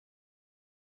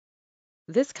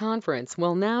This conference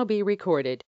will now be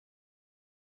recorded.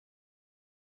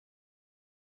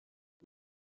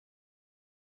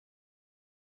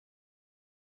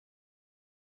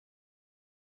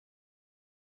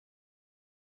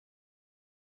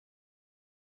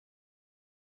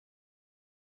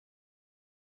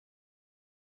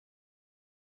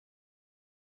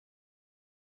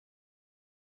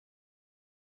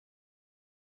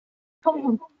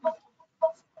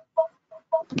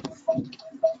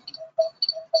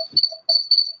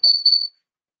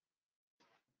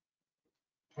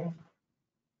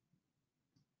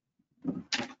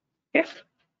 Okay.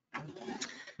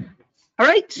 All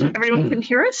right, everyone can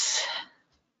hear us?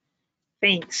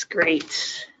 Thanks,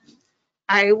 great.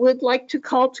 I would like to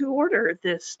call to order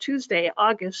this Tuesday,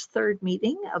 August 3rd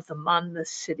meeting of the Monmouth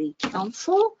City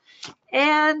Council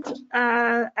and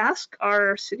ask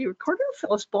our city recorder,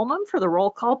 Phyllis Bowman, for the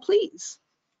roll call, please.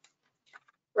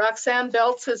 Roxanne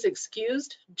Belts is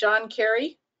excused. John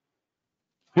Kerry.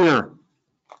 Here.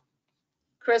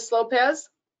 Chris Lopez.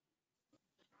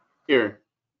 Here.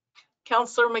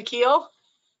 Councillor McKeel.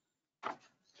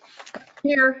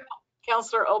 Here.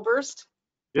 Councillor Oberst.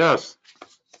 Yes.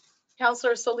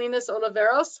 Councillor Salinas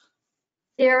Oliveros.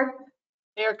 Here.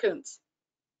 Mayor Kuntz.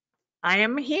 I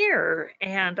am here,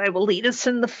 and I will lead us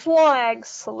in the flag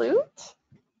salute.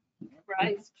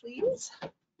 Rise, please.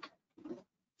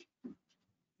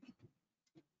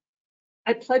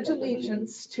 I pledge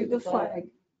allegiance to the flag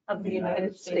of the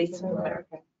United States of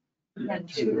America and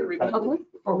to the republic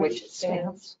for which it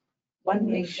stands, one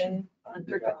nation,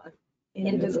 under God,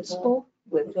 indivisible,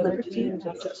 with liberty and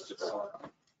justice for all.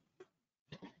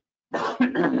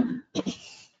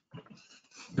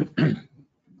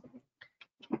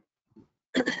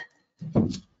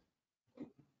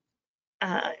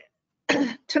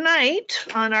 Tonight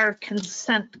on our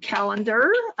consent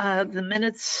calendar, the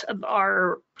minutes of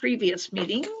our previous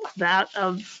meeting, that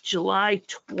of July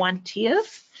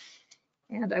 20th.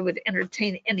 And I would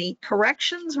entertain any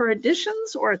corrections or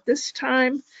additions, or at this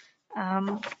time, a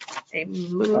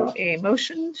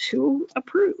motion to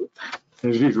approve.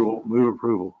 As usual, move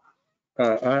approval.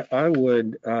 I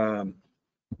would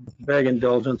beg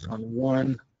indulgence on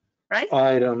one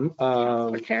item.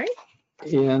 Okay.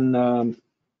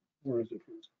 Where is it?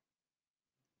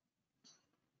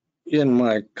 In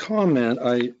my comment,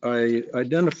 I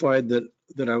identified that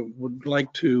I would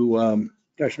like to,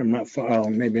 actually I'm not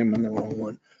filing, maybe I'm in the wrong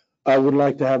one. I would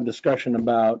like to have discussion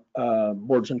about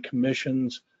boards and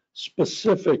commissions,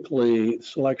 specifically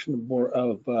selection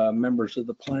of members of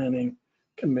the planning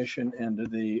commission and to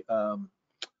the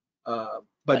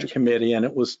budget committee, and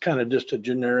it was kind of just a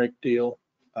generic deal.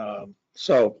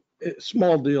 So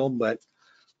small deal, but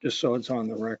just so it's on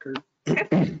the record.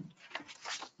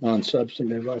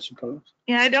 Non-substantive, I suppose.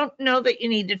 Yeah, I don't know that you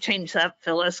need to change that,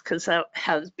 Phyllis, because that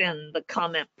has been the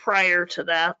comment prior to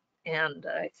that. And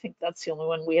I think that's the only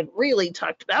one we had really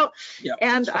talked about. Yeah.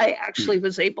 And I actually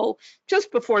was able,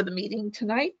 just before the meeting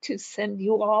tonight, to send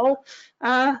you all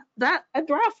a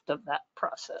draft of that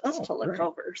process to look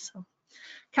over. So,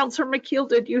 Councillor McKeel,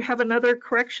 did you have another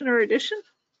correction or addition?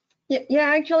 Yeah,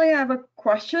 actually, I have a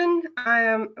question.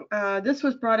 This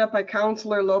was brought up by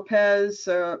Councillor Lopez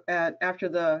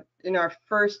in our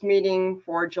first meeting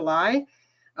for July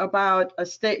about a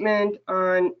statement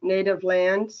on native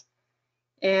lands,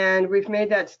 and we've made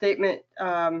that statement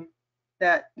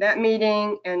that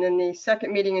meeting and then the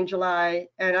second meeting in July,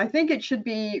 and I think it should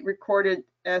be recorded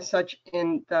as such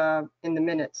in the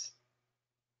minutes.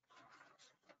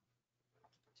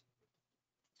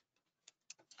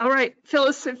 All right,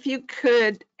 Phyllis, if you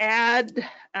could add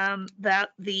that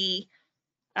the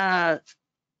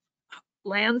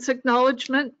lands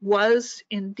acknowledgement was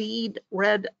indeed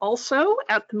read also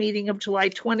at the meeting of July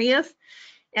 20th.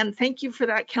 And thank you for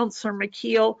that, Councillor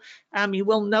McKeel. You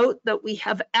will note that we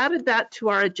have added that to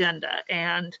our agenda.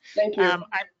 And thank you. I'm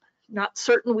not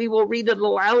certain we will read it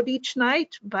aloud each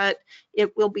night, but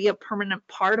it will be a permanent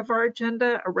part of our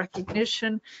agenda, a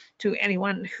recognition to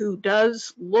anyone who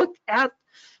does look at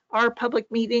our public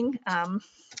meeting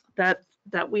that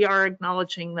we are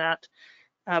acknowledging that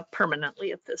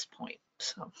permanently at this point.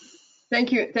 So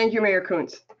thank you, Mayor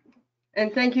Kuntz,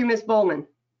 and thank you, Ms. Bowman.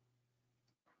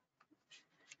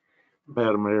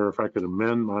 Madam Mayor, if I could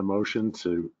amend my motion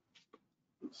to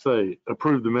say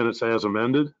approve the minutes as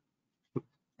amended.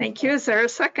 Thank you. Is there a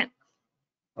second?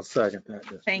 I'll second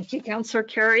that. Thank you, Councillor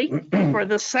Kerry. For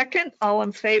the second, all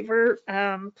in favor,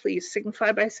 please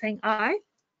signify by saying aye.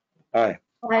 Aye.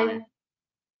 Aye.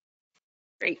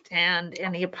 Great. And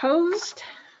any opposed?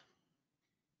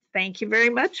 Thank you very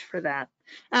much for that.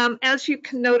 As you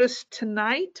can notice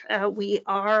tonight,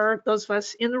 those of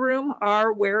us in the room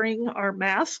are wearing our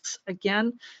masks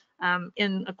again,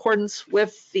 in accordance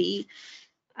with the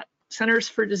Centers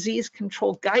for Disease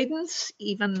Control guidance.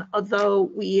 Even though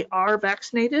we are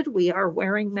vaccinated, we are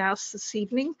wearing masks this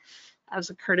evening as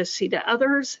a courtesy to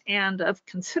others and of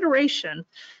consideration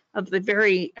of the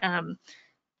very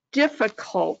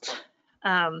difficult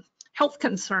health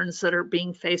concerns that are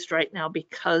being faced right now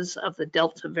because of the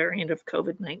Delta variant of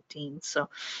COVID-19. So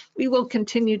we will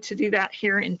continue to do that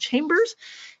here in chambers.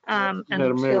 Madam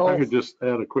Mayor, if I could just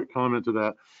add a quick comment to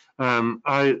that.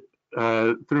 I,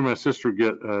 through my sister,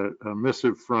 get a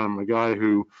missive from a guy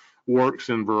who works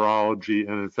in virology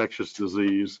and infectious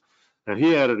disease. And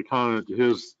he added a comment to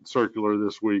his circular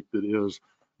this week that is,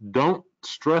 don't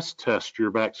stress test your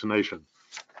vaccination.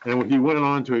 And he went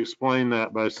on to explain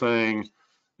that by saying,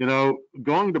 you know,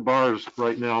 going to bars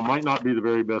right now might not be the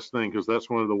very best thing because that's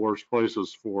one of the worst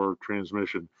places for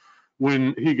transmission.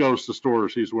 When he goes to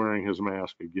stores, he's wearing his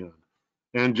mask again.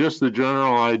 And just the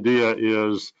general idea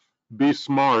is be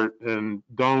smart and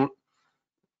don't,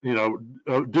 you know,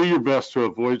 do your best to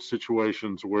avoid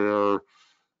situations where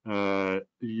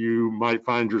you might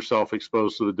find yourself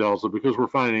exposed to the Delta, because we're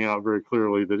finding out very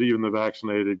clearly that even the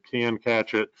vaccinated can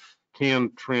catch it,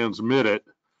 can transmit it,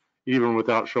 even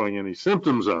without showing any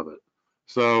symptoms of it.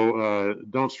 So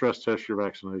don't stress test your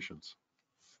vaccinations.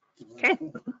 Okay,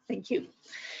 thank you.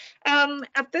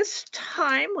 At this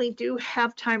time, we do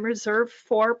have time reserved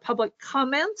for public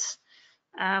comments.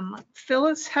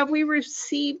 Phyllis, have we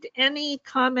received any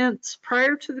comments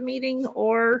prior to the meeting,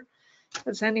 or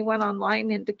has anyone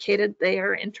online indicated they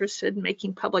are interested in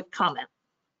making public comment?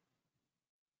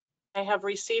 I have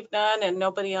received none, and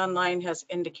nobody online has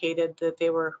indicated that they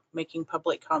were making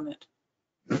public comment.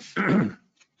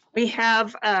 We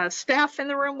have staff in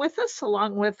the room with us,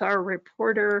 along with our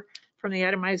reporter from the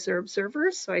Itemizer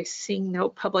Observer. So I see no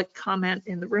public comment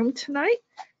in the room tonight.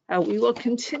 We will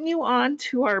continue on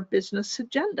to our business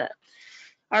agenda.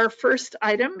 Our first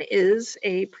item is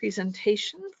a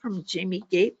presentation from Jamie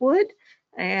Gatewood,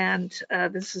 and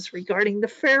this is regarding the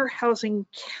Fair Housing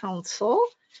Council.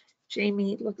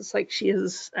 Jamie looks like she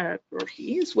is, or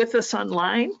he is with us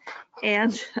online,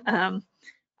 and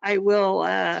I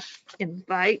will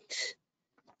invite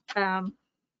a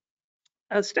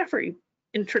staffer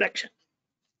introduction.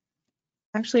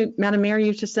 Actually, Madam Mayor,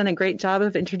 you've just done a great job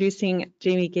of introducing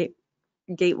Jamie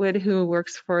Gatewood, who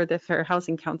works for the Fair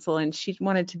Housing Council, and she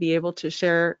wanted to be able to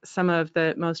share some of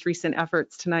the most recent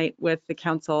efforts tonight with the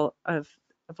council of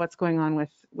what's going on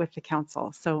with the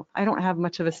council. So I don't have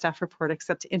much of a staff report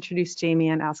except to introduce Jamie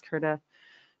and ask her to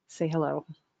say hello.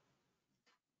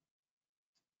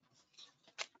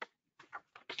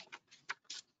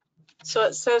 So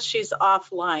it says she's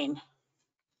offline.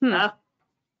 Because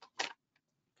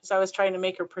I was trying to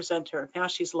make her presenter. Now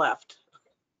she's left.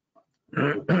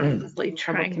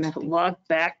 Trying to log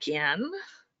back in.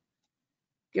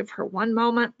 Give her one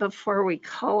moment before we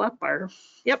call up our,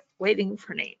 waiting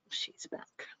for Nate. She's back.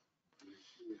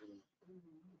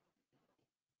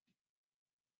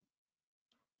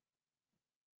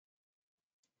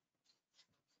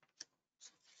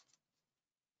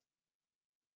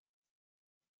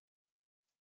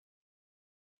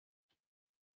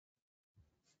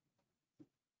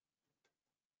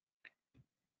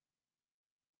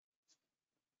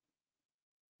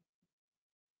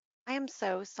 I am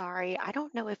so sorry. I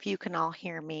don't know if you can all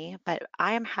hear me, but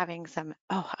I am having some,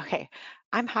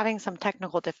 I'm having some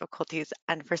technical difficulties,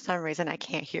 and for some reason I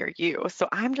can't hear you. So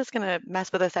I'm just gonna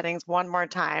mess with the settings one more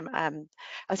time. I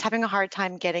was having a hard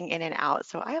time getting in and out,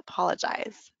 so I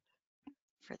apologize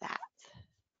for that.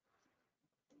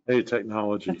 Hey,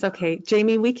 technology. That's okay.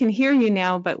 Jamie, we can hear you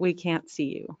now, but we can't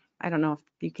see you. I don't know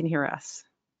if you can hear us.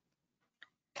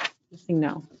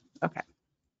 No. Okay.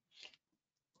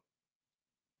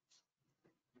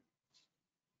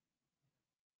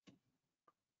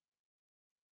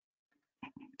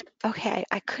 Okay,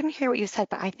 I couldn't hear what you said,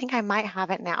 but I think I might have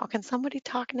it now. Can somebody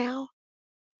talk now?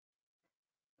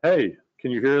 Hey, can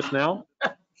you hear us now?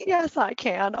 Yes, I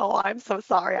can. Oh, I'm so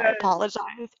sorry. I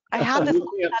apologize. I have this We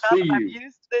all can't set up. see I've you.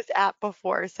 used this app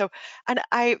before.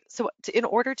 In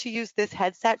order to use this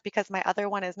headset, because my other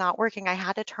one is not working, I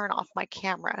had to turn off my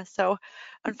camera. So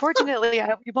unfortunately,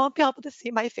 you won't be able to see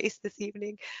my face this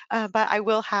evening, but I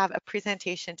will have a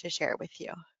presentation to share with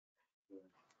you.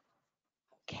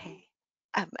 Okay.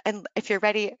 And if you're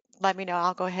ready, let me know.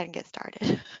 I'll go ahead and get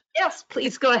started. Yes,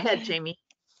 please go ahead, Jamie.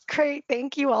 Great.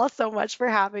 Thank you all so much for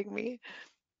having me.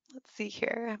 Let's see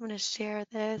here. I'm going to share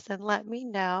this and let me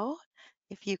know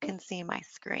if you can see my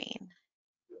screen.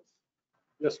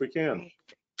 Yes, we can. Great.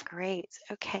 Great.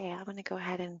 Okay, I'm going to go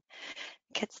ahead and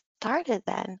get started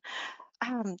then.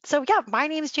 So yeah, my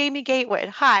name is Jamie Gatewood.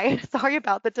 Hi, sorry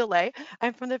about the delay.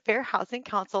 I'm from the Fair Housing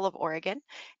Council of Oregon,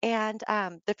 and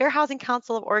the Fair Housing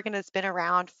Council of Oregon has been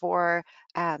around for,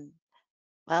 um,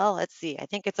 well, let's see, I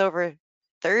think it's over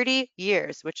 30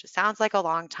 years, which sounds like a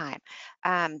long time.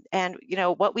 And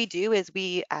what we do is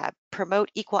we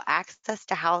promote equal access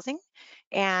to housing,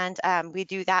 and we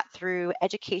do that through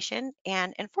education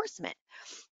and enforcement.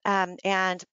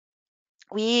 And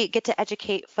we get to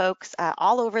educate folks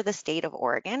all over the state of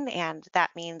Oregon, and that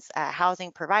means housing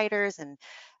providers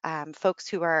and folks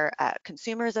who are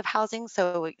consumers of housing.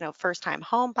 So, first-time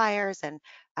home buyers and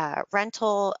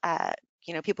rental,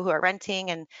 people who are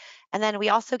renting, and then we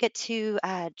also get to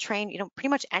train, pretty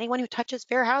much anyone who touches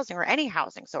fair housing or any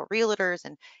housing. So, realtors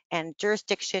and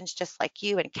jurisdictions just like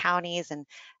you, and counties, and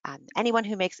anyone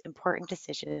who makes important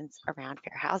decisions around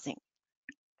fair housing.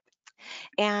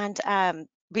 And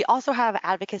we also have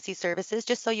advocacy services,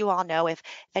 just so you all know, if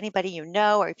anybody you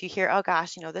know, or if you hear, oh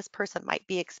gosh, this person might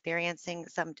be experiencing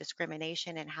some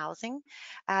discrimination in housing,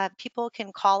 people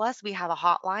can call us. We have a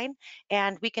hotline,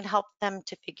 and we can help them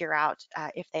to figure out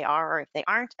if they are or if they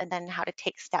aren't, and then how to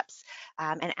take steps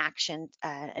and action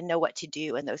and know what to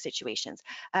do in those situations.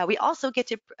 We also get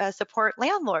to support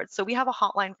landlords. So we have a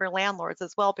hotline for landlords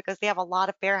as well, because they have a lot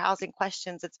of fair housing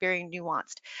questions. It's very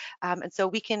nuanced. And so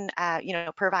we can,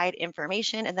 provide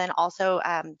information, and then also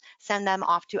send them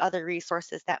off to other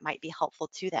resources that might be helpful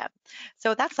to them.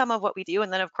 So that's some of what we do.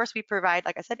 And then, of course, we provide,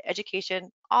 like I said,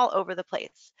 education all over the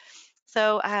place.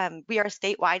 So we are a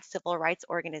statewide civil rights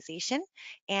organization,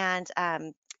 and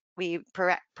we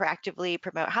proactively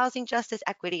promote housing justice,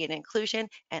 equity, and inclusion.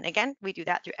 And again, we do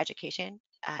that through education,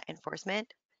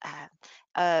 enforcement,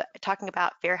 talking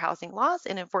about fair housing laws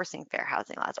and enforcing fair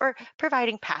housing laws, or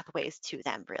providing pathways to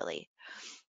them, really.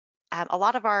 A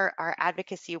lot of our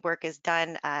advocacy work is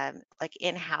done like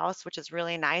in-house, which is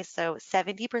really nice. So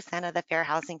 70% of the fair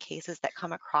housing cases that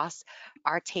come across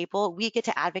our table, we get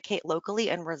to advocate locally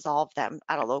and resolve them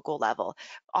at a local level.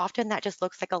 Often that just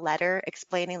looks like a letter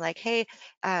explaining like, hey,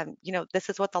 this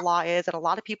is what the law is. And a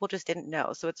lot of people just didn't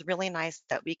know. So it's really nice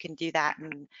that we can do that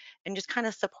and just kind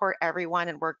of support everyone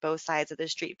and work both sides of the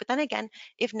street. But then again,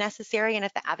 if necessary, and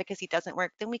if the advocacy doesn't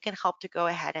work, then we can help to go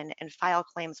ahead and file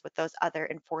claims with those other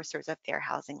enforcers of fair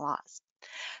housing laws.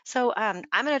 So I'm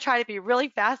going to try to be really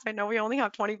fast. I know we only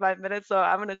have 25 minutes, so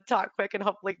I'm going to talk quick and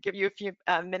hopefully give you a few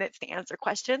minutes to answer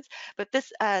questions. But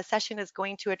this session is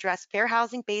going to address fair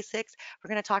housing basics. We're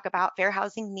going to talk about fair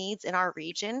housing needs in our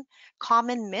region,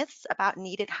 common myths about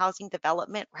needed housing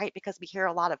development, right? Because we hear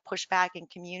a lot of pushback and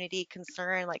community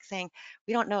concern, like saying,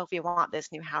 we don't know if we want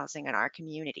this new housing in our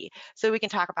community. So we can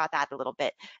talk about that a little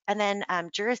bit. And then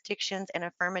jurisdictions and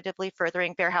affirmatively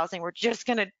furthering fair housing. We're just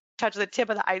going to touch the tip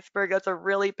of the iceberg. That's a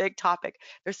really big topic.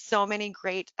 There's so many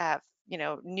great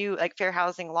new like fair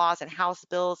housing laws and House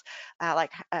bills,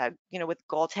 with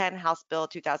Goal 10, House Bill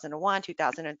 2001,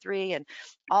 2003, and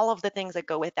all of the things that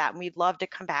go with that. And we'd love to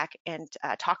come back and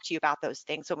talk to you about those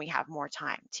things when we have more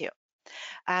time too.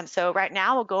 So right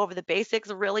now we'll go over the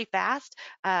basics really fast.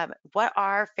 What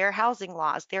are fair housing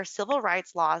laws? They're civil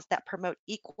rights laws that promote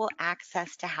equal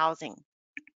access to housing.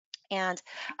 And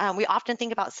we often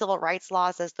think about civil rights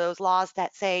laws as those laws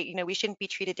that say, we shouldn't be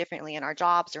treated differently in our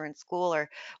jobs or in school or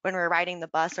when we're riding the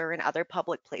bus or in other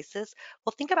public places.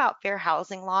 Well, think about fair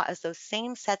housing law as those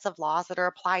same sets of laws that are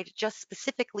applied just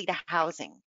specifically to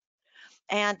housing.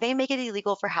 And they make it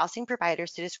illegal for housing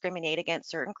providers to discriminate against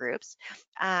certain groups.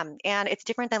 And it's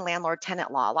different than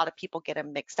landlord-tenant law. A lot of people get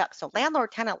them mixed up. So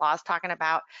landlord-tenant law is talking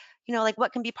about like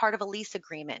what can be part of a lease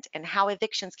agreement and how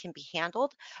evictions can be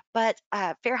handled. But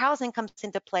fair housing comes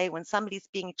into play when somebody's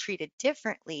being treated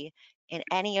differently in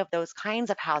any of those kinds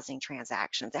of housing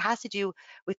transactions. It has to do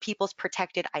with people's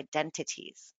protected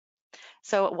identities.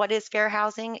 So what is fair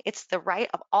housing? It's the right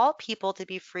of all people to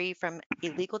be free from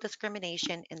illegal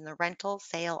discrimination in the rental,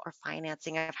 sale, or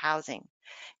financing of housing.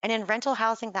 And in rental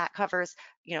housing, that covers,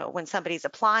 when somebody's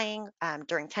applying,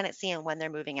 during tenancy, and when they're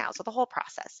moving out. So the whole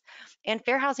process. And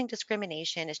fair housing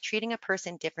discrimination is treating a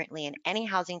person differently in any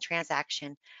housing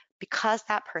transaction because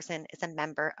that person is a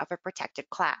member of a protected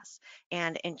class.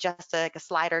 And in just like a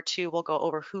slide or two, we'll go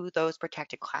over who those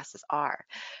protected classes are.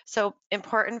 So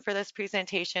important for this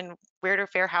presentation, where do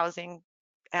fair housing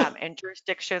and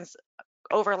jurisdictions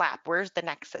overlap? Where's the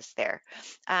nexus there?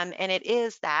 And it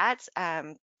is that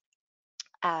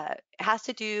it has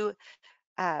to do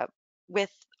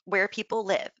with where people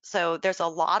live. So there's a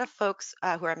lot of folks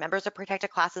who are members of protected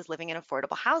classes living in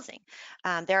affordable housing.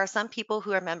 There are some people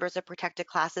who are members of protected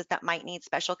classes that might need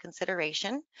special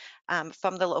consideration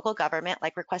from the local government,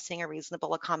 like requesting a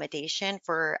reasonable accommodation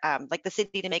for like the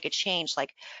city to make a change.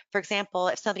 Like, for example,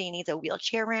 if somebody needs a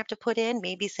wheelchair ramp to put in,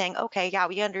 maybe saying, okay, yeah,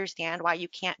 we understand why you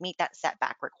can't meet that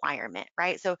setback requirement,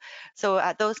 right? So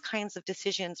those kinds of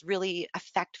decisions really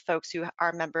affect folks who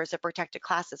are members of protected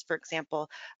classes, for example,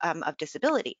 of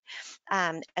disability.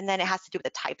 And then it has to do with the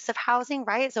types of housing,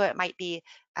 right? So it might be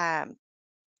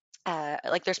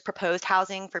like there's proposed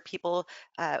housing for people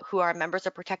who are members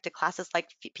of protected classes, like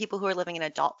people who are living in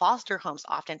adult foster homes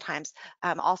oftentimes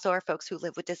also are folks who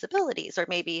live with disabilities, or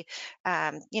maybe,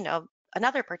 you know,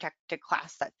 another protected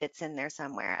class that fits in there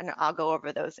somewhere. And I'll go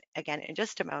over those again in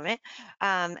just a moment.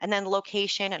 And then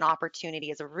location and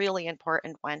opportunity is a really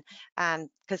important one,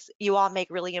 because you all make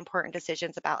really important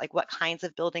decisions about like what kinds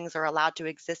of buildings are allowed to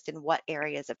exist in what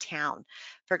areas of town.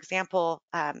 For example,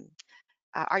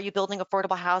 are you building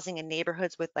affordable housing in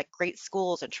neighborhoods with like great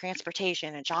schools and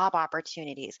transportation and job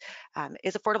opportunities?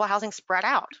 Is affordable housing spread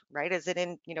out, right? Is it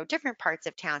in, you know, different parts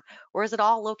of town, or is it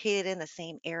all located in the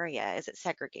same area? Is it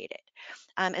segregated?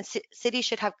 And cities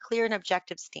should have clear and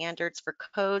objective standards for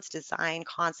codes, design,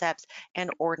 concepts, and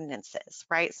ordinances,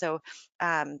 right? So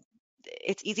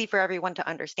it's easy for everyone to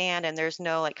understand, and there's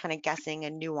no like kind of guessing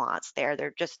and nuance there.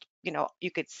 They're just, you know, you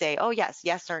could say, oh yes,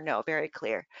 yes or no, very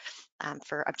clear.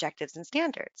 For objectives and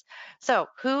standards. So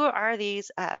who are these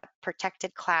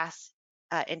protected class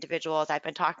individuals I've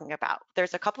been talking about?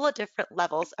 There's a couple of different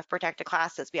levels of protected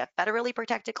classes. We have federally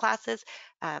protected classes,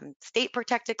 state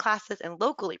protected classes, and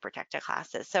locally protected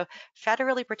classes. So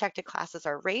federally protected classes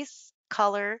are race,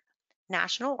 color,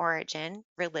 national origin,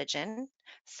 religion,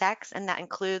 sex, and that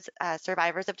includes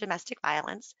survivors of domestic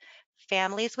violence,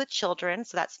 families with children,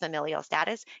 so that's familial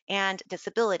status, and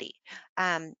disability.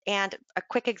 And a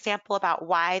quick example about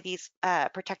why these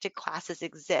protected classes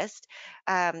exist,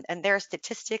 and there are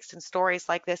statistics and stories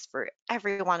like this for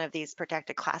every one of these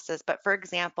protected classes. But for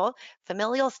example,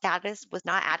 familial status was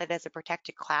not added as a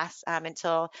protected class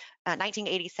until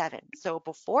 1987. So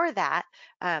before that,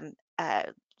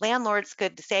 landlords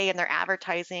could say in their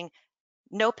advertising,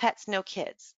 no pets, no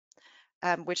kids.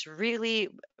 Which really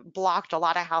blocked a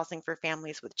lot of housing for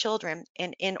families with children.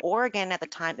 And in Oregon at the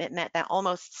time, it meant that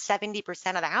almost 70%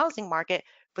 of the housing market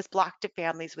was blocked to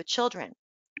families with children.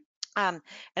 And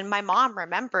my mom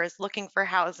remembers looking for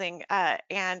housing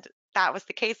and that was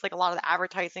the case. Like a lot of the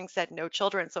advertising said no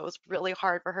children, so it was really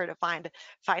hard for her to find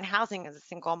housing as a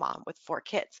single mom with 4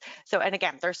 kids. So, and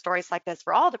again, there's stories like this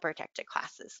for all the protected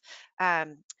classes.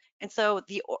 And so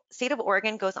the state of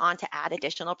Oregon goes on to add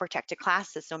additional protected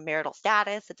classes. So marital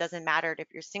status, it doesn't matter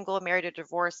if you're single, married, or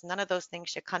divorced, none of those things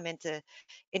should come into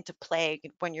play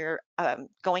when you're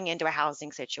going into a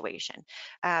housing situation.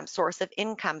 Source of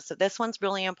income, so this one's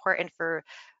really important for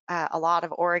a lot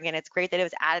of Oregon. It's great that it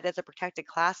was added as a protected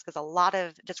class because a lot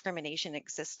of discrimination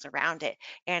exists around it.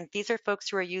 And these are folks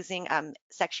who are using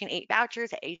Section 8 vouchers,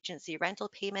 agency rental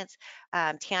payments,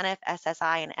 TANF,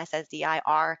 SSI, and SSDI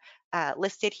are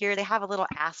listed here. They have a little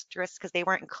asterisk because they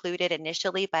weren't included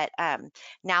initially, but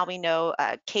now we know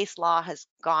case law has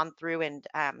gone through and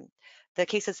the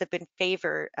cases have been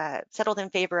settled in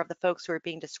favor of the folks who are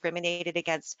being discriminated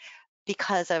against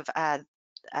because of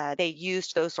they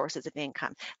used those sources of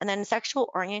income. And then sexual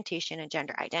orientation and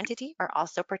gender identity are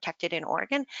also protected in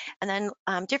Oregon. And then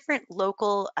different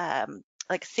local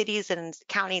like cities and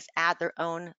counties add their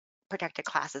own protected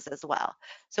classes as well.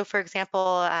 So for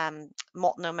example,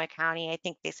 Multnomah County, I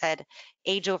think they said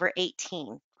age over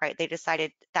 18, right? They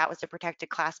decided that was a protected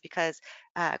class because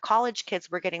college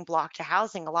kids were getting blocked to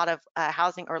housing. A lot of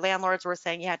housing or landlords were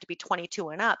saying you had to be 22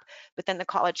 and up, but then the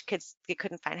college kids, they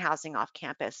couldn't find housing off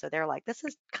campus. So they're like, this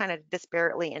is kind of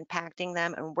disparately impacting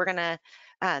them, and we're gonna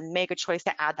make a choice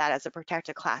to add that as a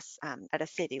protected class at a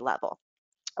city level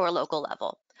or local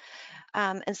level.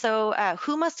 And so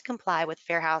who must comply with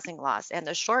fair housing laws? And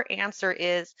the short answer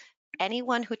is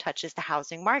anyone who touches the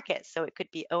housing market. So it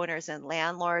could be owners and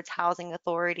landlords, housing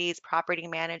authorities, property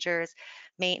managers,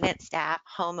 maintenance staff,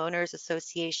 homeowners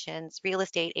associations, real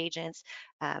estate agents,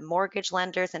 mortgage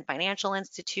lenders and financial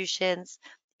institutions,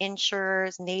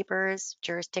 insurers, neighbors,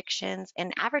 jurisdictions,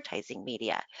 and advertising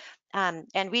media.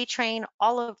 And we train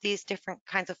all of these different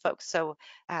kinds of folks. So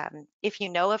if you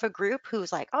know of a group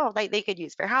who's like, oh, they could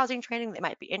use fair housing training, they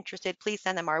might be interested, please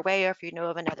send them our way. Or if you know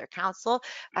of another council,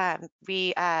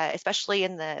 we, especially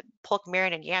in the Polk,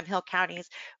 Marion, and Yamhill counties,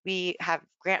 we have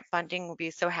grant funding. We'll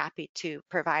be so happy to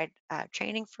provide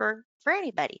training for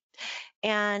anybody.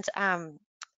 And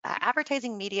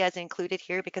advertising media is included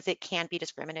here because it can be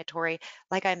discriminatory.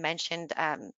 Like I mentioned,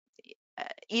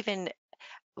 even,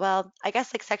 well, I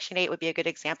guess like Section 8 would be a good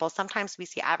example. Sometimes we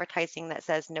see advertising that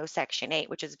says no Section 8,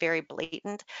 which is very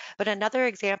blatant. But another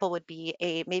example would be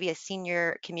maybe a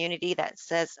senior community that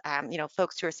says, you know,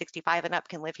 folks who are 65 and up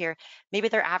can live here. Maybe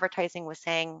their advertising was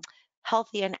saying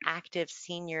healthy and active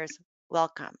seniors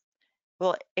welcome.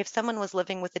 Well, if someone was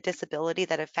living with a disability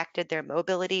that affected their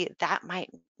mobility, that might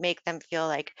make them feel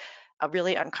like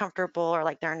really uncomfortable or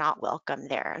like they're not welcome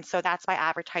there. And so that's why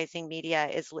advertising media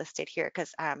is listed here,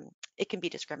 because it can be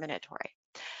discriminatory.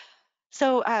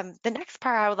 So the next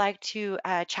part I would like to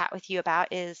chat with you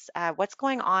about is what's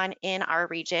going on in our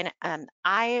region.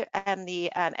 I am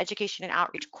the Education and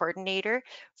Outreach Coordinator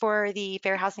for the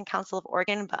Fair Housing Council of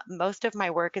Oregon, but most of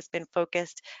my work has been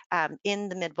focused in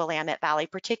the Mid-Willamette Valley,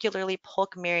 particularly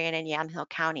Polk, Marion, and Yamhill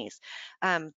counties.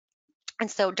 And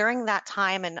so during that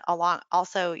time and along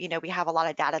also, you know, we have a lot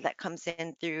of data that comes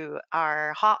in through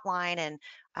our hotline and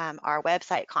our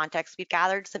website context. We've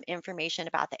gathered some information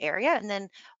about the area, and then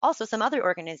also some other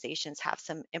organizations have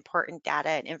some important data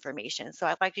and information. So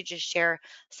I'd like to just share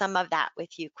some of that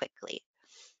with you quickly.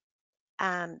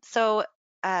 At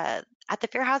the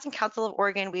Fair Housing Council of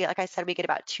Oregon, like I said, we get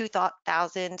about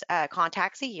 2,000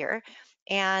 contacts a year.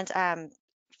 And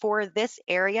for this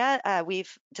area,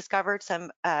 we've discovered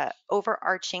some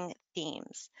overarching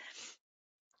themes.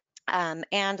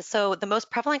 And so the most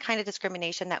prevalent kind of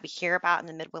discrimination that we hear about in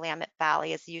the Mid-Willamette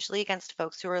Valley is usually against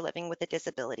folks who are living with a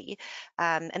disability.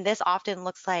 And this often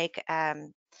looks like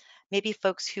maybe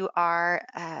folks who are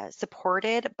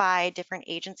supported by different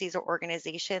agencies or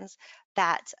organizations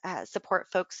that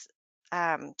support folks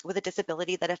with a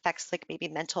disability that affects like maybe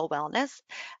mental wellness.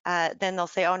 Then they'll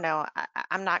say, oh no,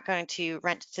 I'm not going to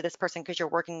rent to this person because you're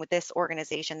working with this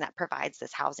organization that provides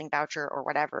this housing voucher or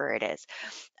whatever it is.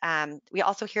 We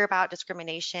also hear about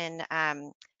discrimination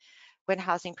when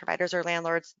housing providers or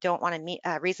landlords don't want to meet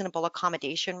reasonable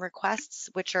accommodation requests,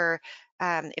 which are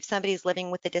if somebody's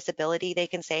living with a disability, they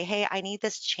can say, hey, I need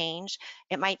this change.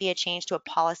 It might be a change to a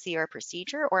policy or a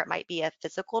procedure, or it might be a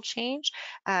physical change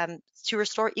to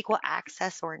restore equal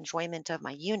access or enjoyment of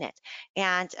my unit.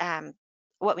 And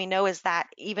what we know is that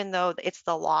even though it's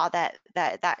the law that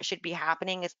should be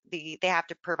happening, is they have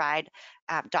to provide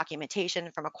documentation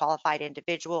from a qualified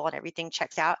individual and everything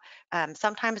checks out.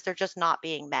 Sometimes they're just not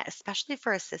being met, especially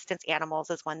for assistance animals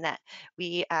is one that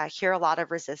we hear a lot of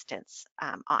resistance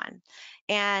on.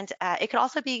 And it could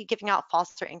also be giving out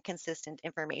false or inconsistent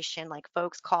information, like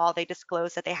folks call, they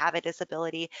disclose that they have a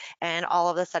disability, and all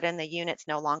of a sudden the unit's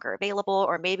no longer available,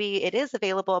 or maybe it is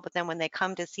available, but then when they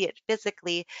come to see it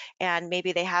physically and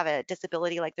maybe they have a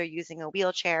disability like they're using a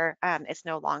wheelchair, it's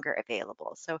no longer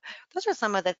available. So those are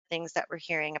some of the things that we're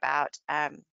hearing about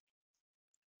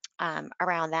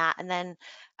around that. And then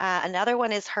another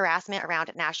one is harassment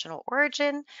around national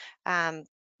origin.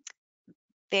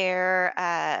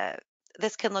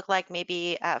 This can look like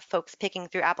maybe folks picking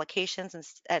through applications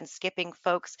and skipping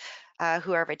folks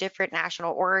who are of a different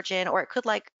national origin, or it could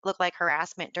look like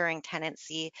harassment during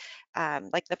tenancy,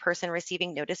 like the person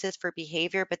receiving notices for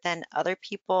behavior, but then other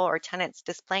people or tenants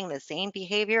displaying the same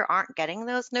behavior aren't getting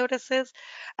those notices.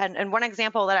 And one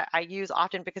example that I use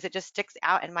often because it just sticks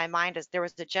out in my mind is there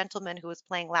was a gentleman who was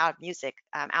playing loud music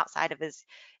outside of his,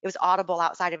 it was audible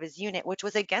outside of his unit, which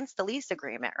was against the lease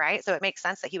agreement, right? So it makes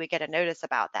sense that he would get a notice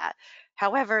about that.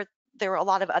 However, there were a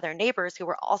lot of other neighbors who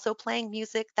were also playing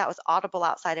music that was audible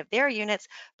outside of their units,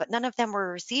 but none of them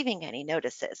were receiving any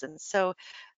notices. And so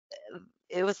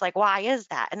it was like, why is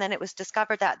that? And then it was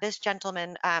discovered that this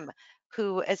gentleman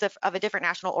who is of a different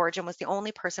national origin was the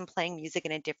only person playing music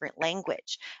in a different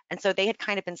language. And so they had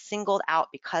kind of been singled out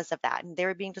because of that, and they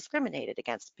were being discriminated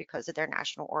against because of their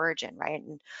national origin, right?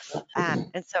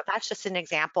 And so that's just an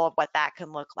example of what that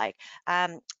can look like.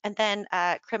 And then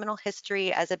criminal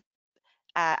history as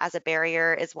a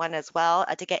barrier is one as well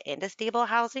to get into stable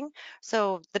housing.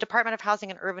 So the Department of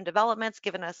Housing and Urban Development's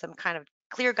given us some kind of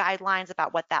clear guidelines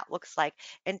about what that looks like.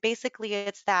 And basically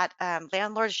it's that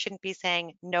landlords shouldn't be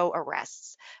saying no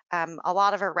arrests. A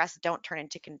lot of arrests don't turn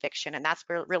into conviction, and that's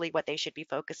really what they should be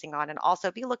focusing on, and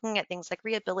also be looking at things like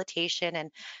rehabilitation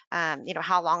and you know,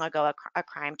 how long ago a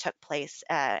crime took place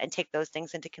and take those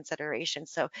things into consideration.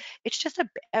 So it's just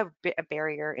a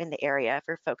barrier in the area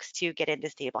for folks to get into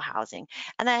stable housing.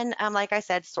 And then, like I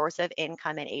said, source of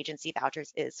income and agency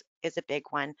vouchers is a big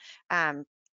one.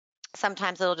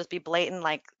 Sometimes it'll just be blatant,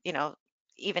 like, you know,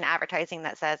 even advertising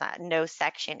that says no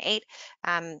Section 8.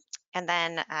 And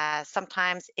then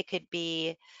sometimes it could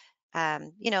be,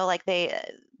 you know, like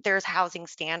there's housing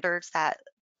standards that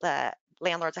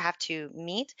landlords have to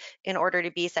meet in order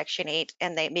to be Section 8,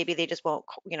 and maybe they just won't,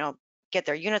 get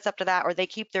their units up to that, or they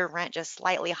keep their rent just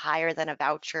slightly higher than a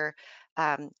voucher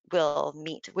will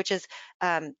meet, which is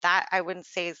that I wouldn't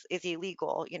say is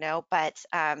illegal, but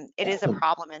it is a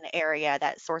problem in the area,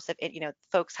 that source of it,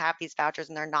 folks have these vouchers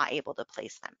and they're not able to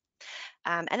place them.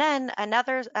 And then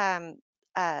another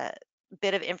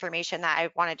bit of information that I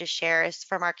wanted to share is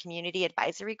from our community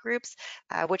advisory groups,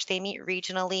 which they meet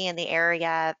regionally in the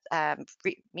area,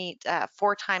 meet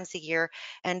 4 times a year.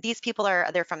 And these people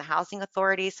they're from the housing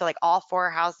authority. So like all 4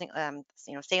 housing,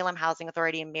 Salem Housing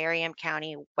Authority, Merriam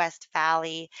County, West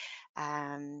Valley,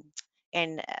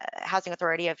 and Housing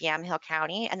Authority of Yamhill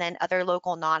County, and then other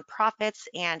local nonprofits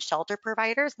and shelter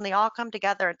providers. And they all come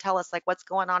together and tell us like what's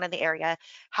going on in the area,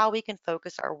 how we can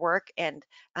focus our work, and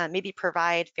maybe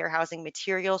provide fair housing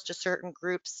materials to certain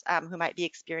groups who might be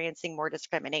experiencing more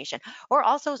discrimination, or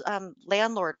also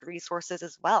landlord resources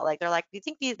as well. Like they're like, we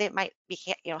think they might be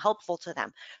helpful to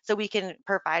them, so we can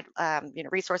provide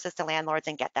resources to landlords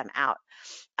and get them out.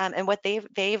 And what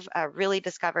they've really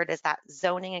discovered is that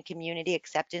zoning and community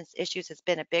acceptance issues has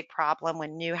been a big problem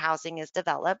when new housing is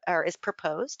developed or is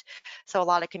proposed. So a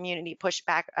lot of community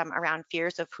pushback around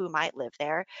fears of who might live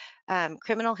there.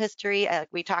 Criminal history,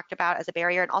 we talked about, as a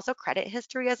barrier, and also credit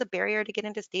history as a barrier to get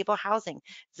into stable housing.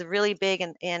 It's really big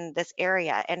in this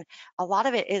area, and a lot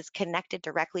of it is connected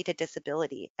directly to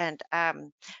disability. And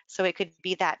so it could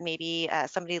be that maybe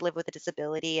somebody lived with a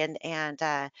disability and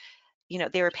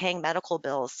they were paying medical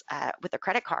bills with a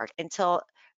credit card until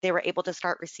they were able to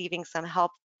start receiving some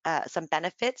help, some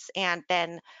benefits, and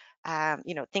then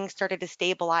things started to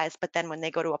stabilize. But then when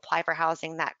they go to apply for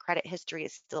housing, that credit history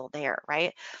is still there,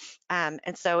 right? And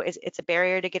so it's a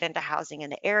barrier to get into housing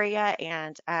in the area.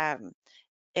 And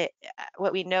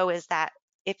what we know is that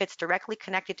if it's directly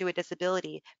connected to a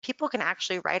disability, people can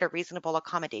actually write a reasonable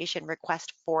accommodation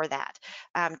request for that,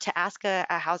 to ask a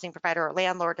housing provider or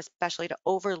landlord especially to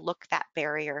overlook that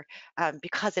barrier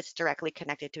because it's directly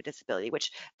connected to a disability,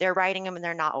 which they're writing them and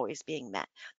they're not always being met.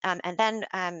 And then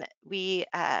we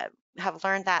have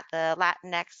learned that the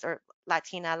Latinx or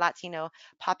Latino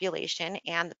population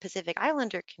and the Pacific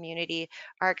Islander community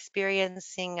are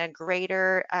experiencing a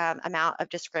greater amount of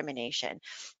discrimination.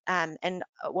 And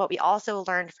what we also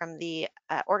learned from the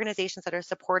organizations that are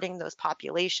supporting those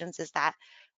populations is that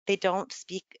they don't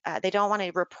want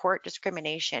to report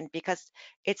discrimination because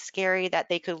it's scary that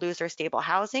they could lose their stable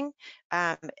housing.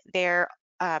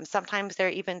 Sometimes they're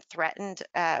even threatened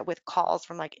with calls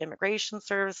from like immigration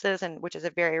services, and which is a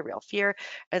very real fear.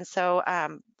 And so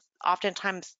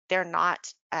oftentimes they're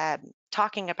not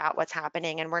talking about what's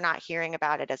happening, and we're not hearing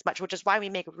about it as much, which is why we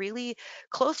make really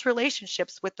close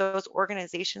relationships with those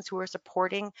organizations who are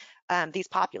supporting these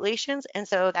populations, and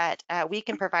so that we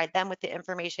can provide them with the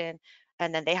information,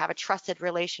 and then they have a trusted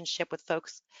relationship with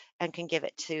folks and can give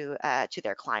it to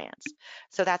their clients.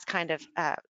 So that's kind of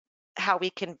how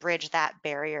we can bridge that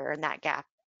barrier and that gap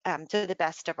to the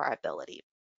best of our ability.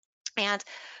 And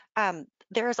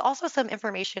there is also some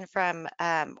information from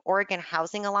Oregon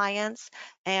Housing Alliance,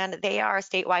 and they are a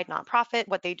statewide nonprofit.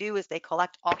 What they do is they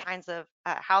collect all kinds of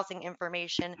housing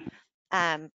information,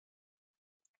 and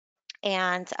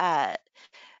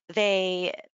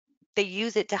they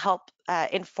use it to help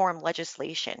inform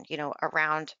legislation,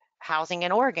 around housing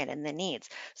in Oregon and the needs.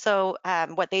 So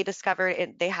what they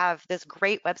discovered, they have this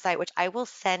great website, which I will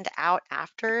send out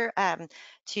after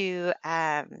to,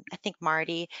 I think,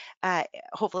 Marty,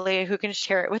 hopefully, who can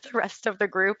share it with the rest of the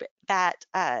group, that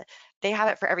they have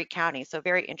it for every county. So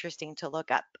very interesting to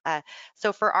look up.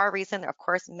 So for our reason, of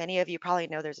course, many of you probably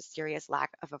know there's a serious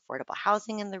lack of affordable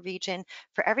housing in the region.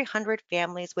 For every 100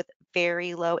 families with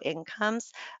very low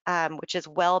incomes, which is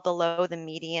well below the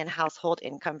median household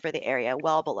income for the area,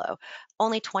 well below,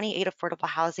 only 28 affordable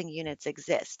housing units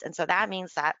exist. And so that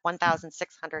means that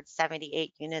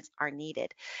 1,678 units are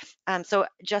needed. So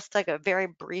just like a very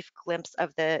brief glimpse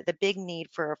of the big need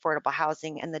for affordable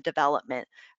housing and the development,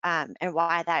 and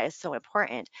why that is so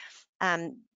important.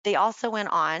 They also went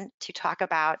on to talk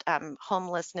about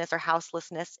homelessness or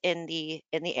houselessness in the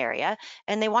area,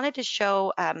 and they wanted to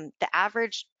show the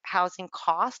average housing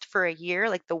cost for a year,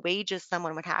 like the wages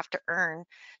someone would have to earn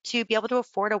to be able to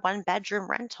afford a 1-bedroom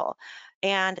rental.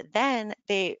 And then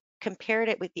they compared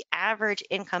it with the average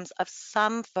incomes of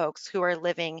some folks who are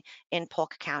living in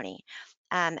Polk County.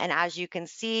 And as you can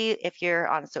see, if you're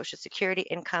on Social Security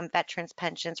income, veterans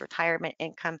pensions, retirement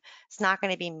income, it's not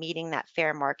going to be meeting that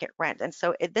fair market rent. And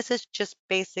so this is just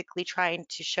basically trying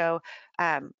to show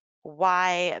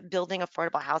why building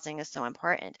affordable housing is so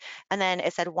important. And then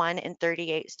it said 1 in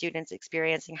 38 students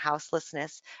experiencing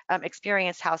houselessness,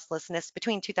 experienced houselessness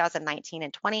between 2019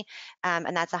 and 20,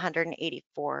 and that's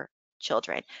 184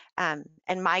 children.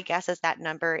 And my guess is that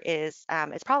number is,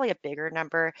 it's probably a bigger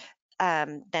number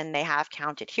than they have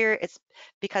counted here. It's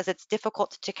because it's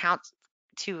difficult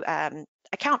to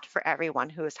account for everyone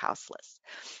who is houseless.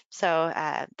 So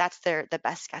that's the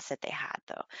best guess that they had,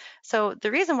 though. So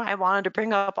the reason why I wanted to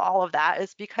bring up all of that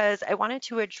is because I wanted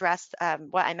to address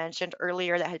what I mentioned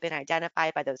earlier that had been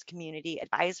identified by those community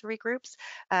advisory groups.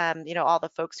 All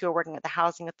the folks who are working at the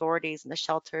housing authorities and the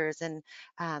shelters and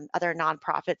other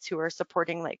nonprofits who are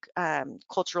supporting like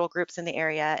cultural groups in the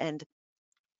area and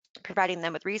providing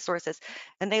them with resources.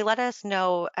 And they let us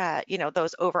know,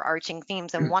 those overarching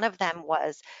themes. And one of them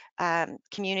was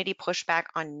community pushback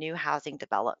on new housing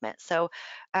development. So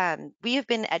we have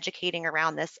been educating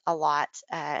around this a lot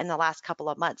in the last couple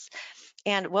of months.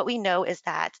 And what we know is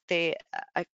that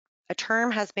a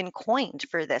term has been coined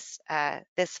for this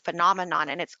phenomenon,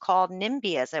 and it's called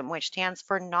NIMBYism, which stands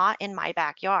for not in my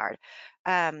backyard.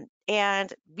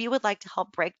 And we would like to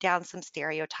help break down some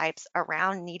stereotypes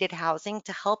around needed housing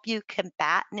to help you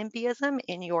combat NIMBYism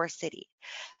in your city.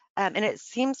 And it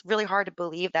seems really hard to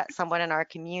believe that someone in our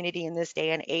community in this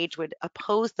day and age would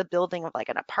oppose the building of like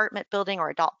an apartment building or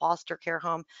adult foster care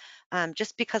home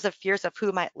just because of fears of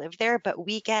who might live there. But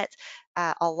we get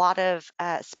a lot of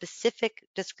specific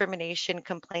discrimination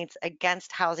complaints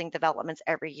against housing developments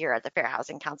every year at the Fair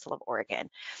Housing Council of Oregon.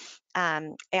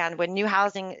 And when new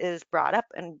housing is brought up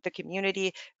in the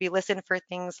community, we listen for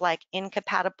things like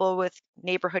incompatible with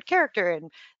neighborhood character, and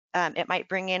it might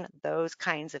bring in those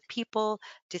kinds of people,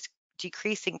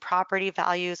 decreasing property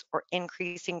values or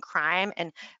increasing crime.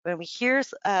 And when we hear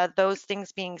those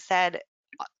things being said,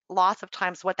 lots of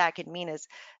times what that could mean is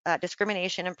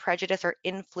discrimination and prejudice are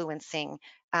influencing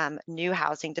new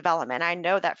housing development. I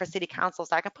know that for city councils,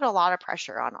 that can put a lot of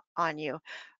pressure on you.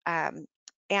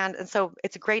 And so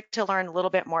it's great to learn a little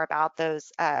bit more about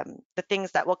those, the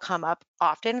things that will come up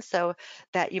often so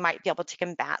that you might be able to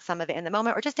combat some of it in the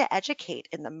moment or just to educate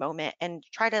in the moment and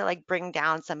try to like bring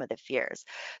down some of the fears.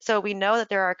 So we know that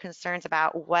there are concerns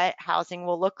about what housing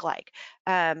will look like.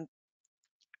 And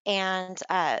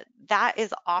that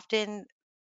is often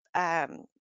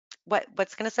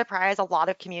what's going to surprise a lot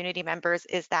of community members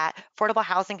is that affordable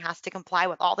housing has to comply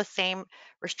with all the same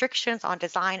restrictions on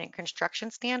design and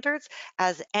construction standards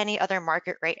as any other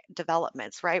market rate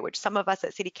developments, right? Which some of us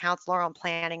at city council or on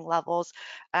planning levels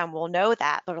will know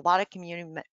that, but a lot of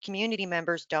community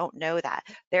members don't know that.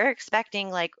 They're expecting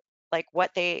like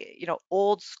what they,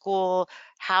 old school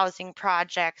housing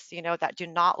projects, that do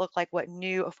not look like what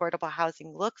new affordable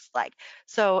housing looks like.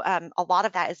 So a lot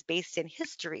of that is based in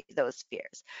history, those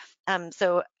fears.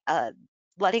 So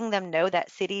letting them know that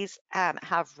cities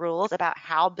have rules about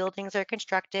how buildings are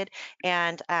constructed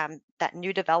and that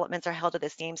new developments are held to the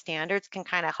same standards can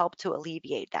kind of help to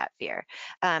alleviate that fear.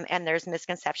 And there's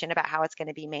misconception about how it's going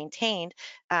to be maintained.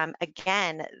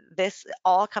 Again, this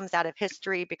all comes out of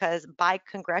history because by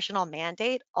congressional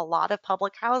mandate, a lot of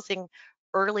public housing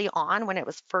early on when it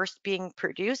was first being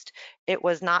produced, it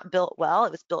was not built well,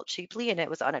 it was built cheaply and it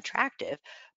was unattractive.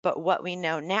 But what we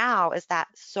know now is that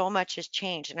so much has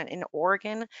changed. And in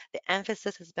Oregon, the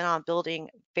emphasis has been on building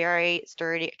very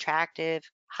sturdy, attractive,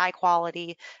 high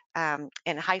quality, and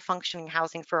high functioning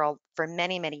housing for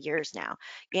many, many years now.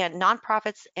 And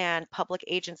nonprofits and public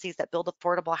agencies that build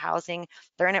affordable housing,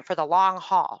 they're in it for the long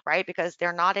haul, right? Because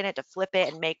they're not in it to flip it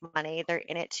and make money. They're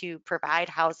in it to provide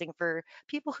housing for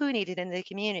people who need it in the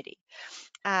community.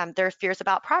 There are fears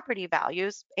about property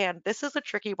values, and this is a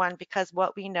tricky one because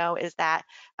what we know is that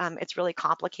it's really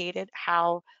complicated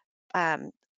how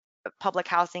public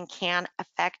housing can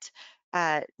affect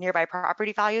nearby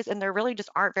property values, and there really just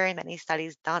aren't very many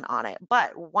studies done on it.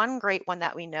 But one great one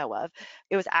that we know of,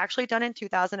 it was actually done in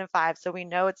 2005, so we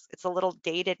know it's a little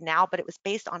dated now, but it was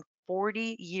based on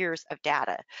 40 years of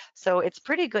data. So it's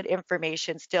pretty good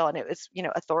information still, and it was,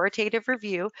 authoritative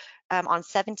review on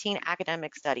 17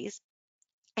 academic studies.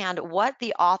 And what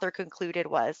the author concluded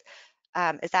was,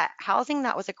 is that housing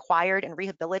that was acquired and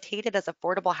rehabilitated as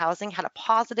affordable housing had a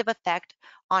positive effect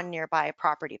on nearby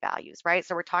property values, right?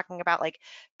 So we're talking about like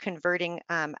converting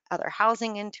other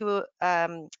housing into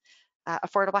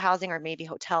affordable housing or maybe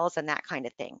hotels and that kind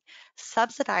of thing.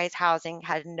 Subsidized housing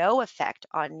had no effect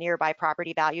on nearby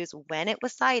property values when it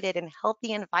was sited in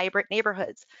healthy and vibrant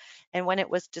neighborhoods, and when it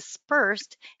was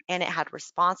dispersed and it had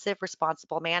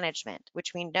responsible management,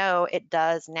 which we know it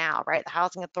does now, right? The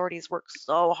housing authorities work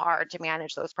so hard to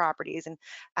manage those properties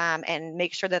and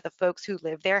make sure that the folks who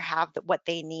live there have what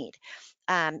they need.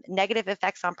 Negative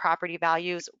effects on property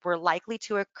values were likely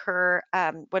to occur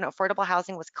when affordable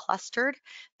housing was clustered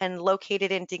and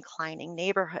located in declining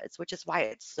neighborhoods, which is why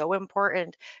it's so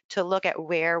important to look at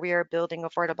where we are building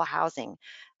affordable housing,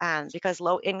 because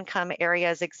low income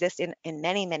areas exist in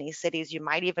many, many cities. You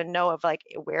might even know of like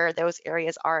where those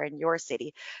areas are in your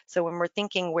city. So when we're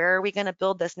thinking, where are we going to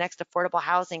build this next affordable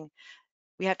housing,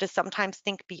 we have to sometimes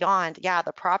think beyond, yeah,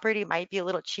 the property might be a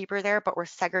little cheaper there, but we're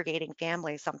segregating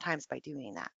families sometimes by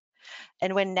doing that.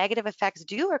 And when negative effects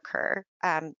do occur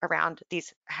around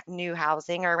these new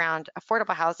housing or around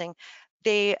affordable housing,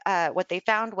 what they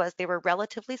found was they were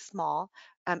relatively small,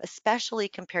 especially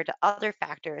compared to other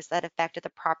factors that affected the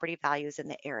property values in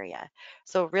the area.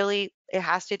 So really, it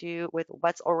has to do with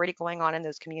what's already going on in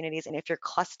those communities, and if you're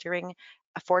clustering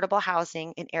affordable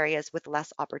housing in areas with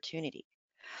less opportunity.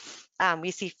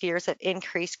 We see fears of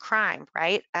increased crime,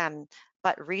 right?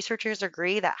 But researchers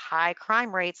agree that high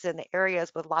crime rates in the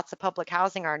areas with lots of public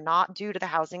housing are not due to the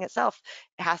housing itself.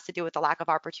 It has to do with the lack of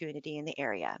opportunity in the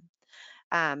area.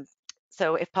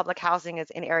 So if public housing is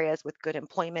in areas with good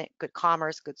employment, good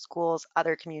commerce, good schools,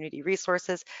 other community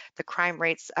resources, the crime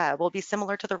rates will be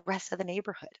similar to the rest of the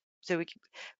neighborhood. So we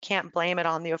can't blame it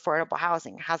on the affordable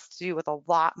housing. It has to do with a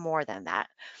lot more than that.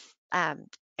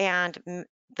 And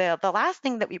the last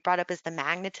thing that we brought up is the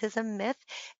magnetism myth.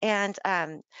 And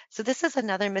so this is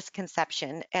another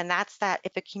misconception, and that's that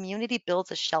if a community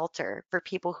builds a shelter for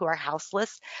people who are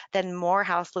houseless, then more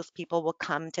houseless people will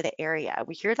come to the area.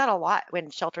 We hear that a lot when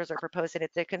shelters are proposed, and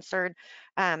it's a concern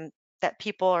that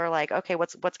people are like, okay,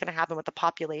 what's going to happen with the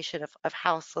population of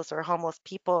houseless or homeless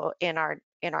people in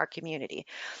our community?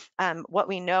 What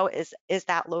we know is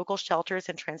that local shelters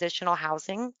and transitional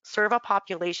housing serve a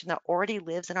population that already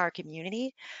lives in our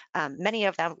community, many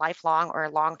of them lifelong or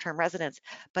long-term residents,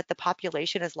 but the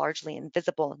population is largely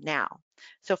invisible now.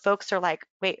 So folks are like,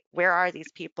 wait, where are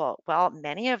these people? Well,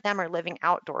 many of them are living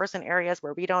outdoors in areas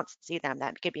where we don't see them.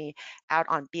 That could be out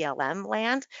on BLM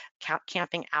land,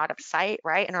 camping out of sight,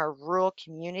 right? In our rural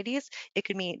communities. It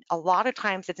could mean a lot of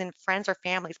times it's in friends or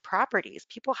families' properties.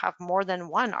 People have more than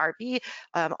one RV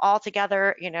all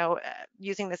together,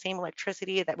 using the same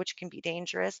electricity, which can be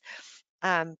dangerous.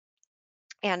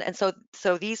 And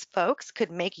so these folks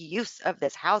could make use of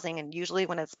this housing, and usually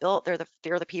when it's built, they're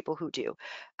the people who do.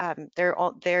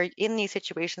 They're in these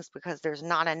situations because there's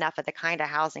not enough of the kind of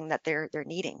housing that they're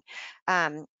needing.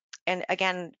 And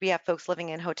again, we have folks living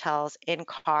in hotels, in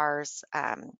cars,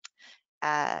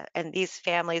 and these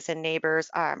families and neighbors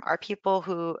are people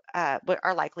who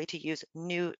are likely to use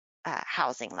new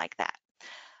housing like that.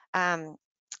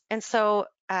 And so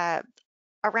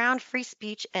around free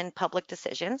speech and public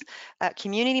decisions,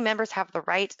 community members have the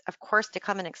right, of course, to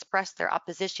come and express their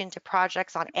opposition to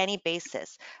projects on any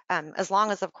basis, as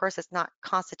long as, of course, it's not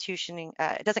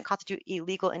it doesn't constitute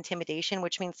illegal intimidation,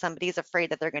 which means somebody's afraid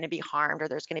that they're going to be harmed or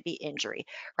there's going to be injury,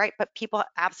 right? But people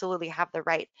absolutely have the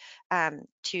right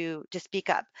to speak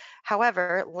up.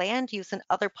 However, land use and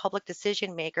other public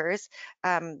decision makers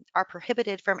are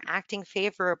prohibited from acting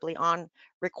favorably on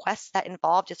requests that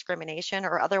involve discrimination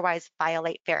or otherwise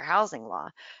violate fair housing law.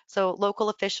 So local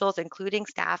officials, including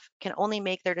staff, can only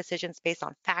make their decisions based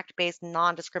on fact-based,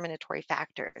 non-discriminatory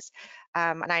factors.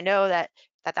 And I know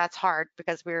that's hard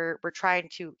because we're trying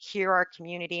to hear our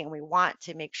community, and we want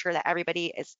to make sure that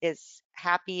everybody is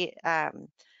happy,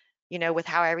 with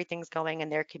how everything's going in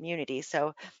their community.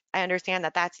 So I understand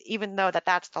that even though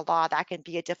that's the law, that can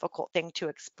be a difficult thing to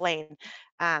explain.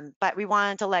 But we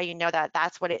wanted to let you know that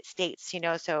that's what it states,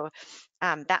 so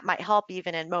that might help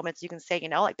even in moments you can say,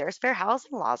 like there's fair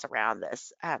housing laws around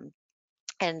this.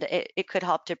 And it could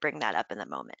help to bring that up in the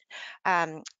moment.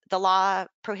 The law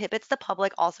prohibits the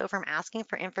public also from asking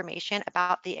for information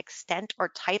about the extent or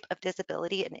type of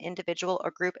disability an individual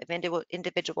or group of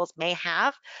individuals may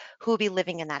have who will be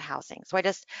living in that housing. So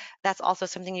that's also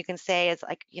something you can say is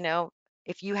like,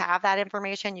 if you have that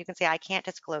information, you can say, I can't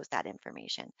disclose that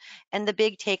information. And the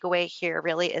big takeaway here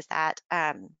really is that,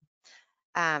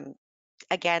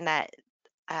 again, that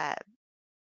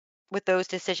with those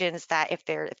decisions, that if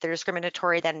they're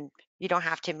discriminatory, then you don't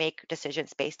have to make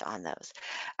decisions based on those.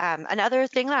 Another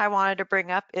thing that I wanted to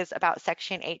bring up is about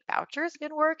Section 8 vouchers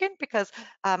in Oregon, because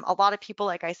a lot of people,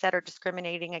 like I said, are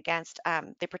discriminating against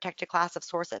the protected class of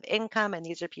source of income, and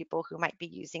these are people who might be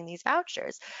using these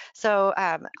vouchers. So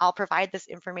I'll provide this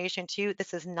information too.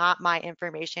 This is not my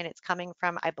information. It's coming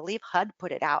from, I believe HUD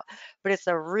put it out, but it's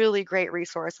a really great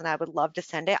resource, and I would love to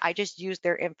send it. I just used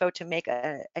their info to make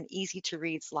an easy to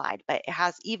read slide, but it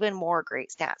has even more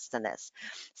great stats than this.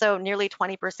 So nearly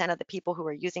 20% of the people who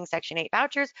are using Section 8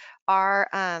 vouchers are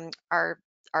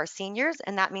are seniors,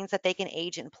 and that means that they can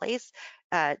age in place.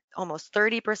 Almost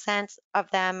 30% of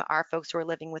them are folks who are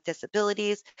living with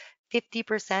disabilities.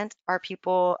 50% are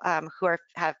people who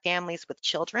have families with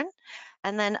children.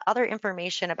 And then other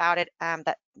information about it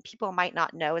that people might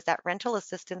not know is that rental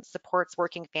assistance supports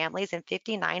working families, and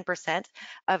 59%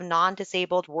 of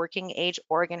non-disabled working age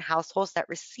Oregon households that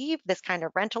receive this kind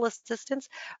of rental assistance,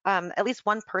 at least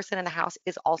one person in the house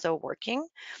is also working.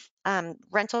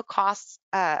 Rental costs,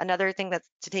 another thing that's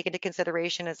to take into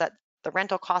consideration is that the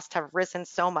rental costs have risen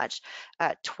so much,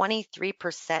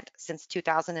 23% since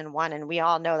 2001, and we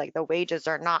all know like the wages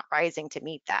are not rising to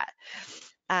meet that.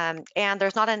 And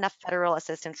there's not enough federal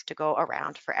assistance to go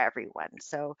around for everyone.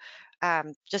 So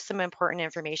just some important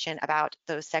information about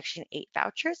those Section 8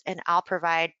 vouchers, and I'll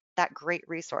provide that great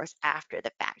resource after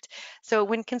the fact. So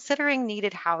when considering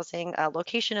needed housing,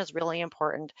 location is really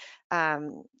important.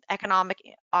 Economic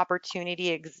opportunity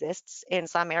exists in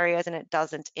some areas and it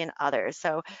doesn't in others.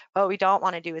 So what we don't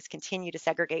want to do is continue to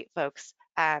segregate folks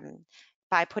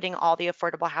by putting all the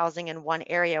affordable housing in one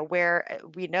area where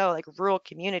we know like rural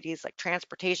communities, like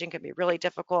transportation can be really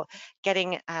difficult,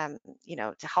 getting to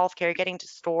healthcare, getting to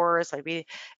stores. Like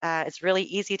it's really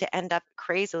easy to end up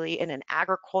crazily in an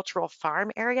agricultural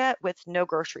farm area with no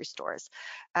grocery stores.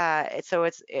 So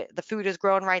the food is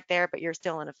grown right there, but you're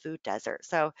still in a food desert.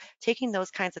 So taking those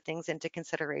kinds of things into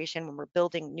consideration when we're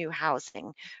building new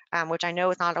housing, which I know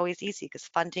is not always easy because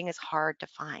funding is hard to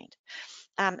find.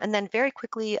 And then very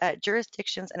quickly, jurisdictions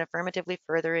and affirmatively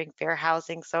furthering fair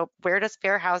housing. So where does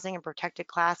fair housing and protected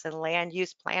class and land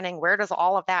use planning, where does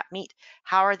all of that meet?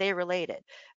 How are they related?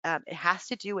 It has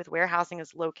to do with where housing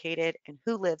is located and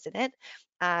who lives in it,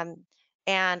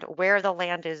 and where the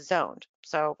land is zoned.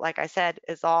 So like I said,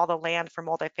 is all the land for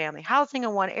multifamily housing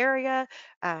in one area?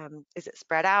 Is it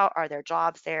spread out? Are there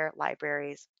jobs there,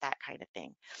 libraries, that kind of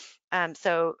thing?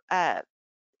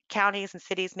 Counties and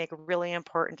cities make really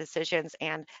important decisions,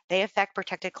 and they affect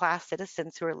protected class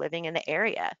citizens who are living in the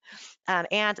area.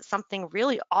 And something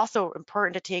really also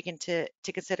important to take into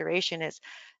consideration is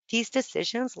these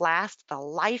decisions last the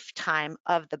lifetime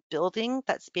of the building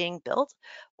that's being built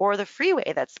or the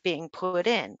freeway that's being put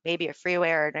in, maybe a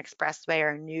freeway or an expressway or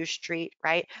a new street,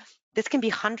 right? This can be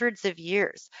hundreds of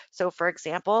years. So for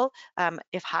example,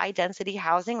 if high density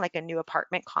housing like a new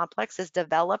apartment complex is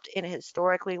developed in a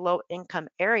historically low income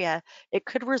area, it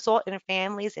could result in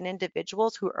families and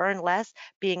individuals who earn less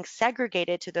being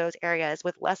segregated to those areas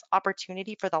with less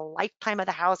opportunity for the lifetime of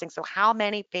the housing. So how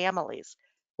many families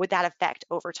would that affect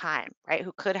over time, right?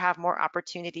 Who could have more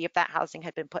opportunity if that housing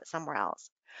had been put somewhere else.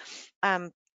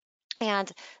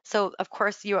 And so, of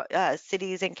course,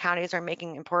 cities and counties are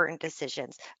making important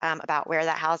decisions about where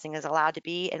that housing is allowed to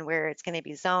be and where it's going to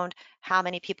be zoned, how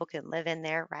many people can live in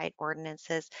there, right?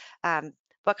 Ordinances.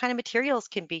 What kind of materials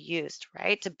can be used,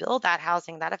 right, to build that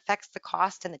housing. That affects the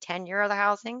cost and the tenure of the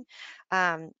housing.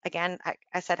 Again,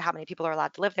 I said how many people are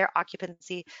allowed to live there,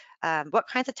 occupancy, what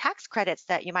kinds of tax credits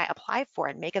that you might apply for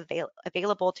and make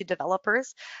available to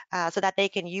developers so that they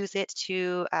can use it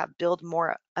to build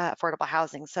more affordable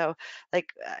housing. So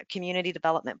like community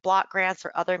development block grants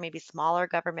or other maybe smaller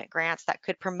government grants that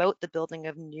could promote the building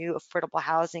of new affordable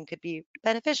housing could be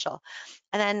beneficial.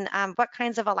 And then what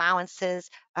kinds of allowances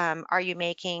are you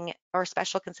making or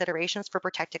special considerations for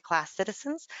protected class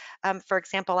citizens? For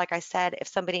example, like I said, if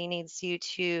somebody needs you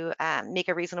to make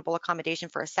a reasonable accommodation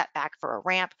for a setback for a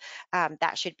ramp,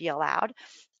 that should be allowed.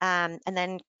 And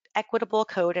then equitable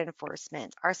code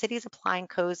enforcement. Are cities applying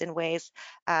codes in ways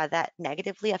that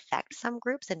negatively affect some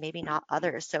groups and maybe not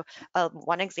others? So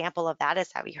one example of that is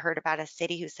that we heard about a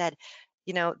city who said,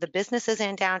 the businesses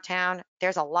in downtown,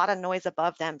 there's a lot of noise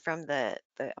above them from the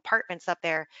apartments up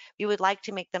there. We would like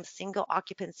to make them single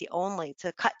occupancy only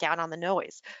to cut down on the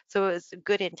noise. So it was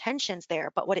good intentions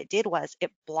there, but what it did was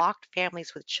it blocked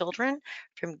families with children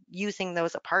from using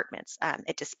those apartments.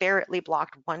 It disparately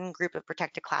blocked one group of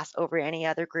protected class over any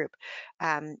other group.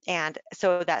 And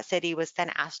so that city was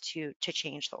then asked to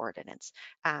change the ordinance.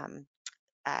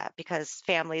 Because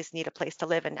families need a place to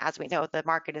live, and as we know, the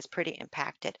market is pretty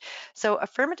impacted. So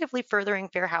affirmatively furthering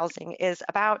fair housing is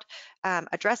about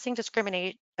addressing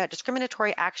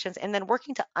discriminatory actions and then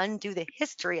working to undo the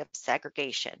history of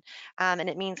segregation. And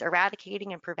it means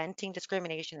eradicating and preventing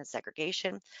discrimination and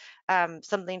segregation.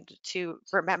 Something to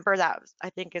remember that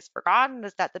I think is forgotten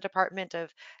is that the Department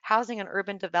of Housing and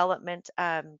Urban Development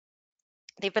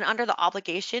they've been under the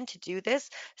obligation to do this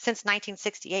since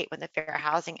 1968 when the Fair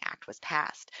Housing Act was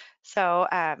passed. So,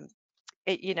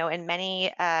 in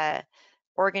many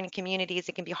Oregon communities,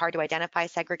 it can be hard to identify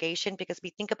segregation because we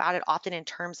think about it often in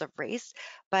terms of race.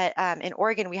 But in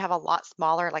Oregon, we have a lot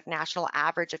smaller, like national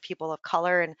average of people of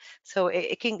color. And so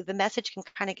the message can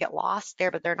kind of get lost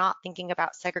there, but they're not thinking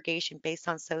about segregation based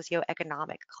on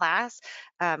socioeconomic class,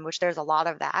 which there's a lot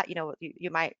of that.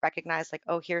 You might recognize like,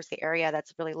 oh, here's the area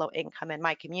that's really low income in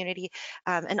my community.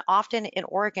 And often in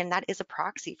Oregon, that is a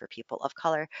proxy for people of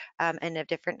color and of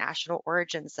different national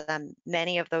origins.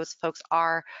 Many of those folks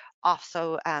are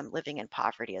also living in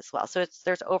poverty as well. So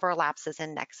there's overlaps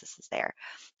and nexuses there.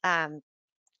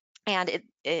 And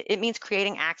it means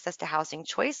creating access to housing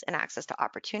choice and access to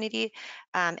opportunity.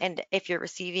 And if you're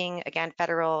receiving, again,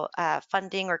 federal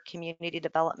funding or community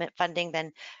development funding,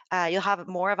 then you'll have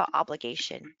more of an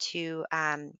obligation to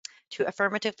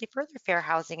affirmatively further fair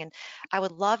housing. And I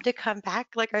would love to come back,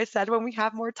 like I said, when we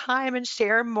have more time and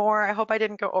share more. I hope I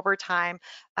didn't go over time.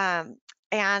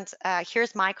 And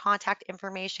here's my contact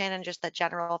information and just the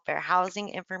general fair housing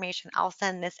information. I'll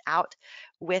send this out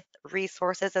with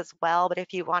resources as well, but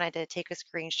if you wanted to take a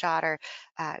screenshot or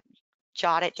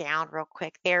jot it down real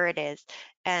quick, there it is.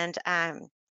 And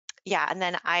yeah, and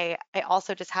then I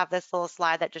also just have this little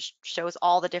slide that just shows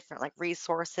all the different like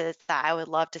resources that I would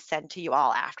love to send to you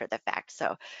all after the fact.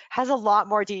 So has a lot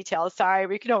more details. Sorry,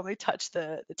 we can only touch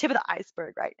the tip of the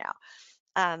iceberg right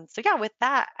now. So yeah, with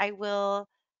that, I will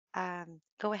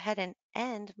go ahead and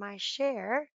end my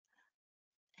share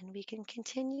and we can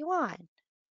continue on.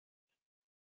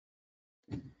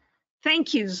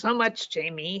 Thank you so much,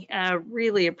 Jamie.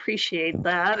 Really appreciate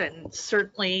that, and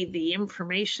certainly the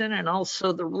information and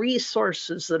also the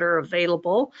resources that are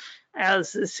available,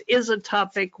 as this is a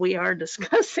topic we are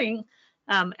discussing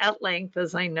at length,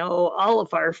 as I know all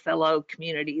of our fellow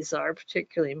communities are,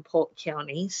 particularly in Polk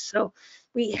County. So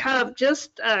we have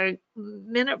just a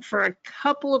minute for a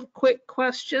couple of quick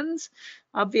questions.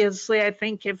 Obviously, I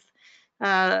think if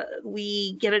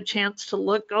we get a chance to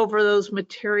look over those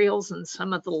materials and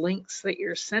some of the links that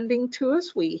you're sending to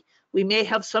us, we may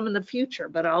have some in the future,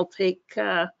 but I'll take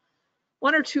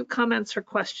one or two comments or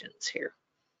questions here.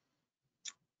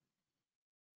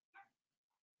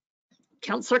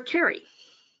 Councillor Carey.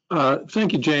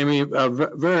 Thank you, Jamie.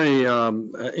 Very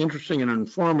interesting and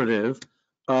informative.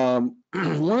 One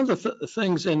of the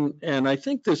things, and I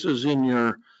think this is in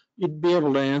you'd be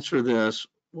able to answer this.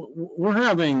 We're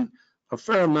having a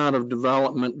fair amount of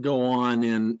development go on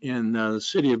in the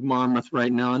city of Monmouth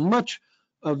right now, and much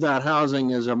of that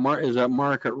housing is at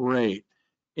market rate.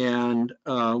 And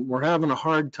we're having a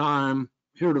hard time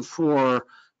heretofore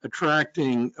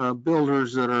attracting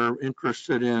builders that are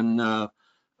interested in a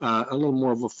little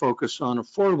more of a focus on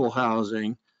affordable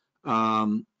housing.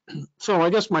 So I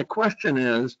guess my question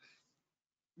is,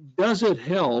 does it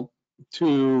help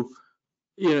to,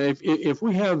 if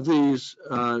we have these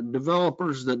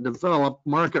developers that develop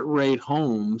market rate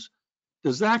homes,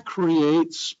 does that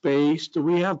create space? Do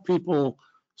we have people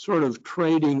sort of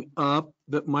trading up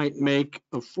that might make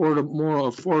more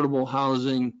affordable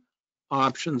housing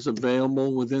options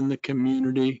available within the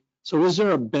community? So is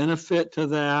there a benefit to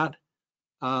that?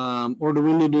 Or do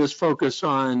we need to just focus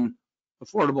on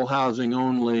affordable housing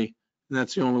only, and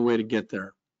that's the only way to get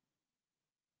there?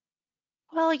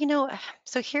 Well,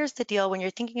 so here's the deal. When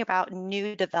you're thinking about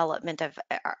new development of,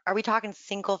 are we talking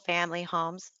single family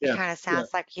homes? Yeah, It kind of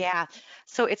sounds like, yeah.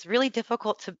 So it's really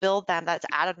difficult to build them that's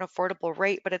at an affordable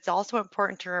rate, but it's also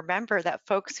important to remember that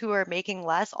folks who are making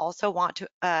less also want to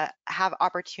have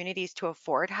opportunities to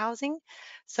afford housing.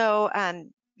 So,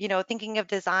 thinking of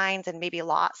designs and maybe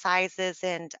lot sizes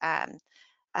and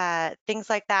things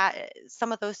like that,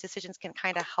 some of those decisions can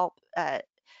kind of help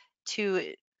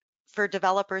for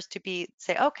developers to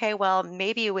say, okay, well,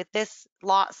 maybe with this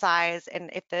lot size, and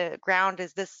if the ground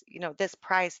is this, this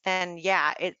price, then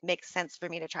yeah, it makes sense for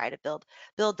me to try to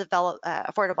develop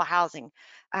affordable housing.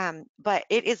 But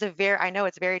it is I know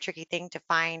it's a very tricky thing to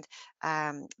find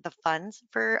the funds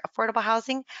for affordable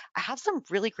housing. I have some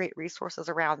really great resources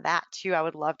around that too. I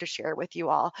would love to share with you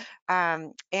all.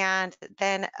 And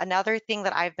then another thing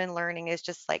that I've been learning is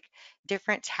just like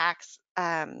different tax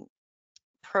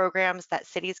programs that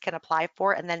cities can apply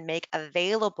for and then make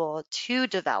available to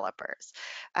developers.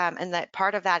 And that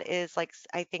part of that is like,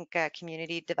 I think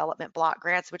community development block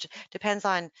grants, which depends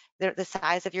on the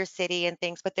size of your city and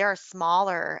things, but there are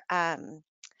smaller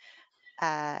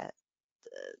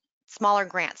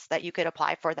grants that you could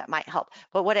apply for that might help.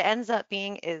 But what it ends up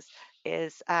being is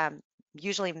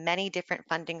usually many different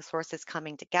funding sources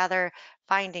coming together,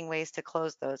 finding ways to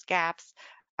close those gaps.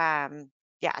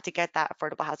 yeah, to get that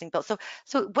affordable housing built.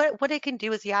 So what it can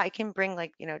do is, yeah, it can bring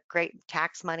like, great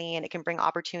tax money, and it can bring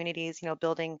opportunities,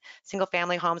 building single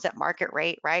family homes at market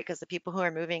rate, right? Because the people who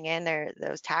are moving in there,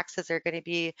 those taxes are going to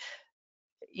be,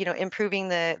 improving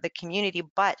the community.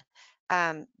 But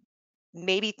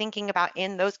maybe thinking about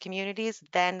in those communities,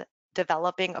 then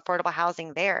developing affordable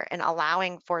housing there and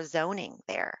allowing for zoning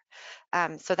there,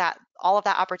 so that all of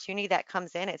that opportunity that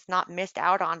comes in, it's not missed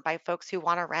out on by folks who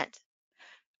want to rent.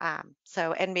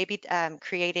 And maybe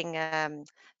creating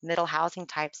middle housing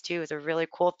types too is a really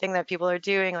cool thing that people are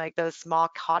doing, like those small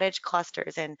cottage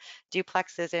clusters and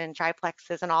duplexes and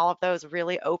triplexes, and all of those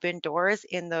really open doors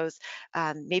in those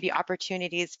maybe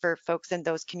opportunities for folks in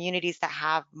those communities that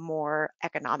have more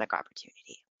economic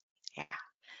opportunity. Yeah.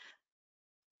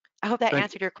 I hope that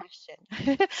answered your question.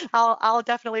 I'll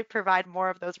definitely provide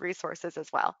more of those resources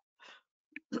as well.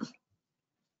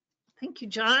 Thank you,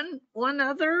 John. One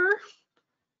other.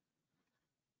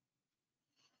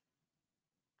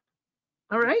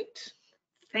 All right.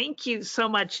 Thank you so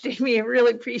much, Jamie. I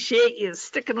really appreciate you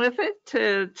sticking with it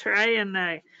to try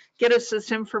and get us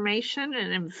this information.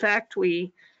 And in fact,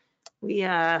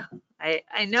 I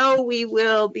know we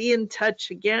will be in touch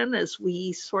again as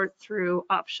we sort through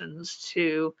options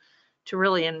to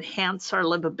really enhance our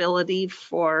livability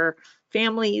for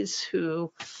families who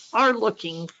are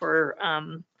looking for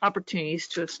opportunities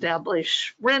to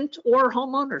establish rent or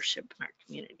home ownership in our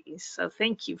communities. So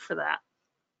thank you for that.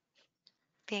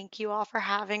 Thank you all for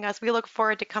having us. We look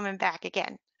forward to coming back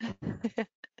again.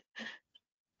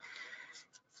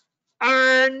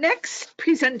 Our next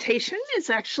presentation is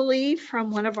actually from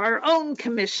one of our own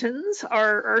commissions.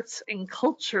 Our Arts and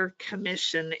Culture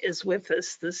Commission is with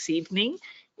us this evening,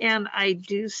 and I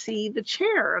do see the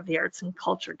chair of the Arts and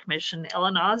Culture Commission,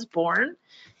 Ellen Osborne,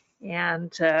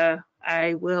 and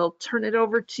I will turn it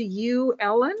over to you,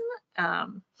 Ellen.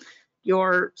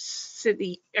 Your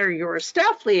city or your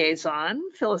staff liaison,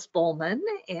 Phyllis Bowman,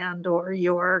 and or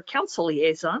your council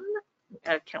liaison,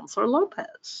 Councilor Lopez.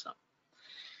 So.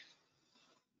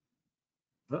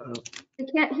 I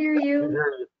can't hear you.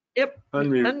 Yep.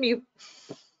 Unmute.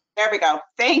 There we go.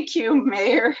 Thank you,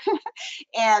 Mayor.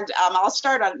 And I'll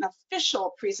start on an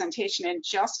official presentation in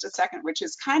just a second, which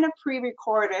is kind of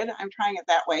pre-recorded. I'm trying it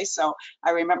that way, so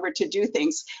I remember to do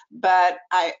things. But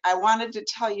I wanted to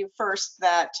tell you first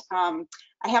that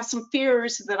I have some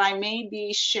fears that I may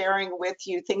be sharing with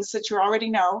you, things that you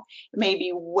already know. It may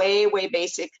be way, way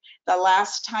basic. The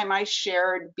last time I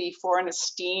shared before an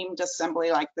esteemed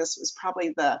assembly like this was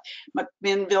probably the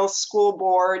McMinnville School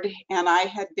Board, and I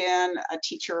had been a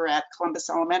teacher at Columbus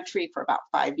Elementary for about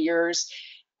 5 years,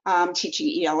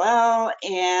 teaching ELL,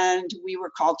 and we were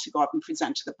called to go up and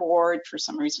present to the board. For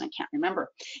some reason, I can't remember.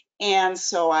 And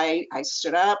so I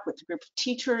stood up with a group of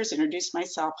teachers, introduced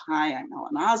myself. Hi, I'm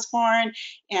Ellen Osborne,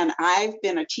 and I've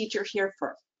been a teacher here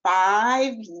for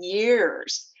 5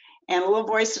 years. And a little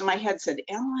voice in my head said,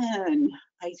 Ellen,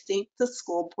 I think the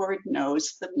school board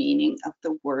knows the meaning of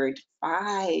the word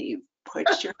 5.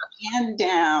 Put your hand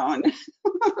down.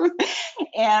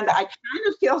 And I kind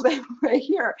of feel that way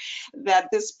here, that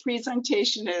this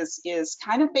presentation is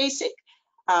kind of basic,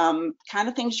 kind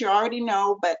of things you already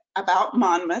know, but about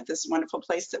Monmouth, this wonderful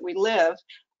place that we live,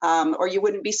 or you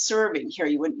wouldn't be serving here,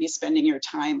 you wouldn't be spending your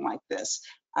time like this.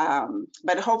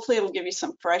 But hopefully it'll give you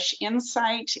some fresh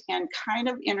insight and kind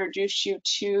of introduce you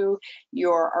to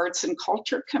your Arts and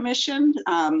Culture Commission.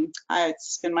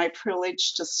 It's been my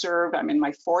privilege to serve. I'm in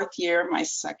my 4th year, my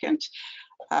 2nd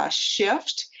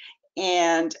shift.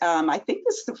 And I think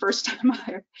this is the first time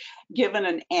I've given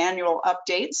an annual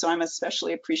update, so I'm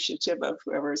especially appreciative of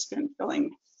whoever's been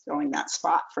filling that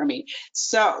spot for me.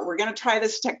 So we're going to try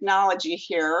this technology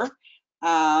here.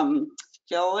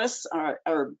 Phyllis,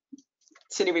 our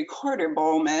City Recorder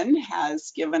Bowman,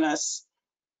 has given us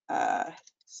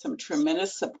some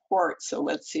tremendous support, so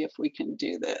let's see if we can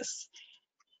do this.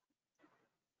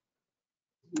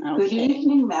 Okay. Good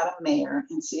evening, Madam Mayor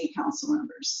and City Council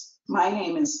members. My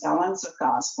name is Ellen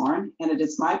Osborne, and it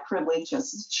is my privilege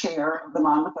as the chair of the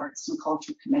Monmouth Arts and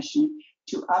Culture Commission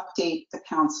to update the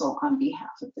council on behalf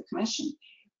of the commission.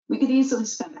 We could easily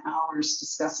spend hours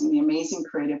discussing the amazing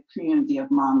creative community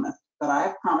of Monmouth, but I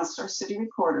have promised our city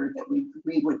recorder that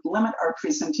we would limit our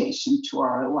presentation to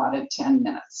our allotted 10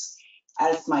 minutes.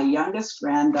 As my youngest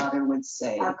granddaughter would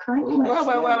say, our current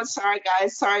whoa, sorry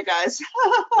guys.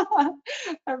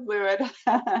 I blew it.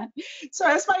 So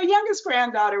as my youngest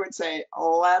granddaughter would say,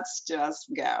 let's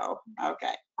just go.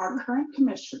 Okay. Our current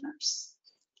commissioners,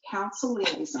 council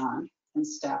liaison, and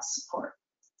staff support.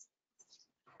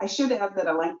 I should add that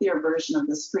a lengthier version of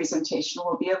this presentation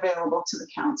will be available to the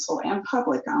council and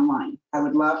public online. I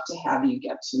would love to have you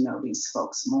get to know these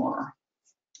folks more.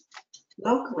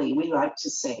 Locally, we like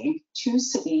to say 2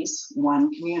 cities,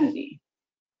 1 community.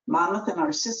 Monmouth and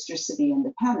our sister city,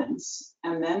 Independence,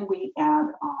 and then we add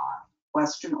on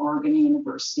Western Oregon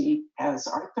University as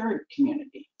our 3rd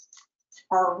community.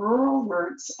 Our rural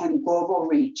roots and global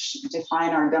reach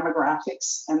define our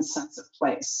demographics and sense of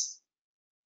place.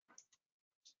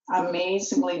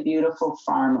 Amazingly beautiful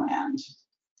farmland.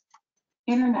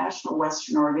 International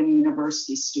Western Oregon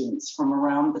University students from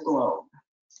around the globe.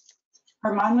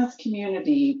 Our Monmouth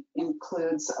community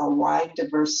includes a wide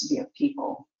diversity of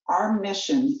people. Our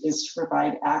mission is to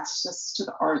provide access to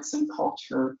the arts and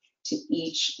culture to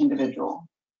each individual.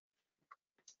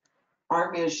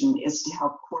 Our vision is to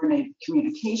help coordinate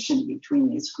communication between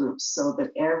these groups so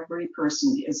that every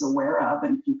person is aware of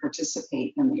and can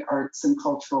participate in the arts and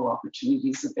cultural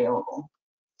opportunities available.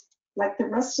 Like the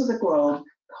rest of the globe,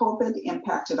 COVID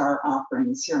impacted our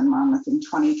offerings here in Monmouth in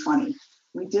 2020.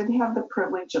 We did have the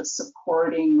privilege of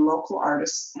supporting local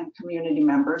artists and community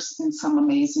members in some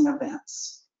amazing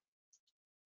events.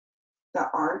 The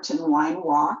Art and Wine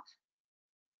Walk,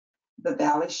 the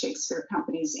Valley Shakespeare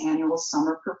Company's annual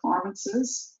summer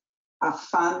performances, a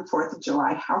fun 4th of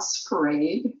July house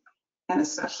parade, and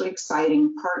especially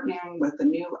exciting partnering with the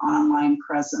new online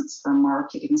presence for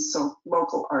marketing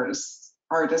local artists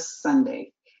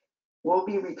Sunday. We'll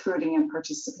be recruiting and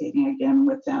participating again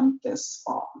with them this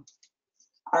fall.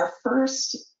 Our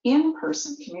first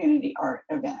in-person community art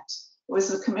event. It was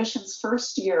the Commission's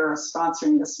first year of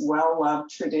sponsoring this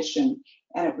well-loved tradition,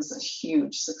 and it was a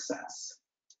huge success.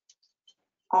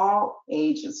 All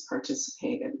ages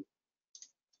participated.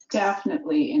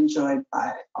 Definitely enjoyed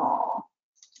by all.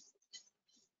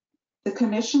 The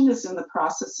Commission is in the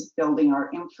process of building our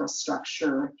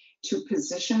infrastructure to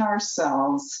position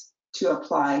ourselves to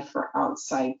apply for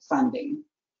outside funding.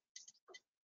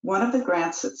 One of the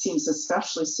grants that seems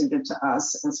especially suited to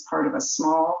us as part of a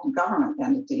small government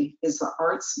entity is the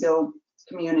Arts Build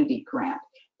Community Grant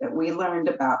that we learned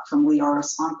about from Leora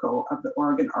Sonko of the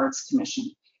Oregon Arts Commission.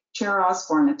 Chair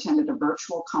Osborne attended a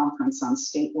virtual conference on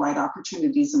statewide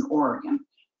opportunities in Oregon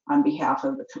on behalf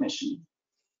of the Commission.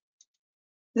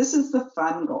 This is the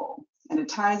fun goal, and it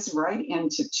ties right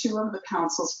into 2 of the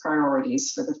Council's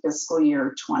priorities for the fiscal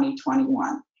year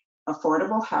 2021,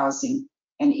 affordable housing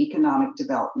and economic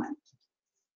development.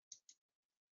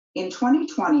 In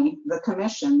 2020, the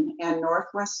Commission and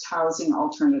Northwest Housing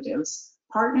Alternatives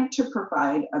partnered to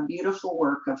provide a beautiful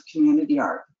work of community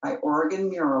art by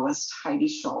Oregon muralist Heidi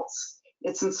Schultz.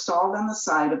 It's installed on the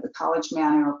side of the College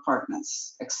Manor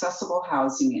Apartments, accessible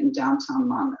housing in downtown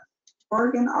Monmouth.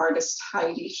 Oregon artist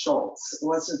Heidi Schultz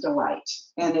was a delight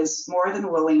and is more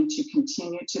than willing to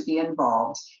continue to be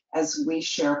involved as we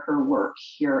share her work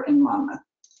here in Monmouth.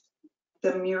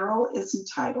 The mural is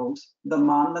entitled The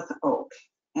Monmouth Oak,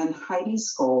 and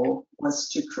Heidi's goal was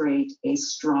to create a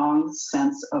strong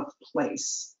sense of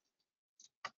place.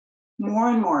 More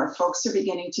and more folks are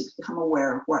beginning to become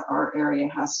aware of what our area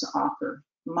has to offer.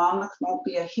 Monmouth won't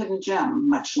be a hidden gem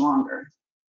much longer.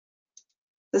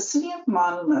 The City of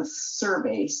Monmouth's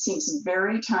survey seems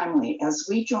very timely as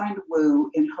we joined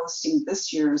WU in hosting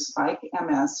this year's Bike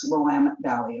MS Willamette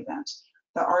Valley event.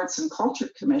 The Arts and Culture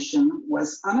Commission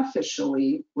was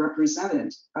unofficially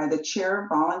represented by the chair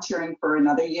volunteering for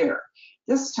another year,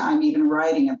 this time even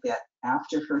riding a bit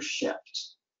after her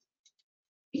shift.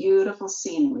 Beautiful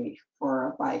scenery for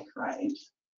a bike ride.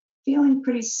 Feeling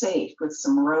pretty safe with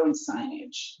some road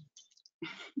signage.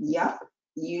 Yep,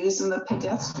 using the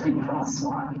pedestrian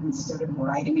crosswalk instead of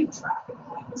riding in traffic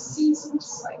like a seasoned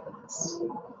cyclist.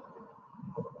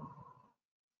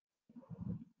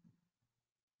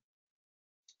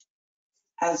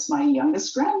 As my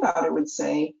youngest granddaughter would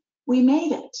say, we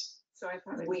made it.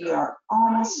 We are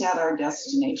almost at our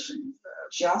destination.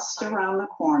 Just around the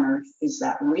corner is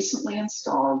that recently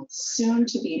installed, soon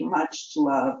to be much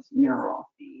loved mural.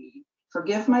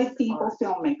 Forgive my feeble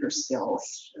filmmaker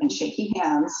skills and shaky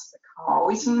hands,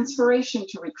 always an inspiration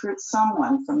to recruit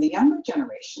someone from the younger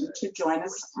generation to join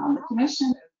us on the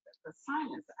commission.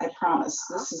 I promise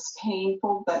this is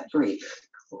painful but brief.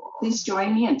 Please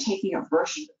join me in taking a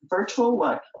virtual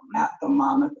look at the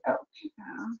Monmouth Oak.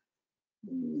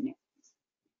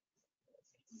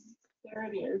 There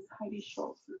it is, Heidi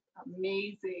Schultz's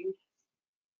amazing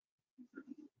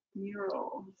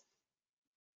mural.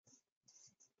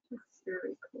 It's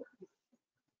very cool.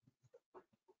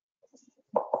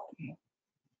 Okay.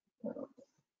 So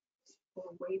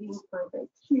we're waiting for the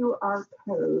QR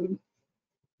code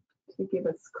to give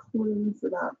us clues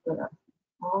about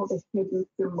all the hidden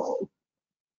symbols.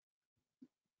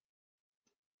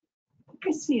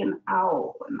 I see an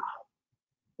owl in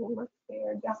the look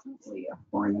there, definitely a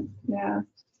hornet's nest.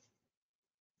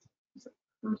 There's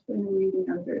a person reading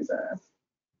under the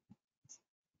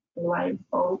live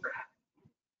oak.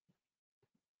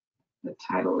 The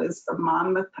title is The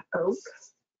Monmouth Oak.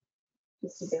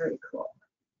 This is very cool.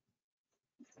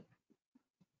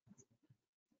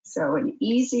 So an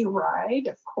easy ride,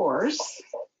 of course,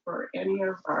 for any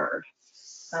of our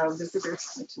visitors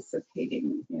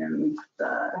participating in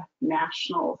the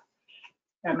National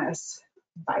MS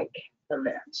Bike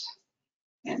event.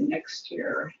 And next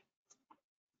year,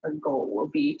 our goal will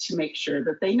be to make sure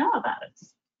that they know about it.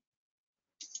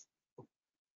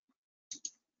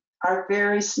 Our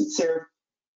very sincere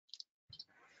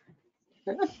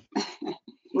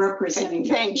representing.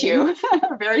 Thank you.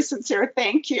 Very sincere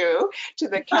thank you to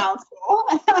the council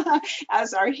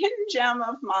as our hidden gem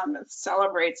of Monmouth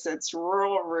celebrates its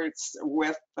rural roots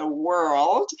with the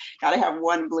world. Got to have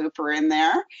one blooper in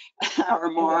there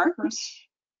or more.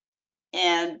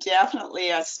 And definitely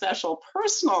a special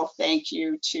personal thank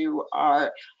you to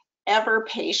our ever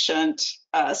patient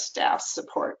staff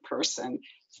support person,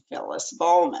 Phyllis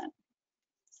Bowman.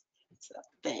 So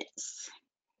thanks.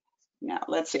 Now,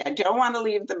 let's see, I don't want to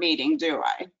leave the meeting, do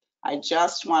I? I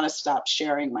just want to stop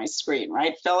sharing my screen,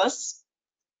 right, Phyllis?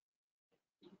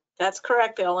 That's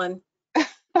correct, Ellen.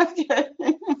 Okay.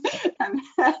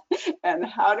 And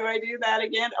how do I do that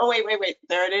again? Oh, wait.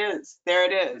 There it is. There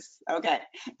it is. Okay.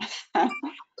 All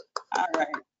right.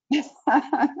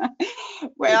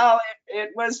 Well, it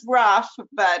was rough,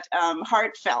 but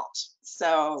heartfelt.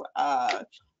 So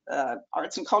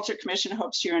Arts and Culture Commission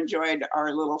hopes you enjoyed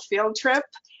our little field trip.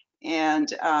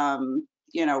 And,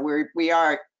 you know, we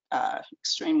are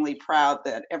extremely proud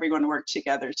that everyone worked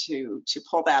together to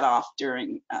pull that off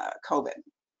during COVID.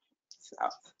 So.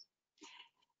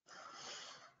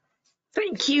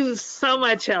 Thank you so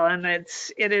much, Ellen.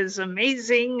 It is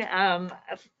amazing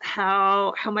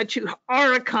how much you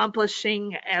are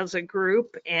accomplishing as a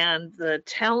group and the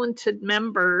talented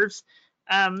members.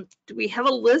 Do we have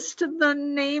a list of the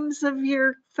names of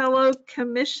your fellow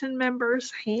commission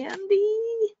members handy?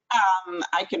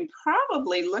 I can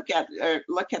probably look at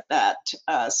that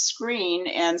screen,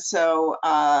 and so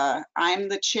I'm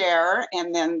the chair,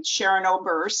 and then Sharon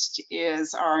Oberst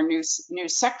is our new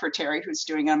secretary, who's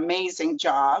doing an amazing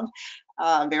job,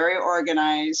 very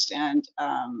organized, and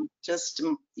just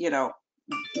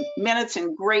minutes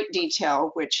in great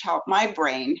detail, which help my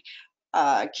brain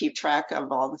keep track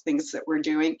of all the things that we're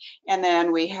doing. And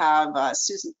then we have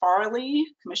Susan Farley,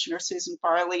 Commissioner Susan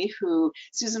Farley,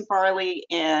 Susan Farley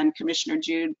and Commissioner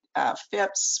Jude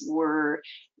Phipps were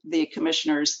the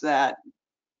commissioners that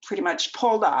pretty much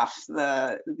pulled off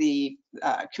the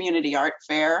community art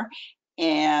fair.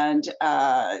 And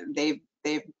they've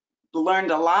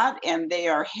learned a lot, and they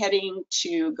are heading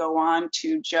to go on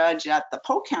to judge at the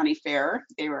Polk County Fair.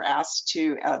 They were asked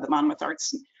to, the Monmouth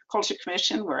Arts Culture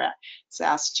Commission was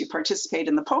asked to participate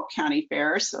in the Polk County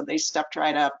Fair, so they stepped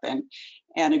right up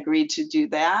and agreed to do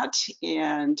that,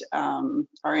 and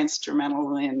are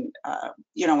instrumental in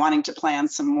wanting to plan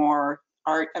some more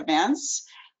art events.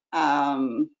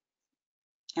 And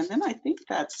then I think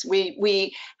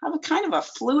we have a kind of a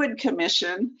fluid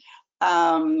commission.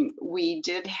 We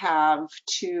did have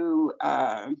two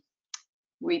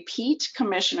repeat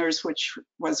commissioners, which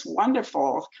was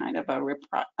wonderful, kind of a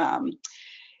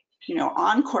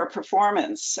encore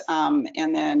performance.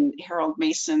 And then Harold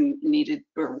Mason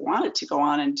wanted to go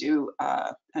on and do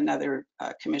another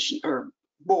commission or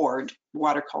board,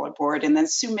 watercolor board. And then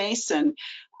Sue Mason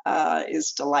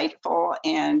is delightful,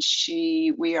 and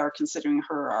we are considering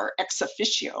her our ex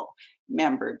officio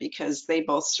member because they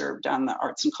both served on the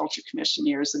Arts and Culture Commission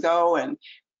years ago and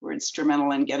were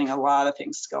instrumental in getting a lot of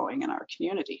things going in our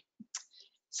community.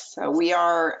 So we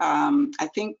are, I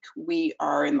think we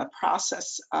are in the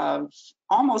process of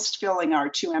almost filling our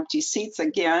 2 empty seats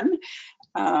again.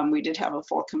 We did have a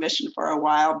full commission for a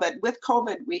while, but with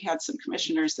COVID, we had some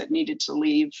commissioners that needed to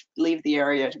leave the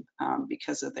area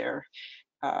because of their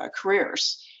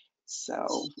careers.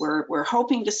 So we're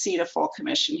hoping to seat a full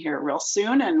commission here real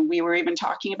soon. And we were even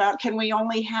talking about, can we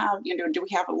only have, do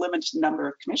we have a limited number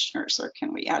of commissioners, or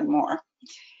can we add more?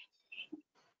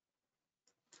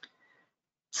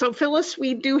 So Phyllis,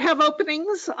 we do have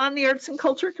openings on the Arts and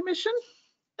Culture Commission?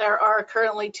 There are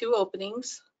currently 2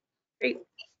 openings. Great.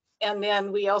 And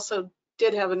then we also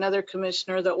did have another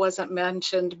commissioner that wasn't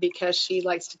mentioned because she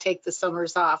likes to take the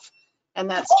summers off. And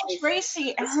that's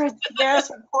Tracy. Yes,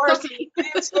 of course.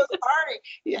 I'm so sorry.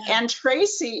 Yeah. And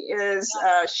Tracy is,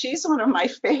 she's one of my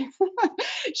favorite,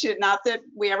 not that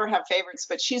we ever have favorites,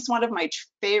 but she's one of my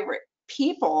favorite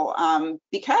people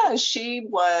because she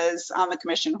was on the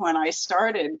commission when I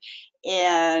started.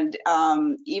 And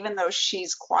even though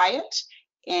she's quiet,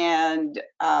 and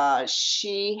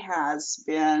she has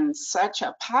been such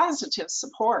a positive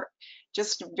support,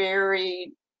 just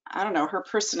very, I don't know, her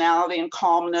personality and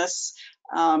calmness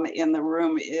in the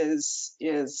room is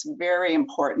very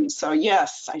important. So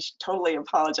yes, I totally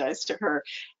apologize to her.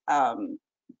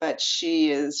 But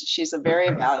she's a very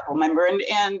valuable member,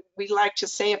 and we like to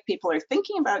say if people are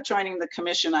thinking about joining the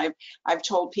commission, I've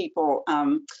told people,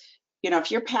 you know,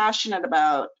 if you're passionate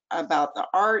about the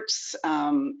arts,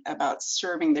 about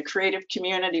serving the creative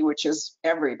community, which is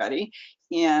everybody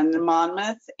in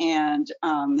Monmouth, and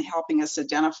helping us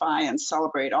identify and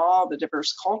celebrate all the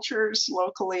diverse cultures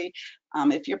locally,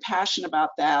 if you're passionate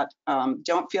about that,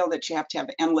 don't feel that you have to have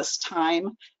endless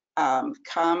time.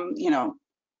 Come, you know,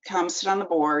 come sit on the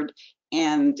board,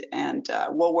 and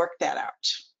we'll work that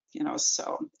out. You know,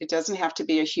 so it doesn't have to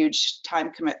be a huge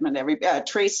time commitment.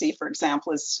 Tracy, for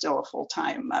example, is still a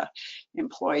full-time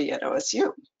employee at OSU,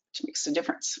 which makes a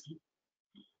difference.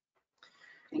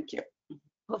 Thank you.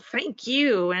 Well, thank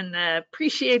you, and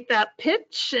appreciate that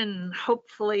pitch, and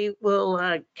hopefully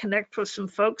we'll connect with some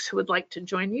folks who would like to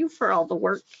join you for all the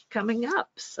work coming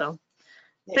up. So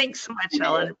thanks so much,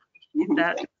 Ellen, for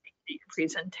that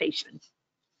presentation.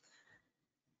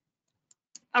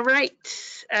 All right,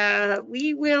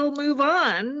 we will move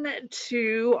on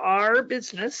to our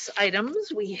business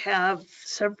items. We have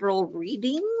several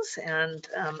readings and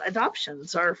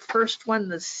adoptions. Our first one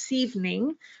this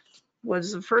evening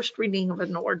was the first reading of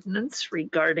an ordinance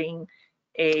regarding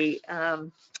a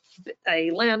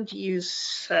land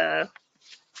use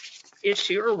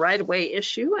issue or right-of-way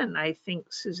issue, and I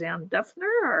think Suzanne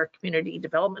Duffner, our Community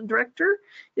Development Director,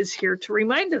 is here to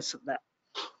remind us of that.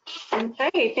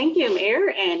 Okay, thank you, Mayor,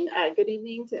 and good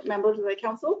evening to members of the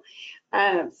council.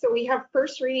 So we have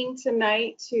first reading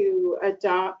tonight to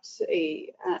adopt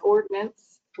a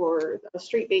ordinance for a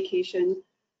street vacation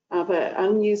of an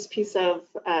unused piece of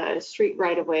street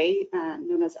right-of-way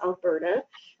known as Alberta.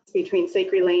 It's between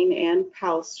Sacred Lane and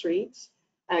Powell Street.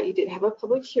 You did have a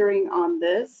public hearing on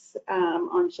this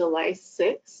on July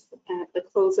 6th. At the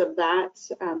close of that,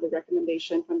 the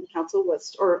recommendation from the council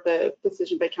was, or the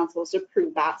decision by council was to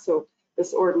approve that. So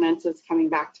this ordinance is coming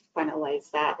back to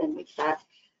finalize that and make that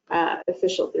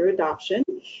official through adoption.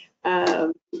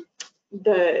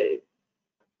 The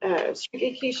street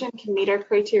vacation can meet our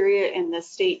criteria and the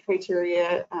state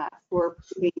criteria for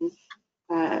approving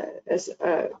as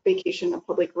a vacation of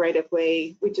public right of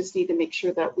way. We just need to make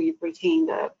sure that we've retained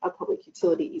a public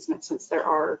utility easement, since there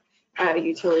are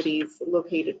utilities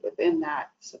located within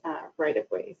that right of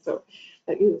way. So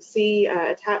you'll see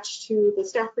attached to the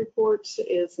staff report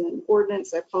is an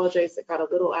ordinance. I apologize, it got a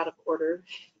little out of order.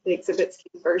 The exhibits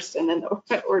came first and then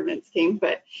the ordinance came,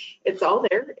 but it's all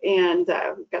there. And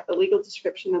we've got the legal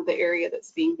description of the area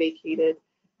that's being vacated,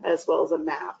 as well as a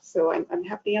map. So I'm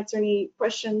happy to answer any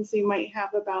questions you might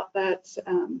have about that.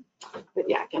 But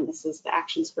yeah, again, this is the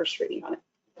actions first reading on it.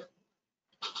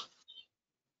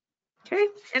 Okay,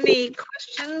 any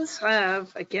questions?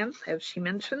 Again, as she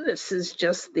mentioned, this is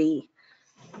just the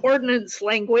ordinance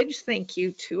language. Thank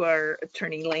you to our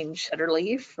attorney, Lane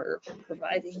Shetterly, for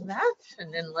providing that.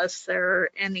 And unless there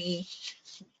are any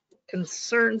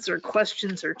concerns or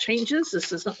questions or changes,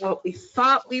 this isn't what we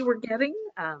thought we were getting.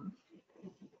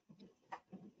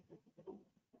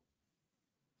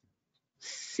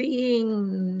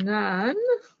 Seeing none,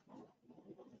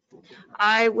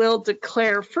 I will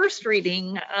declare first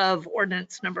reading of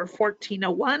ordinance number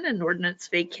 1401, an ordinance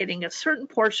vacating a certain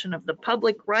portion of the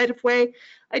public right-of-way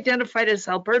identified as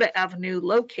Alberta Avenue,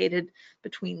 located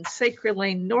between Sacred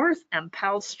Lane North and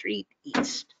Powell Street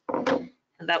East. And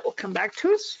that will come back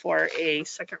to us for a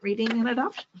second reading and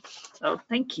adoption. So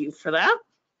thank you for that.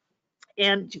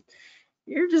 And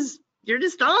you're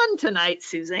just on tonight,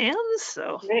 Suzanne.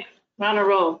 So. Right. On a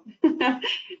roll.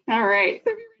 All right,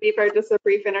 so ready for just a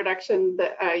brief introduction.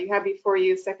 That you have before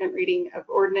you second reading of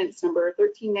ordinance number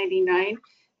 1399.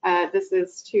 This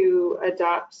is to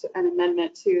adopt an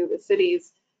amendment to the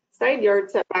city's side yard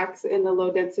setbacks in the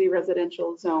low density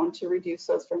residential zone to reduce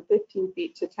those from 15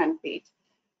 feet to 10 feet.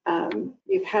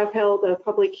 You have held a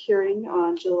public hearing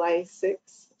on July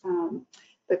 6th,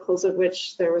 the close of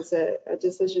which there was a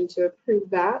decision to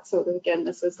approve that. So again,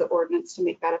 this is the ordinance to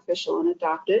make that official and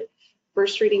adopt it.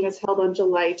 First reading was held on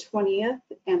July 20th,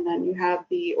 and then you have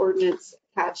the ordinance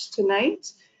attached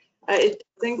tonight. It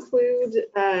does include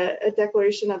a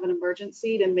declaration of an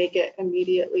emergency to make it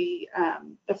immediately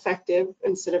effective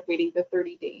instead of waiting the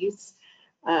 30 days.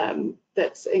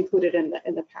 That's included in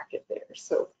the packet there.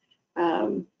 So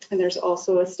And there's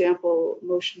also a sample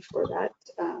motion for that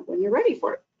when you're ready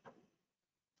for it.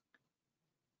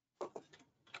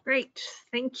 Great,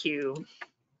 thank you.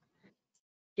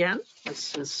 Again,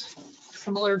 this is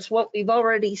similar to what we've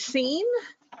already seen.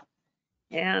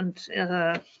 And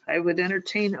I would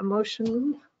entertain a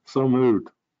motion. So moved.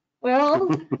 Well,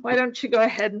 why don't you go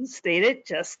ahead and state it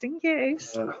just in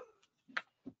case?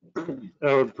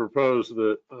 I would propose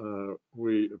that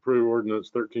we approve ordinance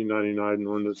 1399 and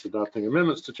ordinance adopting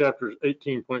amendments to chapters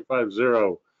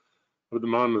 18.50 of the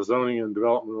Monmouth zoning and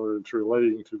development ordinance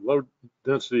relating to low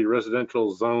density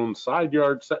residential zone side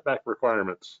yard setback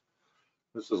requirements.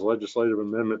 This is legislative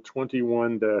amendment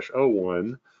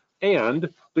 21-01 and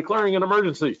declaring an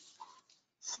emergency.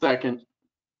 Second.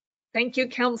 Thank you,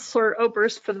 Councilor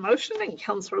Oberst for the motion and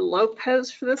Councilor Lopez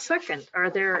for the second. Are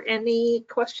there any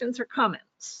questions or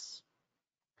comments?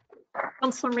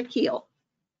 Councilor McKeel.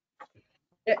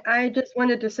 I just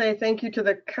wanted to say thank you to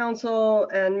the council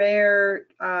and mayor.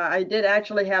 I did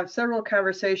actually have several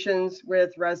conversations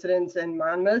with residents in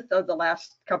Monmouth of the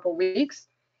last couple weeks.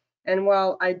 And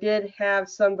while I did have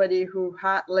somebody who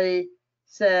hotly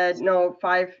said, no,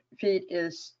 5 feet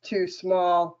is too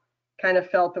small, kind of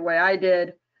felt the way I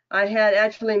did, I had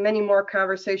actually many more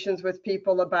conversations with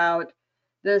people about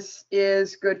this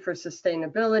is good for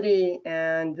sustainability,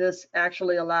 and this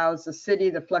actually allows the city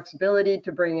the flexibility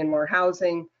to bring in more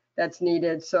housing that's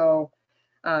needed. So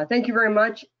thank you very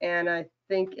much. And I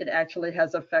think it actually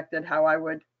has affected how I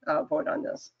would vote on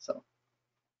this. So.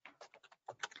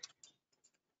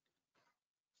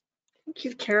 Thank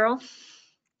you, Carol.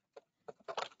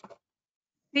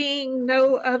 Seeing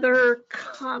no other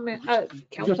comment,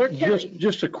 Councilor Kelly.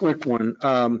 Just a quick one.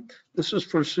 This is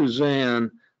for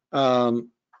Suzanne. You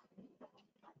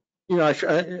know,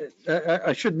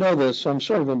 I should know this. So I'm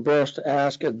sort of embarrassed to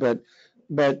ask it, but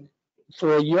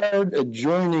for a yard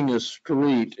adjoining a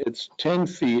street, it's 10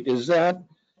 feet. Is that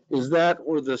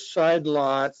where the side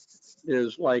lot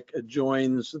is like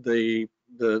adjoins the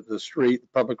street, the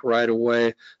public right of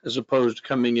way, as opposed to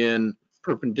coming in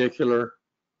perpendicular?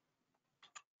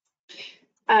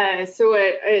 So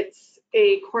it's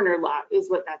a corner lot is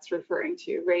what that's referring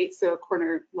to, right? So a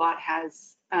corner lot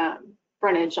has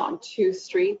frontage on 2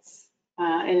 streets.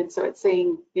 And so it's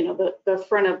saying, you know, the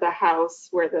front of the house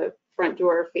where the front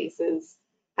door faces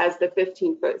has the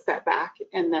 15-foot setback,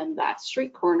 and then that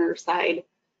street corner side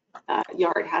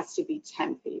yard has to be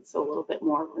 10 feet. So a little bit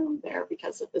more room there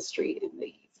because of the street and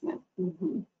the easement.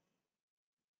 Mm-hmm.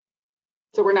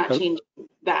 So we're not changing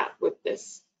that with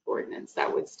this ordinance.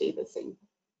 That would stay the same.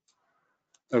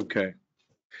 Okay.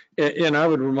 And I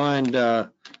would remind, I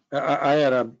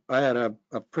had a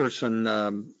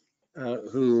person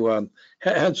who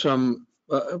had some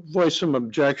voiced some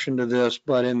objection to this,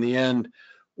 but in the end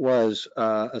was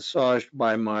assuaged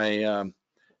by my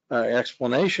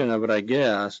explanation of it, I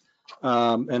guess.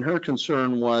 And her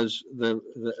concern was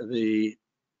the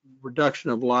reduction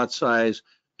of lot size,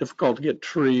 difficult to get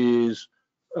trees,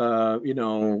 you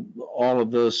know, all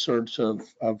of those sorts of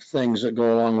things that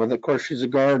go along with it. Of course, she's a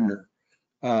gardener.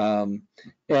 And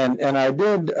I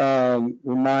did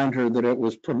remind her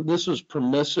that this is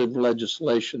permissive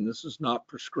legislation. This is not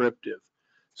prescriptive.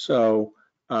 So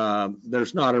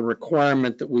there's not a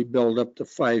requirement that we build up to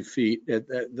 5 feet.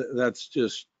 That's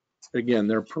just, again,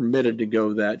 they're permitted to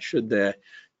go that should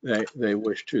they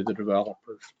wish to, the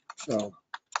developers. So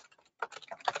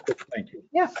thank you.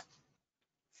 Yeah.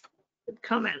 Good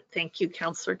comment. Thank you,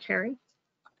 Councilor Carey.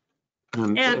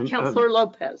 And Councilor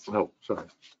Lopez. Oh, sorry.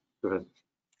 Go ahead.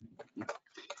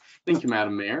 Thank you,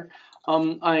 Madam Mayor.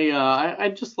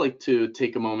 I'd just like to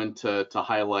take a moment to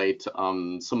highlight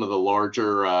some of the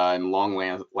larger and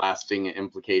long-lasting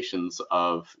implications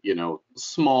of, you know,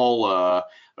 small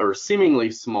or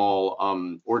seemingly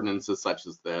small ordinances such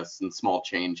as this and small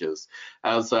changes.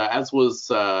 As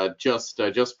was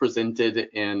just presented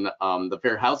in the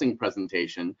fair housing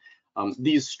presentation,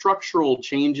 these structural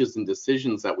changes and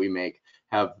decisions that we make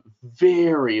have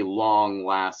very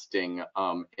long-lasting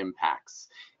impacts.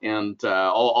 And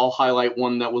I'll highlight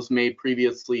one that was made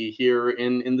previously here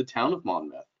in the town of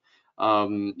Monmouth.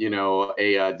 You know,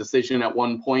 a decision at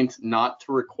one point not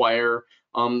to require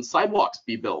sidewalks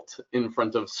be built in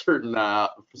front of certain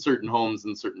homes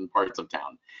in certain parts of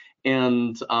town.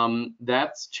 And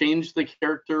that's changed the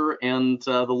character and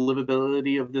the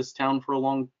livability of this town for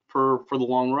the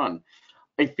long run.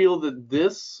 I feel that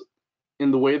this,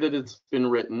 in the way that it's been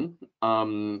written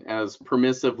as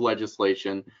permissive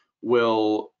legislation,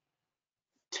 will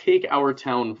take our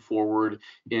town forward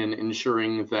in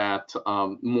ensuring that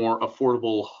more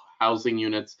affordable housing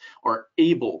units are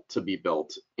able to be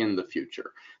built in the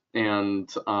future. And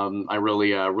I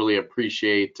really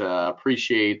appreciate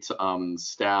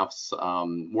staff's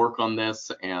work on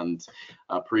this, and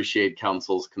appreciate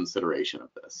council's consideration of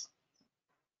this.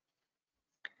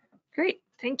 Great,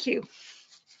 thank you.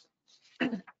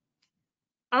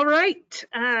 All right,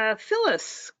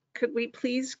 Phyllis, could we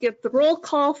please get the roll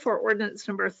call for ordinance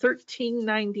number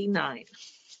 1399?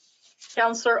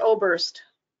 Counselor Oberst,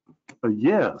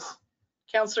 Yes.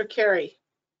 Counselor Carey,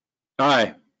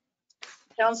 Aye.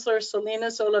 Counselor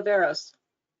Salinas Oliveros,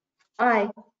 Aye.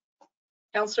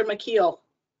 Counselor McKeel,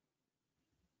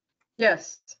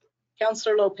 Yes.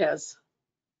 Counselor Lopez.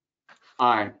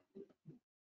 Aye.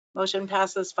 Motion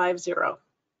passes 5-0.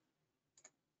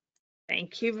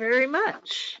 Thank you very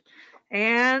much.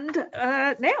 And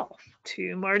now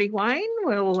to Marty Wine.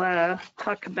 We'll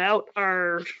talk about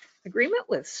our agreement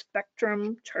with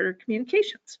Spectrum Charter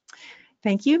Communications.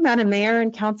 Thank you, Madam Mayor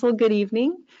and Council. Good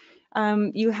evening.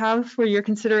 You have for your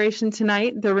consideration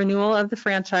tonight the renewal of the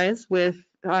franchise with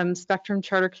Spectrum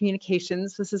Charter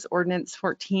Communications. This is Ordinance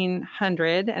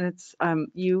 1400, and it's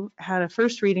you had a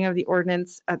first reading of the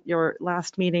ordinance at your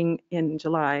last meeting in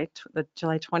July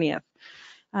 20th.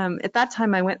 At that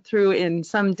time, I went through in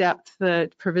some depth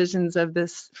the provisions of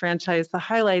this franchise. The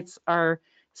highlights are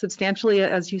substantially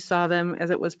as you saw them as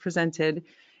it was presented.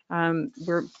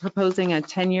 We're proposing a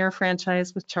 10-year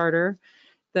franchise with Charter.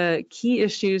 The key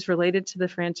issues related to the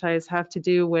franchise have to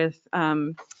do with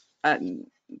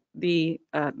the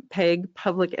PEG,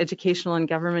 Public Educational and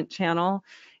Government Channel,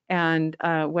 and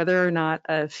whether or not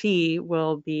a fee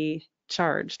will be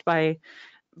charged by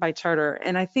Charter.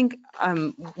 And I think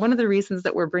one of the reasons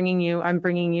that I'm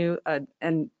bringing you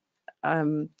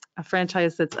a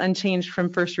franchise that's unchanged from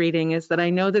first reading is that I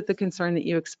know that the concern that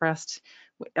you expressed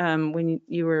when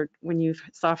you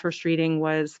saw first reading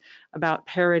was about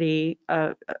parity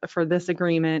for this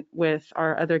agreement with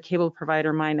our other cable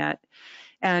provider, MyNet.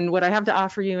 And what I have to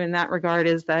offer you in that regard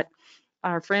is that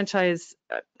our franchise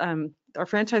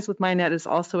with MyNet is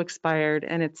also expired,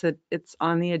 and it's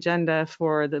on the agenda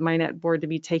for the MyNet board to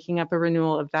be taking up a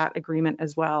renewal of that agreement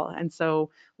as well. And so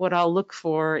what I'll look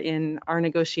for in our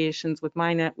negotiations with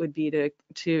MyNet would be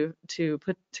to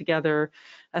put together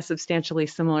a substantially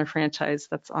similar franchise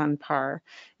that's on par,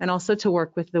 and also to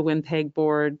work with the WMPEG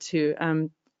board to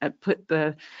put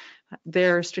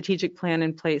their strategic plan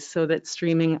in place so that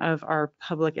streaming of our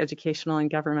public educational and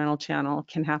governmental channel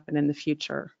can happen in the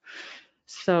future.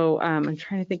 So I'm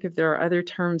trying to think if there are other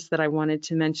terms that I wanted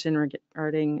to mention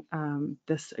regarding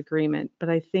this agreement, but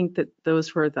I think that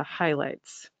those were the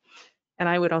highlights. And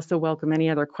I would also welcome any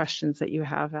other questions that you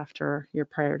have after your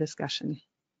prior discussion.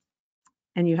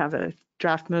 And you have a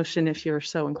draft motion if you're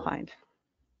so inclined.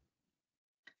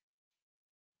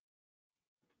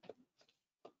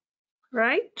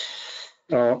 Right.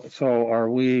 So are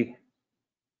we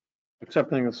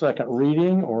accepting the second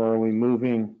reading, or are we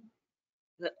moving?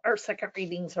 Our second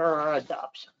readings are our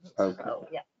adoption. Okay. So,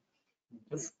 yeah.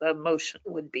 The motion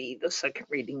would be the second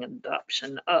reading and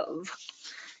adoption of,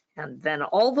 and then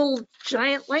all the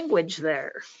giant language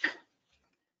there.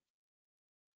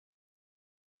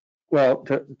 Well,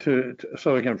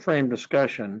 so we can frame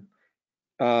discussion,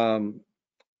 I'll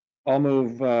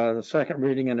move the second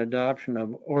reading and adoption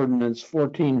of ordinance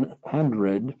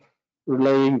 1400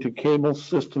 relating to cable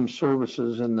system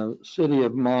services in the city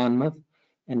of Monmouth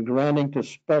and granting to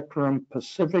Spectrum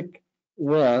Pacific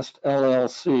West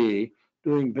LLC,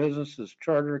 doing business as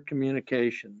Charter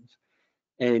Communications,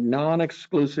 a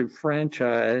non-exclusive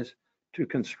franchise to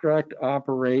construct,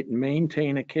 operate, and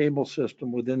maintain a cable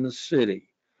system within the city,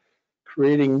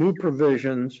 creating new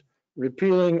provisions,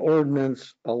 repealing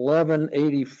ordinance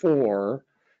 1184,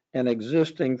 an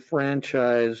existing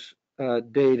franchise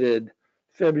dated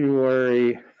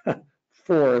February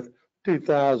 4th,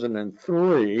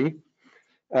 2003,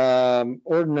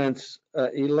 ordinance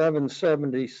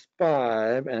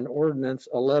 1175 and ordinance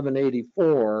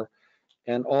 1184,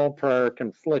 and all prior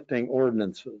conflicting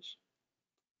ordinances.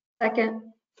 Second.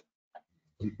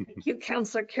 Thank you,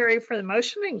 Councillor Carey, for the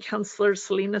motion, and Councillor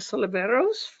Salinas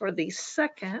Oliveros for the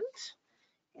second.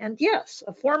 And yes,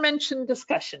 aforementioned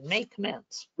discussion may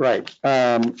commence. Right.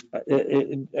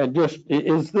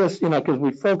 Is this, because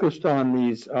we focused on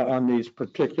these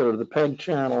particular, the PEG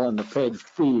channel and the PEG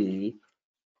fee.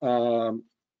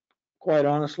 Quite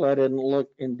honestly, I didn't look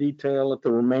in detail at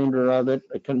the remainder of it.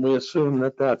 Can we assume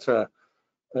that that's a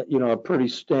pretty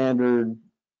standard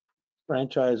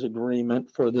franchise agreement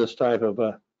for this type of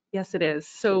a? Yes, it is.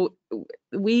 So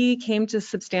we came to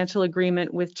substantial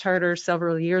agreement with Charter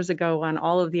several years ago on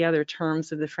all of the other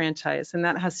terms of the franchise, and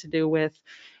that has to do with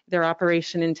their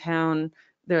operation in town,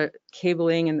 their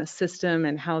cabling and the system,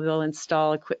 and how they'll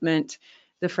install equipment,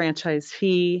 the franchise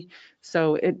fee.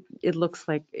 So it looks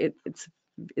like it's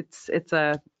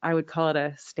a, I would call it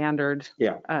a standard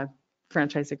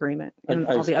franchise agreement in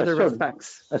all the other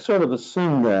respects. I sort of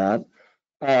assume that.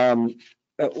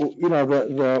 You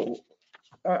know,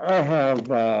 I have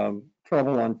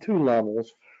trouble on two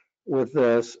levels with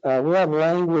this. We have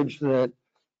language that,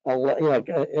 like,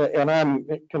 and I'm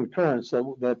in concurrence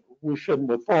that we shouldn't,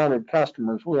 with 400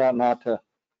 customers, we ought not to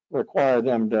require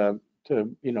them to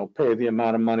you know, pay the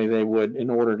amount of money they would in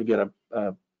order to get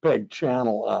a PEG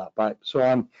channel up. So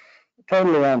I'm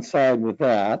totally on side with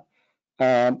that.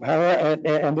 However,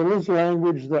 and there is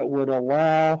language that would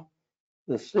allow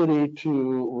the city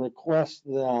to request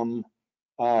them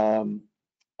to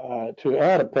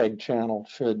add a PEG channel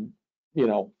should, you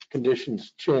know,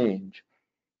 conditions change.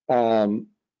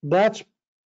 That's,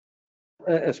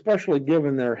 especially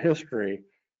given their history,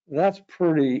 that's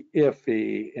pretty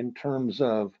iffy in terms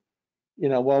of, you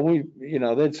know, well, you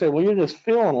know, they'd say, well, you're just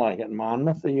feeling like it,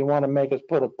 Monmouth, and you want to make us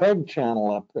put a PEG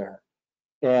channel up there.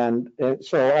 And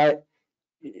so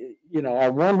you know, I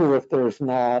wonder if there's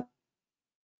not,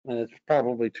 and it's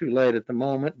probably too late at the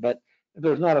moment, but if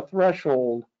there's not a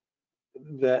threshold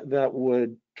that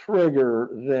would trigger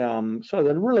them, so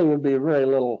there really would be very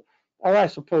little, or I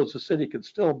suppose the city could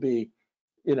still be,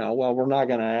 you know, well, we're not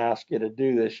going to ask you to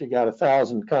do this. You got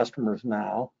 1,000 customers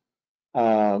now.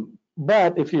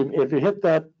 But if you hit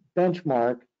that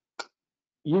benchmark,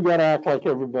 you got to act like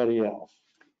everybody else.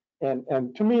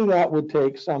 And to me, that would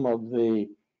take some of the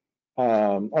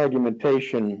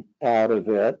argumentation out of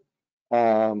it.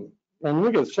 And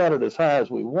we can set it as high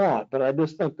as we want, but I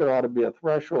just think there ought to be a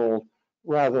threshold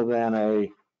rather than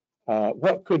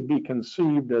what could be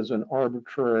conceived as an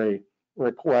arbitrary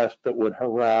request that would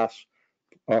harass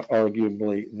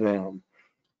arguably them.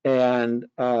 And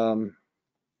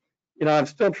you know, I'm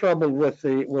still troubled with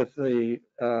no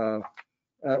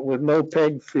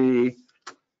PEG fee.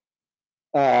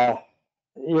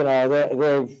 You know,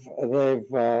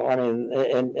 they've I mean,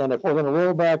 and if we're going to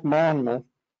roll back Monmouth,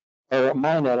 or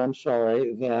Minot, I'm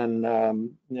sorry, then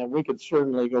you know, we could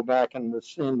certainly go back and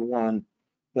rescind one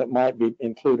that might be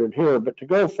included here. But to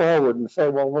go forward and say,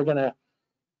 well, we're going to,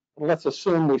 let's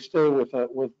assume we stay with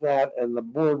that, and the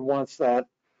board wants that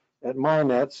at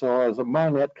Minot. So as a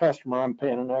Minot customer, I'm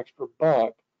paying an extra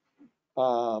buck.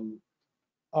 I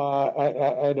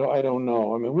don't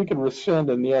know. I mean, we can rescind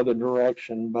in the other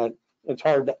direction, but it's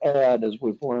hard to add, as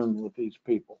we've learned with these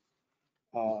people.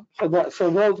 So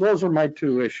those are my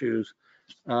two issues.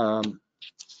 Enough.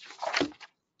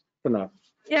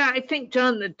 Yeah, I think,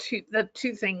 John, the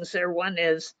two things there. One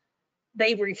is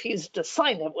they refused to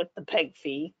sign it with the PEG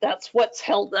fee. That's what's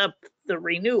held up the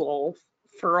renewal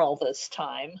for all this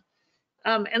time.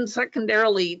 And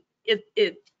secondarily,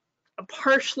 it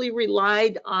partially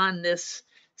relied on this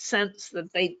sense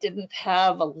that they didn't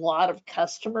have a lot of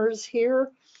customers here.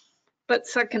 But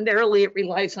secondarily, it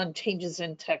relies on changes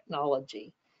in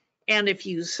technology. And if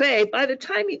you say, by the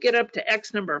time you get up to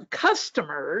X number of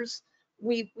customers,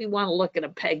 we want to look at a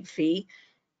PEG fee,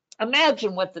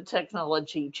 imagine what the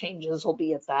technology changes will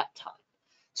be at that time.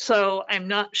 So I'm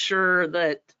not sure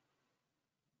that,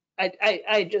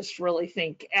 I just really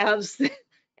think as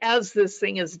this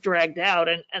thing is dragged out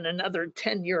and another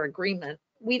 10-year agreement,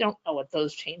 we don't know what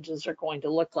those changes are going to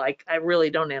look like. I really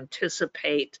don't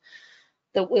anticipate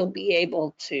that we'll be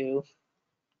able to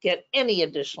get any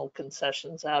additional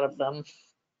concessions out of them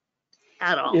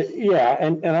at all. Yeah,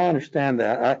 and I understand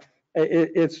that.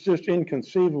 It's just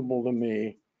inconceivable to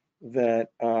me that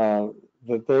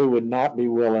that they would not be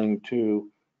willing to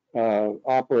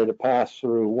operate a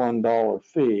pass-through $1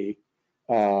 fee.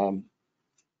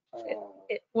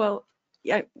 Well,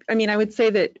 yeah, I mean, I would say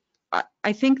that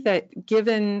I think that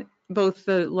given both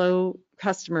the low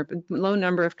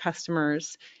number of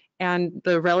customers and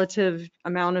the relative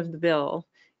amount of the bill,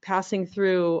 passing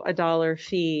through $1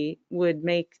 fee would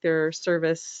make their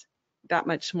service that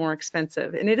much more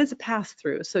expensive. And it is a pass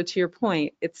through. So to your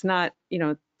point, it's not, you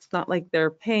know, it's not like they're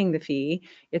paying the fee.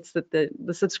 It's that the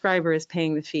subscriber is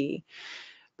paying the fee.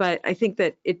 But I think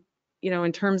that it, you know,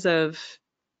 in terms of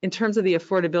the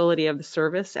affordability of the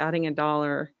service, adding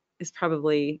 $1 is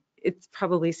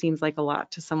probably seems like a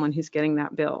lot to someone who's getting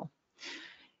that bill.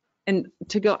 And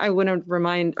to go, I want to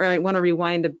rewind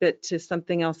a bit to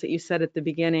something else that you said at the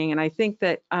beginning. And I think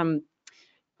that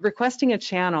requesting a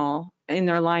channel in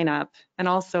their lineup and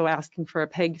also asking for a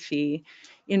PEG fee,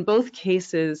 in both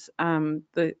cases,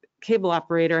 the cable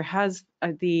operator has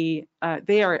they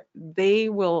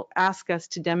will ask us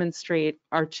to demonstrate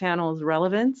our channel's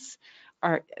relevance,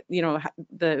 our, you know,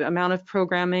 the amount of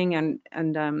programming and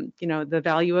you know, the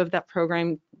value of that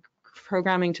programming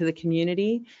to the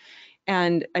community.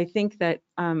 And I think that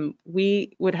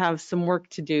we would have some work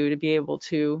to do to be able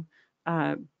to,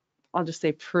 I'll just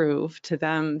say, prove to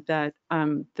them that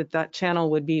that channel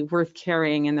would be worth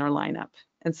carrying in their lineup.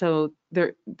 And so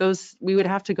we would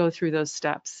have to go through those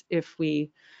steps if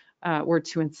we were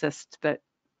to insist that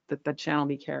the channel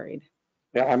be carried.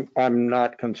 Yeah, I'm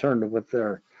not concerned with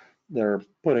their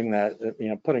putting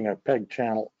that, putting a PEG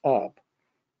channel up.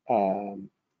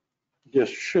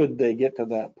 Just should they get to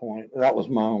that point, that was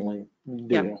my only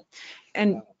deal.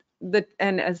 Yeah.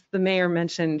 And as the mayor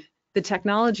mentioned, the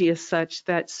technology is such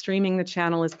that streaming the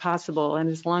channel is possible, and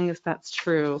as long as that's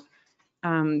true,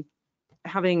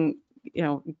 having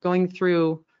going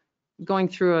through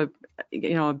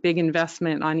a big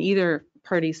investment on either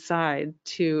party's side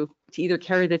to either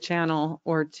carry the channel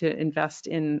or to invest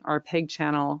in our PEG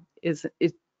channel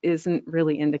isn't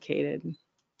really indicated.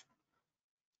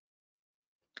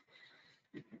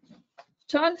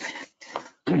 John?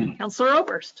 Councilor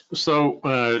Oberst. So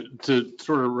to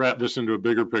sort of wrap this into a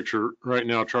bigger picture, right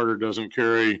now Charter doesn't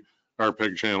carry our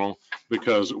PEG channel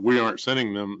because we aren't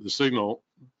sending them the signal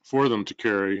for them to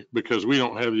carry, because we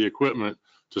don't have the equipment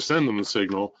to send them the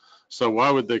signal. So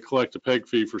why would they collect a PEG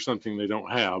fee for something they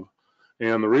don't have?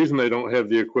 And the reason they don't have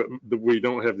the equipment, that we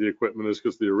don't have the equipment, is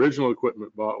because the original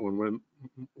equipment bought when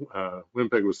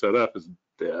WinPeg was set up is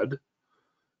dead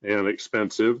and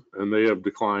expensive, and they have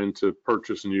declined to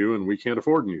purchase new, and we can't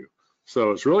afford new.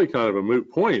 So it's really kind of a moot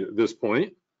point at this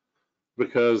point,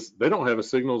 because they don't have a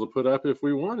signal to put up if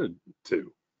we wanted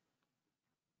to.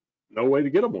 No way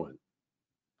to get them one.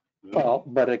 Well,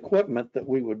 but equipment that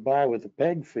we would buy with a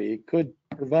PEG fee could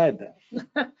provide that.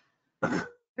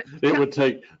 It would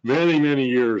take many, many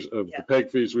years of the PEG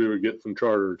fees we would get from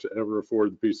Charter to ever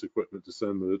afford the piece of equipment to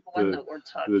send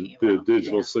the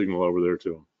digital signal over there to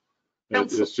them.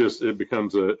 It's just, it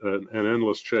becomes an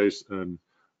endless chase, and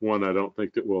one I don't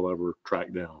think that we'll ever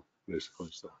track down, basically.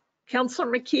 So, Councilor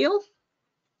McKeel?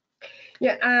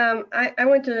 Yeah, I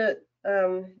want to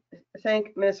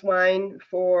thank Ms. Wine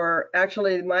for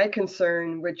actually my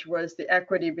concern, which was the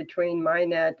equity between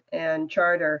MyNet and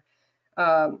Charter,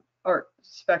 or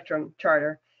Spectrum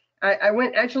Charter. I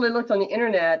actually looked on the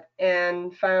internet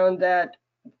and found that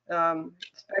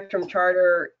Spectrum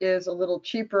Charter is a little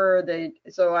cheaper.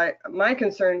 My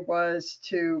concern was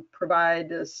to provide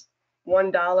this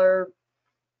 $1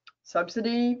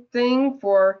 subsidy thing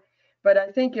but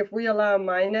I think if we allow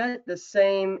MyNet the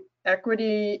same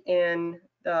equity in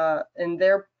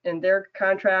their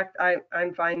contract,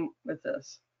 I'm fine with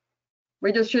this.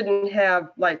 We just shouldn't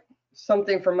have like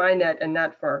something for MyNet and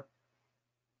not for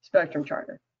Spectrum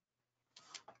Charter.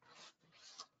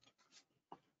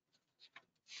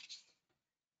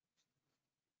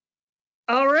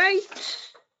 All right.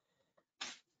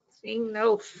 Seeing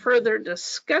no further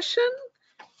discussion,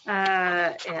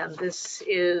 and this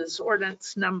is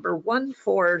ordinance number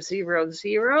 1400.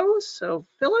 So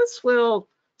Phyllis will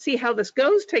see how this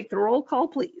goes. Take the roll call,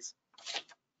 please.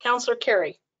 Councilor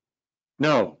Carey.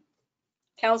 No.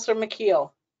 Councilor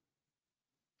McKeel.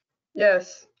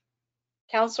 Yes.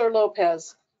 Councilor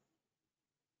Lopez.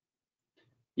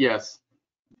 Yes.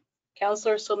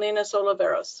 Councilor Salinas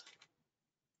Oliveros.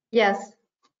 Yes.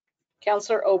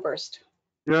 Councilor Oberst.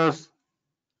 yes.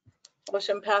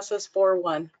 Motion passes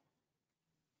 4-1.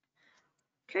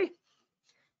 Okay.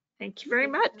 Thank you very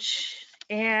much.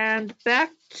 And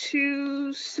back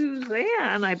to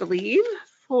Suzanne, I believe,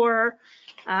 for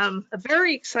a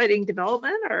very exciting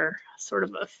development, or sort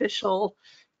of official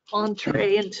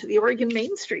entree into the Oregon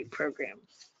Main Street program.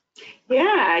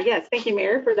 Yes, thank you,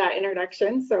 Mayor, for that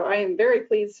introduction. So I am very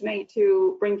pleased tonight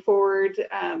to bring forward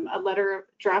a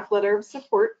draft letter of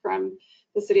support from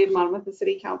the City of Monmouth, the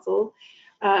City Council.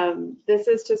 This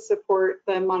is to support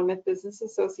the Monmouth Business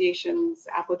Association's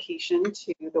application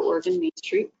to the Oregon Main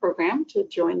Street program to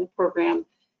join the program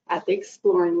at the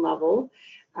exploring level.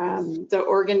 The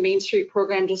Oregon Main Street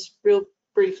program, just real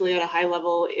briefly at a high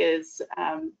level, is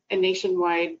a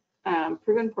nationwide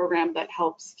proven program that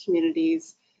helps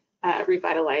communities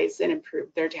revitalize and improve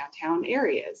their downtown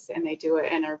areas. And they do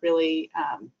it in a really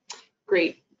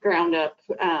great ground up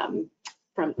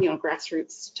from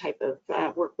grassroots type of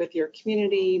work with your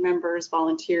community members,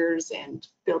 volunteers, and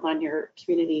build on your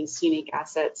community's unique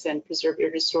assets and preserve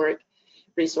your historic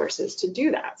resources to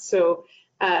do that. So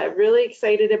really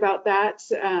excited about that.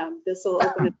 This will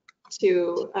open it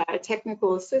to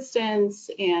technical assistance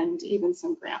and even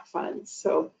some grant funds.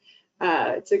 So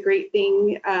it's a great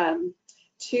thing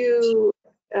to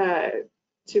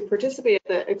participate at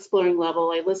the exploring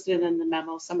level. I listed in the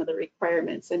memo some of the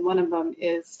requirements, and one of them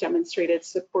is demonstrated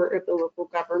support of the local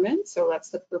government. So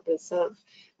that's the purpose of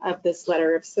this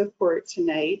letter of support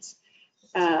tonight.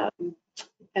 And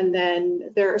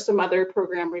then there are some other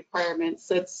program requirements.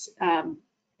 That's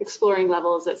exploring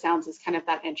levels. It sounds as kind of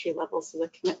that entry level. So the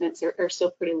commitments are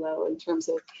still pretty low in terms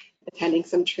of attending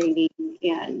some training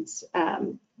and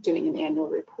doing an annual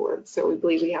report. So we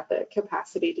believe we have the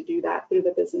capacity to do that through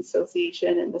the business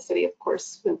association, and the city, of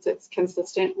course, since it's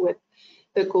consistent with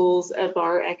the goals of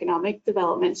our economic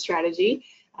development strategy,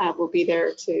 will be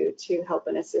there to help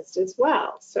and assist as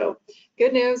well. So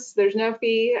good news, there's no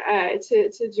fee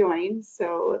to join,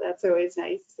 so that's always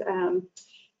nice.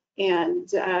 And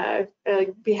I'd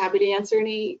be happy to answer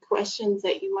any questions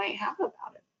that you might have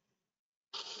about it.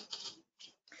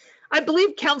 I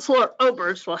believe Councilor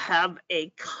Oberst will have a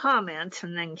comment,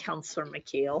 and then Councilor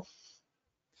McKeel.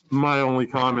 My only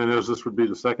comment is this would be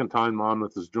the second time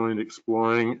Monmouth has joined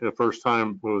Exploring. The first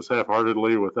time was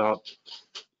half-heartedly without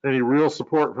any real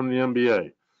support from the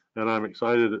MBA. And I'm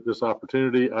excited at this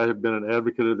opportunity. I have been an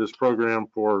advocate of this program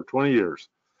for 20 years.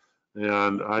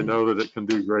 And I know that it can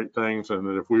do great things, and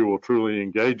that if we will truly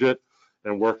engage it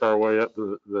and work our way up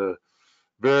the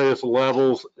various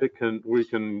levels, we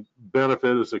can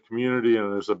benefit as a community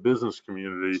and as a business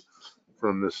community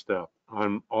from this step.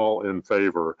 I'm all in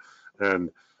favor and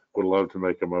would love to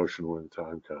make a motion when the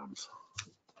time comes.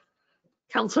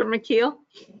 Councilor McKeel?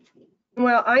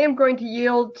 Well, I am going to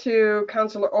yield to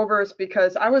Councilor Oberst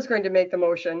because I was going to make the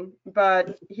motion,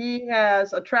 but he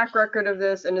has a track record of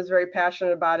this and is very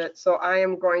passionate about it. So I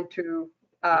am going to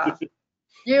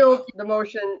yield the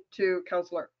motion to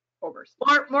Councilor Oberst.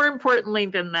 More importantly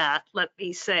than that, let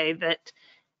me say that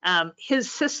his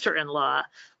sister-in-law,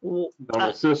 his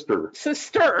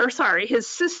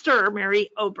sister, Mary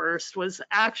Oberst, was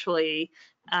actually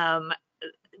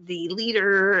the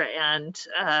leader and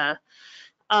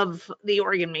of the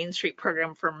Oregon Main Street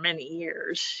program for many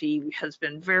years. She has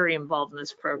been very involved in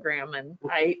this program, and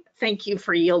I thank you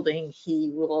for yielding.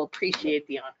 He will appreciate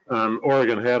the honor.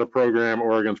 Oregon had a program.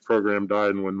 Oregon's program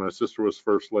died, and when my sister was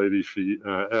first lady, she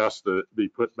asked to be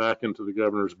put back into the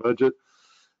governor's budget.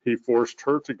 He forced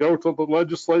her to go to the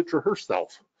legislature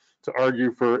herself to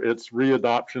argue for its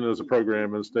readoption as a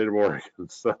program in the state of Oregon.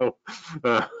 So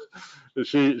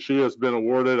she has been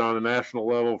awarded on a national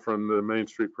level from the Main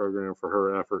Street program for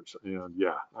her efforts. And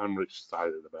yeah, I'm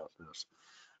excited about this.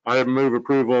 I move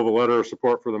approval of a letter of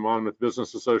support for the Monmouth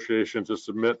Business Association to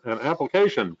submit an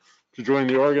application to join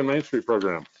the Oregon Main Street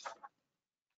program.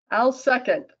 I'll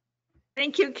second.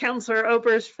 Thank you, Councilor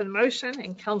Oberst, for the motion,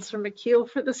 and Councilor McKeel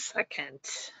for the second.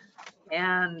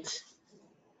 And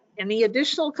any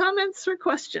additional comments or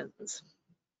questions?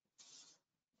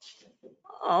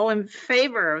 All in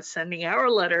favor of sending our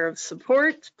letter of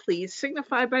support, please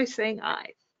signify by saying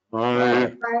aye.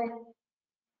 Aye. Aye.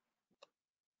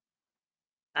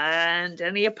 And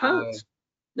any opposed?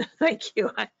 Thank you.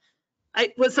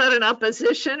 Was that an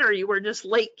opposition, or you were just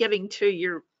late getting to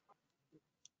your?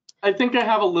 I think I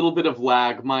have a little bit of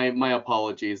lag. My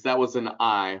apologies. That was an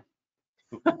aye.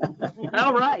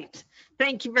 All right.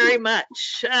 Thank you very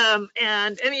much.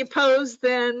 And any opposed,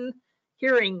 then?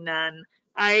 Hearing none.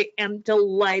 I am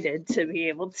delighted to be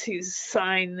able to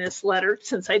sign this letter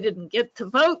since I didn't get to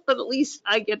vote, but at least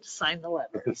I get to sign the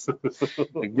letter.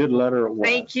 A good letter it was.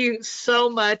 Thank you so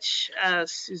much,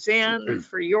 Suzanne,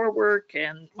 for your work,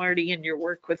 and Marty and your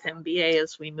work with MBA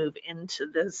as we move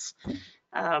into this.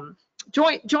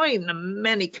 Join the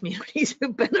many communities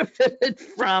who benefited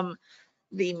from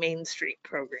the Main Street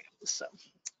program. So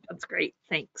that's great.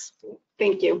 Thanks.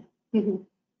 Thank you.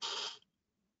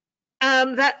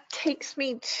 That takes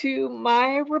me to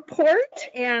my report,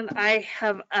 and I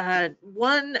have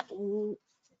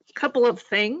couple of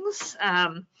things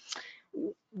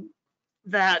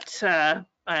that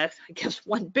I guess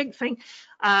one big thing.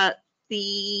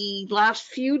 The last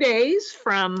few days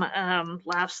from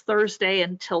last Thursday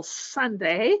until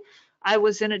Sunday, I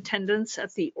was in attendance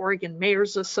at the Oregon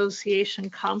Mayors Association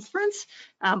conference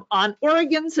on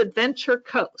Oregon's Adventure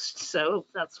Coast. So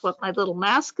that's what my little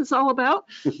mask is all about.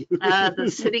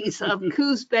 The cities of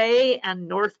Coos Bay and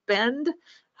North Bend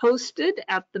hosted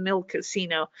at the Mill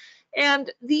Casino.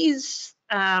 And these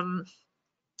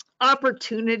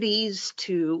opportunities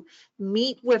to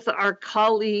meet with our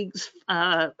colleagues,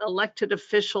 elected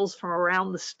officials from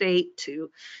around the state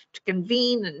to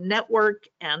convene and network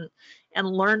and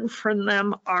learn from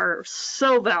them are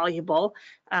so valuable.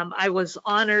 I was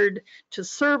honored to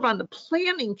serve on the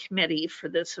planning committee for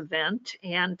this event,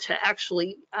 and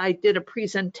I did a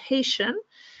presentation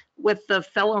with the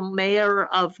fellow mayor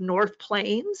of North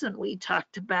Plains, and we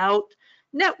talked about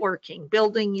networking,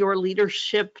 building your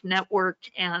leadership network,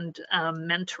 and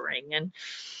mentoring.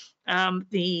 And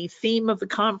the theme of the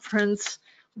conference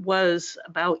was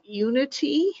about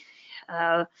unity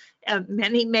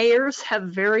Many mayors have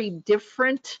very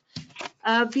different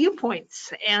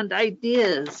viewpoints and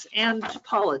ideas and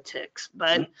politics,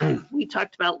 but we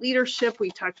talked about leadership,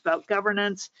 we talked about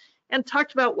governance, and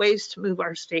talked about ways to move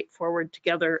our state forward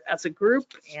together as a group,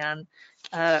 and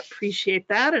appreciate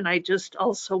that. And I just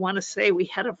also want to say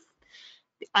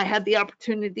I had the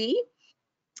opportunity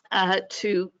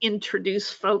to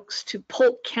introduce folks to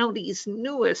Polk County's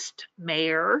newest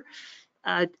mayor,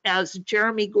 as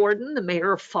Jeremy Gordon, the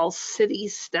mayor of Falls City,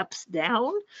 steps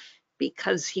down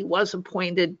because he was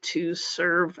appointed to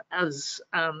serve as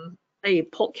a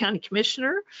Polk County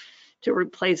commissioner to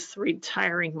replace the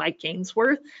retiring Mike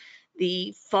Gainsworth.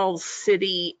 The Falls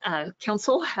City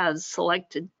Council has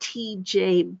selected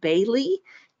T.J. Bailey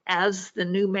as the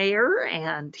new mayor,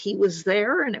 and he was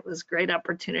there, and it was a great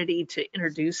opportunity to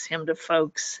introduce him to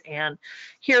folks and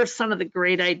hear some of the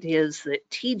great ideas that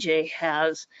TJ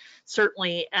has,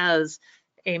 certainly as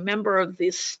a member of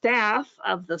the staff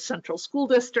of the Central School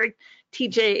District.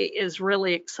 TJ is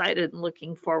really excited and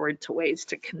looking forward to ways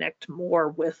to connect more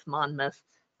with Monmouth,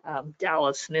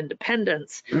 Dallas, and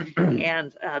Independence,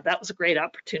 and that was a great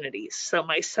opportunity. So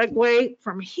my segue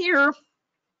from here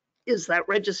is that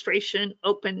registration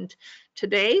opened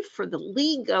today for the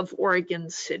League of Oregon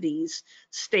Cities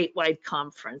statewide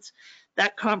conference.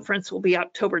 That conference will be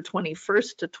October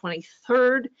 21st to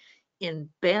 23rd in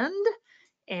Bend,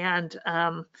 and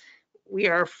we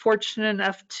are fortunate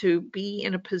enough to be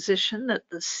in a position that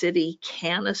the city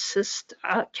can assist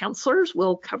counselors.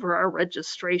 We'll cover our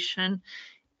registration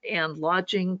and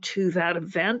lodging to that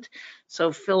event.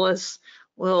 So Phyllis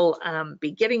will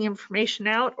be getting information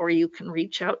out, or you can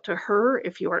reach out to her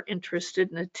if you are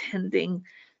interested in attending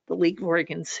the League of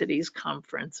Oregon Cities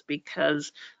conference,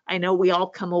 because I know we all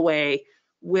come away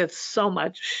with so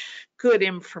much good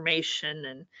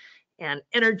information and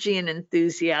energy and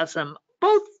enthusiasm,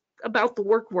 both about the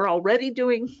work we're already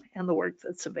doing and the work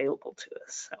that's available to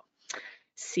us. So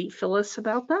see Phyllis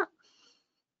about that.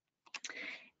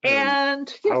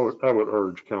 And I would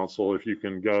urge council, if you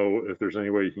can go, if there's any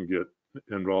way you can get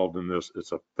involved in this,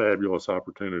 it's a fabulous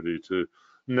opportunity to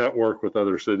network with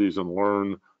other cities and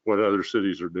learn what other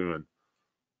cities are doing.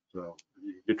 So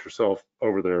you get yourself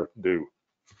over there, do.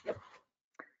 Yep.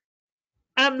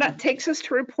 That takes us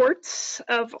to reports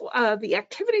of the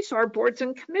activities of our boards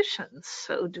and commissions.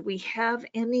 So do we have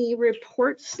any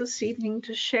reports this evening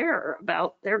to share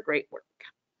about their great work?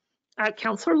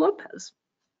 Councilor Lopez.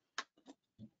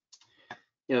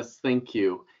 Yes, thank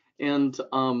you. And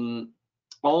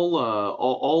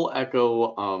I'll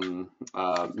echo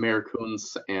Mayor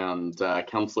Kuntz and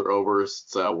Councilor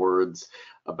Oberst's words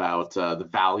about the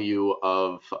value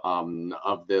of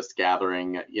this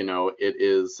gathering. You know, it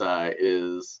is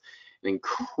an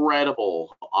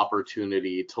incredible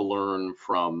opportunity to learn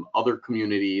from other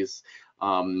communities,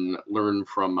 learn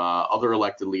from other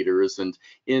elected leaders, and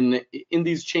in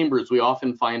these chambers we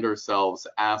often find ourselves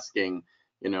asking,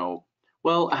 you know,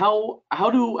 well, how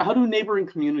do neighboring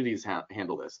communities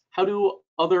handle this? How do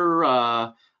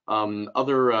other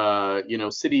you know,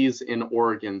 cities in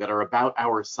Oregon that are about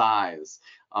our size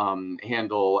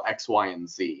handle X, Y, and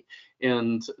Z?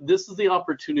 And this is the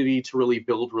opportunity to really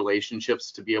build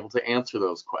relationships to be able to answer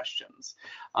those questions.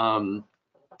 I'll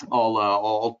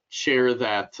share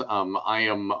that I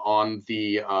am on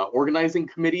the organizing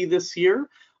committee this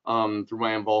year through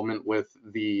my involvement with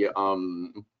the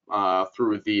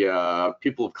through the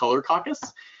People of Color Caucus,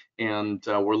 and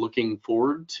we're looking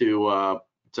forward to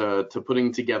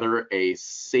putting together a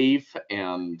safe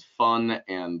and fun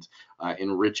and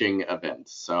enriching event.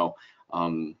 So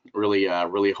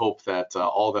really hope that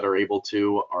all that are able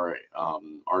to are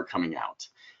coming out.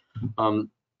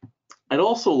 I'd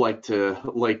also like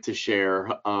to share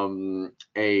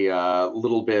a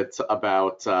little bit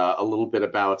about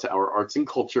our Arts and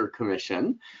Culture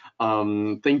Commission.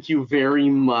 Thank you very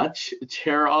much,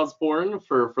 Chair Osborne,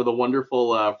 for the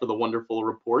wonderful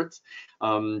reports.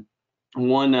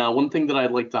 One thing that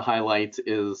I'd like to highlight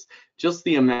is just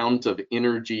the amount of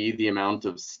energy, the amount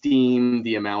of steam,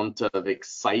 the amount of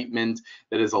excitement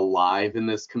that is alive in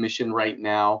this commission right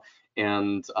now.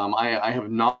 And I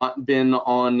have not been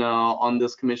on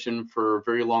this commission for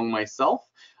very long myself,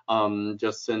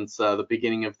 just since the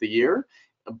beginning of the year.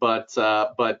 But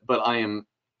I am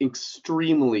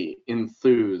extremely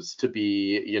enthused to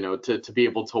be, you know, to be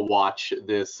able to watch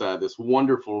this this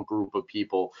wonderful group of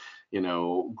people, you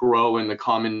know, grow in the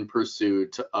common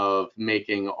pursuit of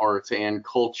making art and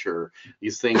culture,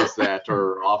 these things that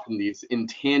are often these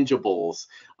intangibles,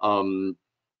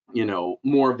 you know,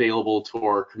 more available to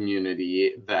our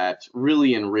community, that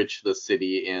really enrich the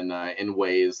city in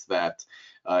ways that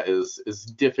is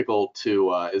difficult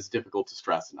to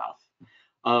stress enough.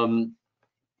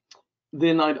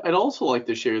 Then I'd also like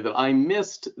to share that I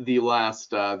missed the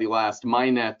last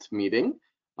MyNet meeting,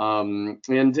 and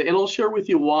I'll share with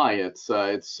you why. It's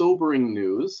sobering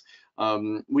news.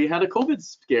 We had a COVID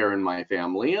scare in my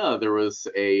family. There was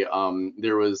a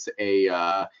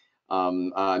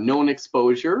known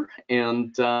exposure,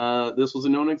 and this was a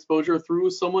known exposure through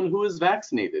someone who is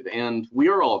vaccinated, and we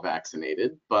are all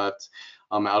vaccinated, but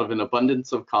out of an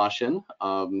abundance of caution,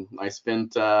 I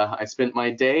spent my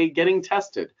day getting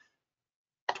tested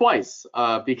twice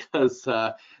because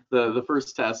the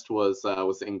first test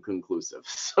was inconclusive.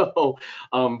 So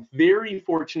very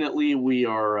fortunately, we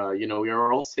are we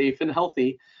are all safe and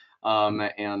healthy,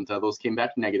 and those came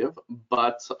back negative.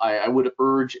 But I would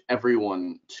urge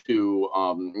everyone to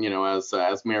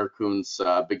as Mayor Coons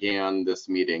began this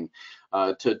meeting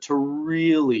to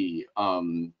really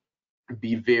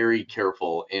be very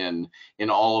careful in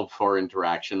all of our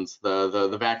interactions.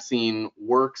 The vaccine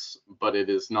works, but it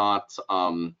is not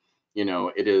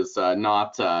it is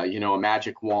not a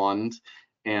magic wand,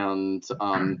 and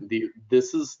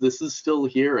this is still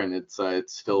here, and it's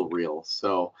still real.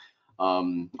 So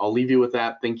I'll leave you with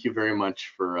that. Thank you very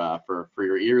much for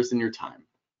your ears and your time.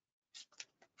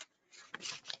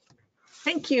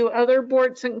 Thank you. Other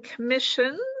boards and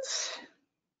commissions?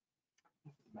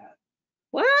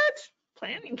 What?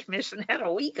 Planning Commission had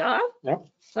a week off? Yep.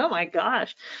 Oh my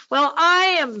gosh. Well,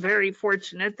 I am very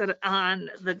fortunate that on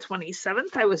the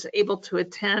 27th, I was able to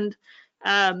attend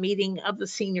a meeting of the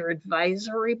Senior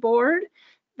Advisory Board.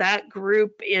 That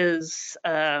group is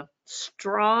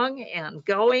strong and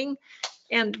going,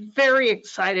 and very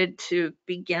excited to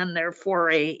begin their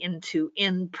foray into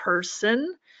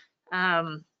in-person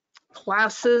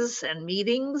classes and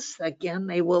meetings. Again,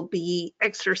 they will be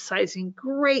exercising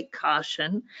great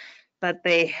caution, but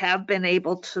they have been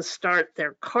able to start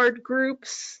their card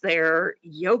groups, their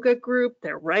yoga group,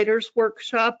 their writers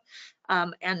workshop,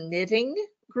 and knitting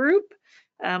group,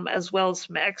 as well as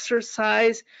some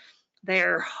exercise.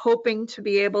 They're hoping to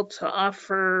be able to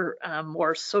offer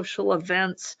more social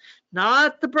events,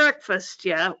 not the breakfast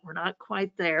yet, we're not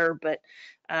quite there, but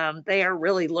they are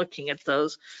really looking at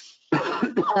those.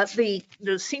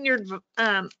 The Senior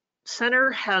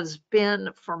Center has been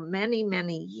for many,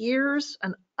 many years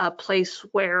a place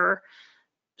where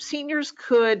seniors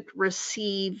could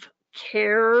receive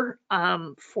care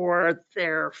for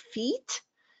their feet.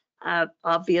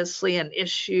 Obviously an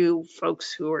issue,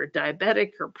 folks who are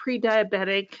diabetic or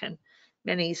pre-diabetic, and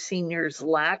many seniors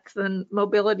lack the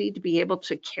mobility to be able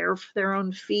to care for their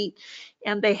own feet.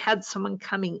 And they had someone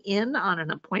coming in on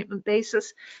an appointment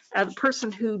basis. The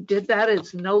person who did that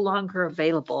is no longer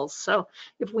available. So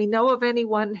if we know of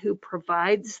anyone who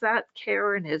provides that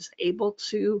care and is able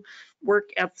to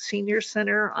work at the Senior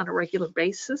Center on a regular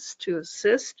basis to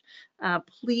assist,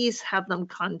 please have them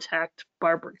contact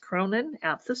Barbara Cronin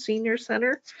at the Senior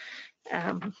Center.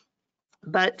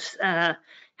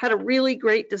 Had a really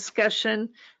great discussion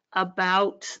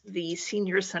about the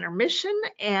Senior Center mission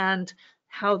and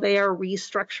how they are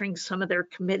restructuring some of their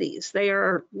committees. They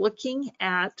are looking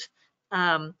at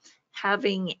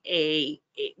having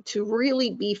to really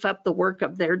beef up the work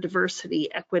of their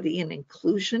diversity, equity, and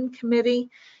inclusion committee,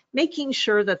 making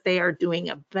sure that they are doing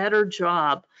a better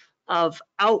job of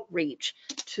outreach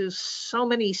to so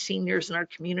many seniors in our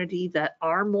community that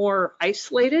are more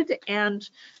isolated and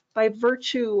by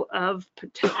virtue of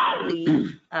particularly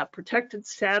protected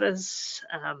status,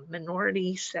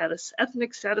 minority status,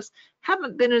 ethnic status,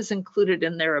 haven't been as included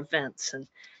in their events. And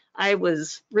I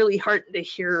was really heartened to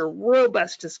hear a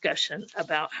robust discussion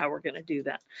about how we're going to do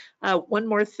that. One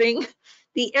more thing,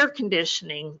 the air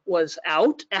conditioning was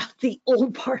out at the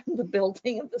old part of the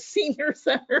building of the Senior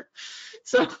Center.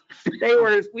 So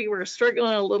we were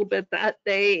struggling a little bit that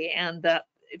day, and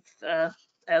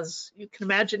as you can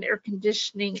imagine, air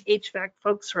conditioning, HVAC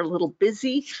folks are a little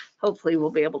busy. Hopefully we'll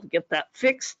be able to get that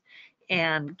fixed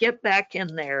and get back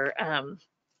in there.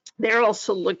 They're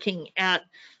also looking at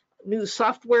new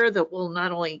software that will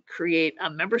not only create a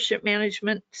membership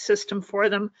management system for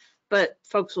them, but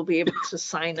folks will be able to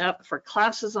sign up for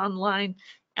classes online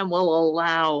and will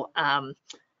allow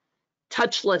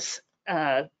touchless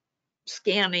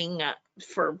scanning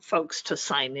for folks to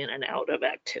sign in and out of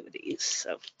activities.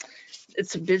 So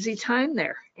it's a busy time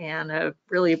there, and I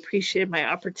really appreciate my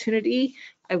opportunity.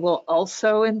 I will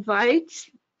also invite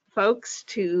folks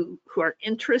who are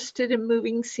interested in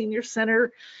moving Senior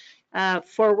Center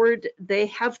forward. They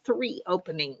have 3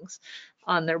 openings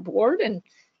on their board, and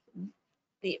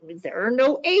there are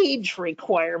no age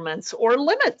requirements or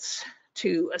limits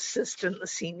to assist in the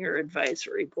Senior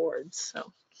Advisory Board.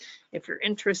 So if you're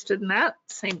interested in that,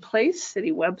 same place,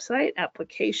 city website,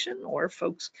 application, or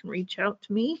folks can reach out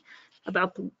to me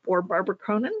or Barbara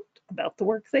Cronin about the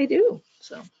work they do.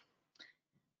 So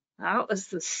that was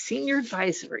the Senior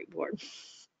Advisory Board.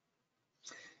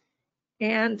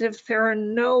 And if there are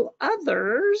no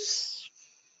others,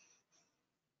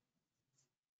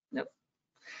 nope.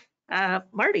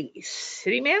 Marty,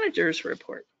 City Manager's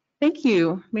report. Thank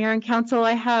you, Mayor and Council.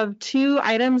 I have 2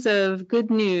 items of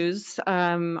good news.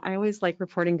 I always like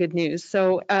reporting good news.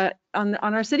 So on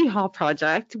our City Hall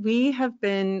project, we have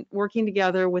been working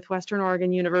together with Western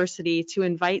Oregon University to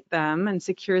invite them and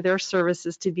secure their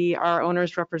services to be our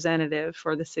owner's representative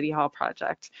for the City Hall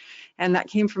project. And that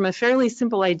came from a fairly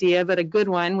simple idea, but a good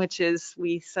one, which is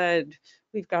we said,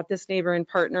 we've got this neighbor and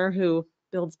partner who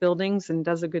builds buildings and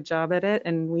does a good job at it,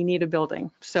 and we need a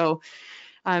building. So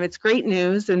it's great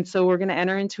news, and so we're going to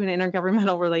enter into an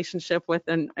intergovernmental relationship with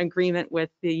an agreement with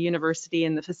the university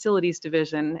and the facilities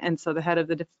division, and so the head of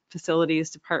the facilities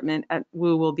department at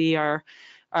WU will be our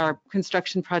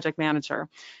construction project manager.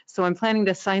 So I'm planning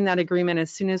to sign that agreement as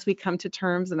soon as we come to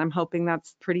terms, and I'm hoping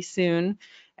that's pretty soon.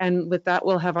 And with that,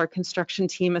 we'll have our construction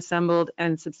team assembled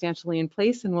and substantially in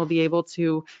place, and we'll be able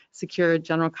to secure a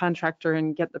general contractor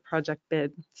and get the project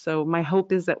bid. So my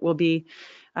hope is that we'll be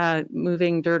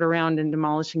moving dirt around and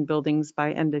demolishing buildings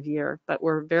by end of year. But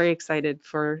we're very excited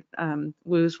for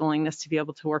WU's willingness to be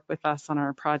able to work with us on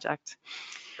our project.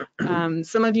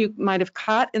 Some of you might have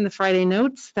caught in the Friday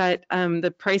notes that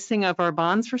the pricing of our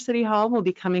bonds for City Hall will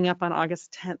be coming up on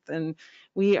August 10th. And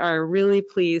we are really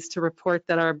pleased to report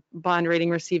that our bond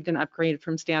rating received an upgrade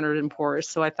from Standard & Poor's.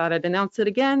 So I thought I'd announce it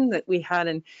again, that we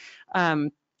had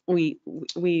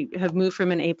we have moved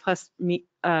from an A+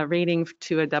 rating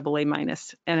to a AA-,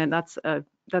 and that's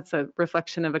a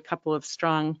reflection of a couple of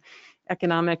strong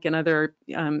economic and other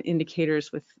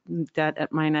indicators with debt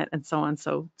at Minnet and so on.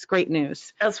 So it's great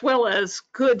news. As well as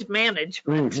good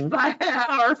management by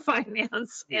our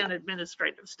finance and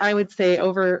administrative staff. I would say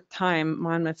over time,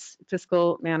 Monmouth's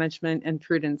fiscal management and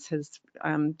prudence has,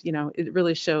 it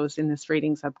really shows in this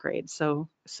ratings upgrade. So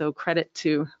credit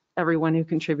to everyone who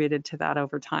contributed to that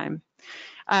over time.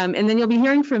 And then you'll be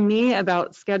hearing from me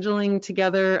about scheduling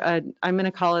together, I'm going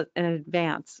to call it an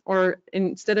advance, or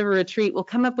instead of a retreat, we'll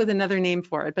come up with another name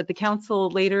for it. But the council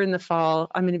later in the fall,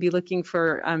 I'm going to be looking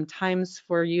for times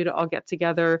for you to all get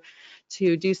together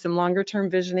to do some longer term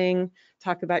visioning,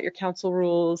 talk about your council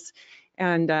rules.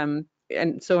 And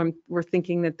so we're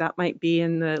thinking that might be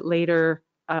in the later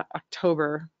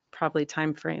October probably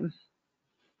timeframe.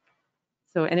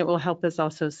 So, and it will help us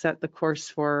also set the course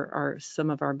for some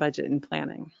of our budget and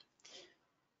planning.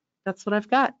 That's what I've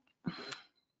got.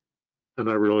 And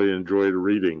I really enjoyed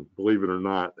reading, believe it or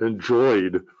not,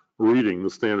 enjoyed reading the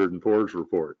Standard & Poor's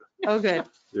report. Oh, good.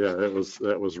 Yeah, that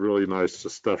was really nice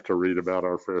stuff to read about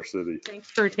our fair city.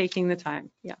 Thanks for taking the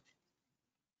time. Yeah.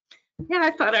 Yeah,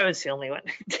 I thought I was the only one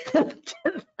who did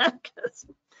that.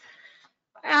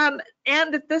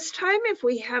 And at this time, if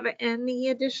we have any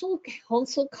additional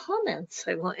council comments,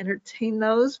 I will entertain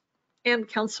those. And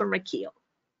Councilor McKeel.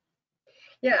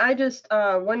 Yeah, I just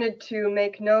wanted to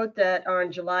make note that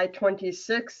on July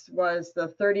 26th was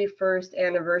the 31st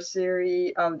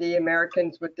anniversary of the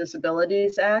Americans with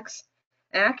Disabilities Act.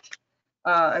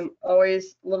 I'm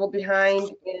always a little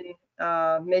behind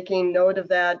in making note of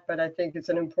that, but I think it's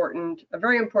a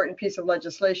very important piece of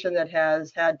legislation that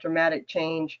has had dramatic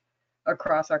change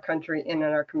across our country and in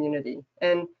our community.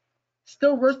 And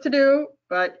still work to do,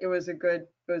 but it was a good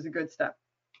step.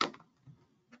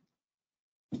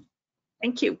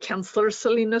 Thank you. Councilor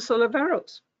Salinas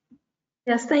Oliveros.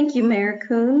 Yes, thank you, Mayor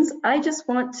Coons. I just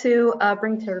want to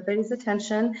bring to everybody's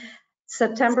attention,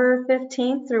 September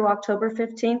 15th through October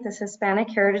 15th is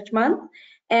Hispanic Heritage Month.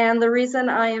 And the reason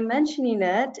I am mentioning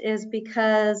it is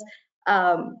because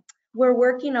we're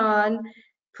working on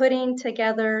putting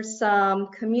together some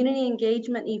community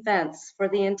engagement events for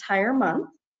the entire month.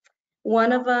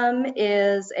 One of them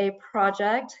is a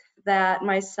project that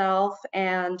myself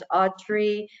and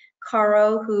Audrey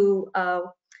Caro, who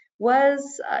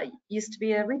used to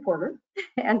be a reporter,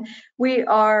 and we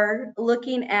are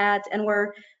looking at, and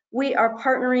we are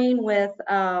partnering with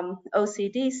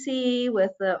OCDC,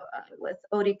 with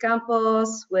Odi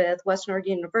Campos, with Western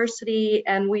Oregon University,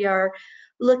 and we are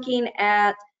looking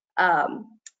at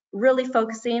really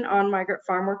focusing on migrant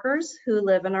farm workers who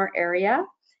live in our area,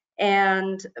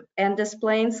 and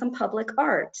displaying some public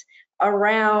art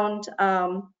around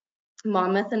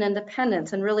Monmouth and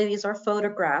Independence. And really these are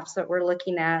photographs that we're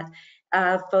looking at,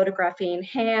 photographing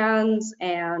hands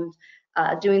and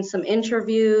doing some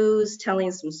interviews,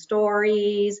 telling some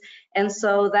stories. And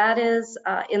so that is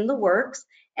in the works.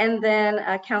 And then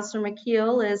Councilor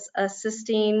McKeel is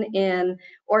assisting in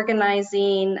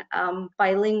organizing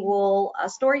bilingual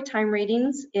story time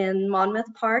readings in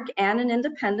Monmouth Park and in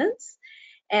Independence.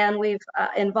 And we've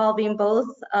involving both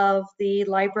of the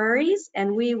libraries,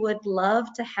 and we would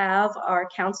love to have our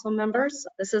council members,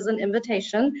 this is an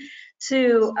invitation,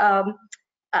 to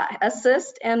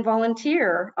assist and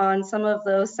volunteer on some of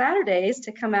those Saturdays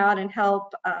to come out and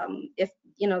help if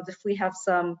we have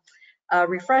some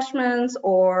refreshments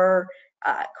or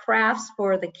crafts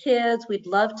for the kids. We'd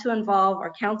love to involve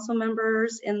our council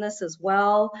members in this as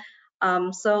well.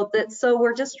 So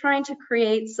we're just trying to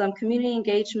create some community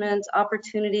engagement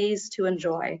opportunities to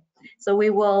enjoy. So we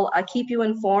will keep you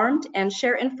informed and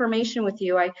share information with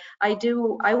you. I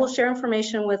will share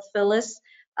information with Phyllis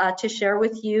to share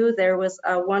with you. There was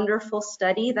a wonderful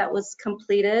study that was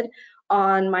completed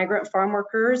on migrant farm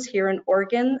workers here in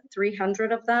Oregon,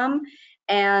 300 of them.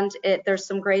 And there's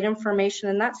some great information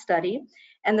in that study.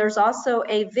 And there's also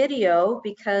a video,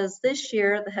 because this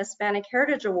year the Hispanic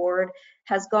Heritage Award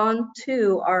has gone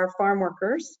to our farm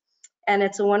workers. And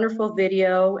it's a wonderful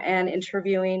video and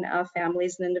interviewing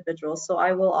families and individuals. So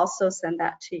I will also send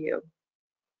that to you.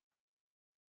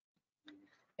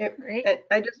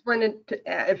 I just wanted to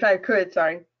add, if I could,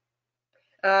 sorry.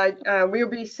 We'll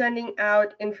be sending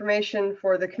out information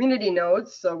for the community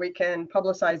nodes so we can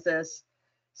publicize this.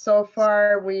 So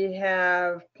far, we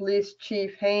have Police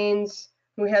Chief Haynes,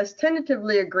 who has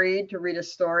tentatively agreed to read a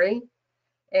story.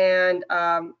 And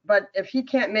but if he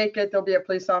can't make it, there'll be a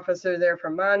police officer there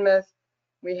from Monmouth.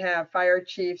 We have Fire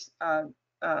Chief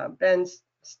Ben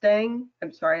Stang.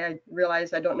 I'm sorry, I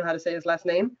realize I don't know how to say his last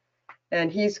name.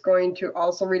 And he's going to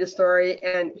also read a story,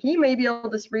 and he may be able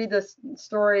to read this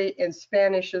story in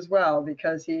Spanish as well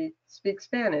because he speaks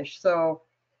Spanish. So,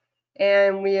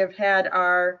 and we have had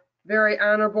our very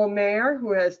honorable mayor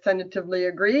who has tentatively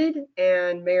agreed,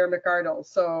 and Mayor McArdle.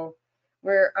 So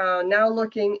we're now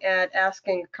looking at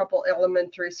asking a couple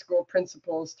elementary school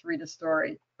principals to read a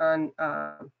story on,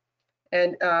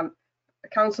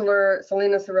 Councilor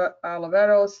Salinas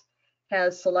Oliveros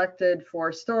has selected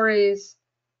 4 stories.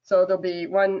 So there'll be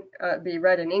one be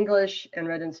read in English and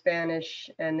read in Spanish.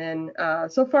 And then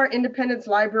so far, Independence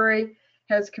Library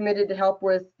has committed to help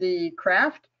with the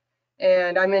craft.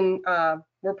 And I'm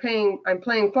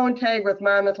playing phone tag with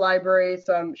Monmouth Library,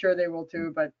 so I'm sure they will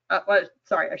too. But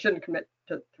sorry, I shouldn't commit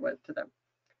to them.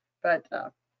 But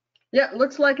yeah,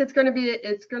 looks like it's going to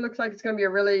be a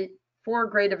really 4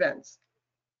 great events.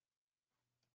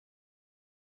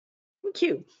 Thank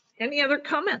you. Any other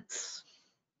comments?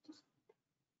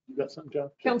 You got something,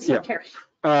 John? Councilor Terry.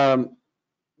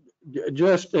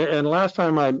 Just, and last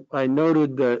time I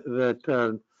noted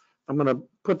that I'm going to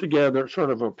put together sort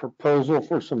of a proposal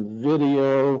for some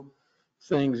video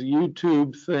things,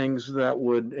 YouTube things that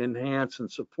would enhance and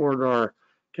support our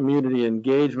community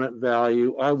engagement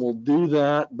value. I will do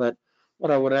that, but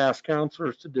what I would ask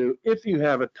counselors to do, if you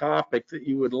have a topic that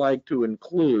you would like to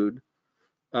include,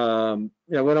 we don't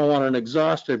want an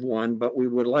exhaustive one, but we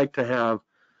would like to have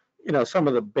some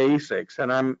of the basics.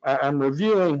 And I'm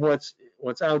reviewing what's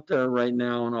out there right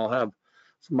now, and I'll have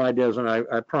some ideas, and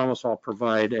I promise I'll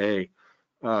provide a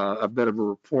bit of a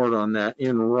report on that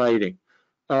in writing.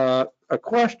 A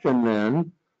question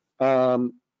then,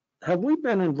 have we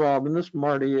been involved, and this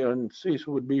Marty and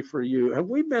Cecil would be for you, have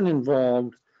we been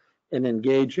involved in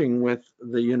engaging with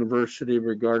the university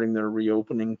regarding their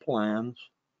reopening plans?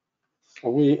 Are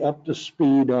we up to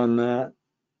speed on that?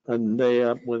 And they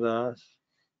up with us?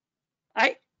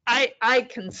 I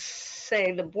can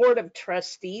say the Board of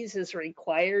Trustees is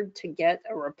required to get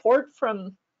a report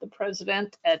from the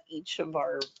president at each of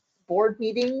our board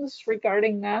meetings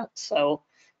regarding that. So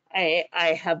I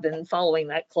have been following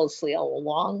that closely all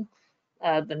along.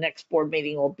 The next board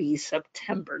meeting will be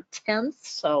September 10th.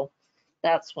 So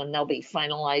that's when they'll be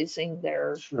finalizing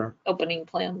their opening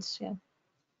plans. Yeah.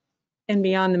 And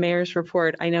beyond the mayor's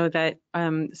report, I know that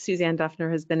Suzanne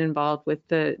Duffner has been involved with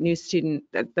the new student,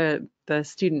 the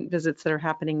student visits that are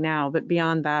happening now. But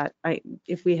beyond that,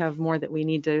 if we have more that we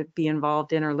need to be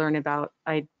involved in or learn about,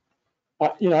 I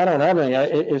don't have any.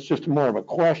 It's just more of a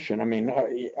question. I mean,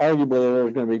 arguably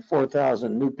there's going to be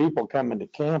 4,000 new people coming to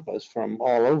campus from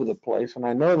all over the place, and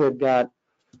I know they've got.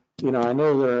 I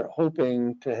know they're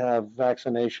hoping to have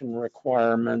vaccination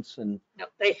requirements, and no,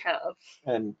 they have,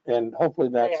 and hopefully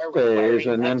that stays,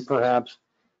 and then perhaps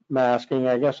masking.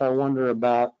 I guess I wonder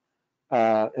about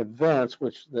events,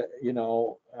 which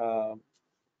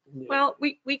well,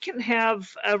 we can have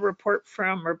a report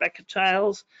from Rebecca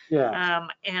Childs,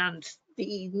 and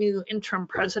the new interim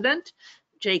president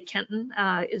Jay Kenton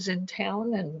is in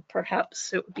town, and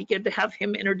perhaps it would be good to have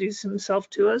him introduce himself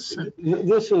to us. And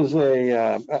This is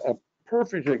a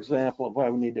perfect example of why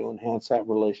we need to enhance that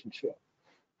relationship.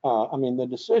 I mean, the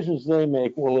decisions they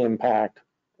make will impact,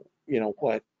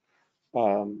 what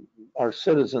our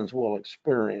citizens will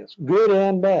experience, good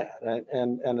and bad,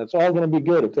 and it's all going to be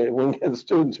good if we can get the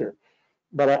students here.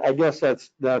 But I guess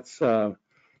that's just,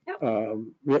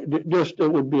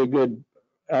 it would be a good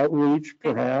outreach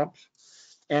perhaps.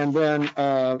 And then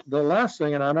the last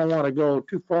thing, and I don't want to go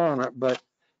too far on it, but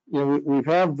we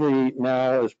have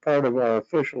now as part of our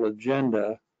official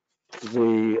agenda,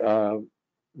 the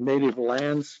native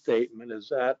land statement. Is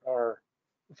that our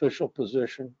official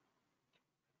position?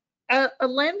 a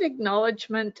land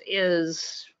acknowledgement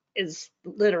is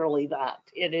literally that.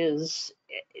 It is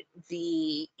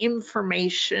the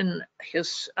information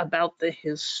about the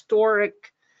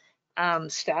historic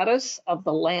status of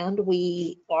the land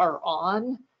we are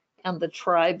on and the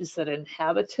tribes that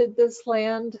inhabited this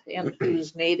land and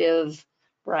whose native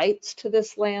rights to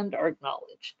this land are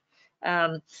acknowledged.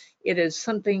 It is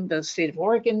something the state of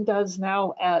Oregon does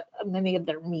now at many of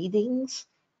their meetings.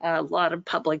 A lot of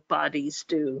public bodies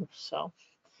do. So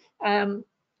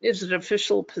is it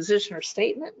official position or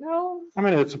statement? No. I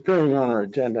mean, it's appearing on our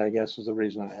agenda, I guess, is the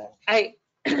reason I asked.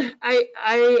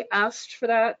 I asked for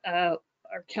that.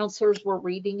 Our counselors were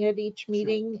reading it each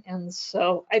meeting. And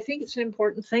so I think it's an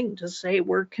important thing to say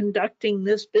we're conducting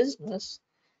this business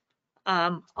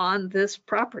on this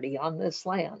property, on this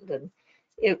land. And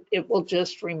it will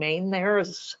just remain there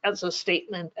as a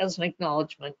statement, as an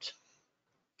acknowledgement.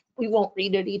 We won't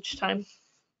read it each time.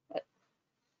 But.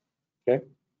 Okay.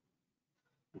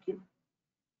 Thank you.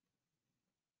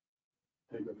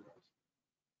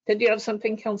 Did you have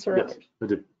something, Councilor? Yes, I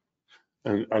did.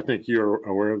 And I think you're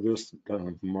aware of this,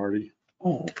 Marty.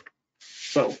 Oh.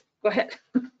 So go ahead.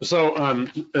 So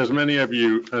as many of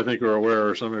you, I think, are aware,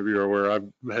 or some of you are aware, I've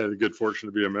had the good fortune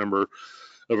to be a member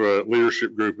of a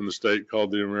leadership group in the state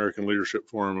called the American Leadership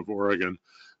Forum of Oregon.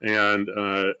 And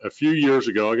a few years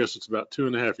ago, I guess it's about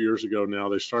 2.5 years ago now,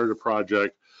 they started a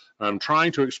project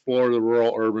trying to explore the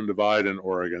rural-urban divide in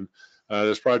Oregon.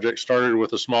 This project started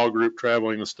with a small group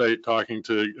traveling the state, talking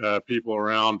to people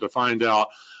around to find out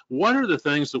what are the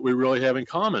things that we really have in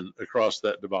common across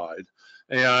that divide.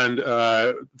 And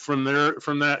from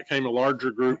that came a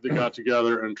larger group that got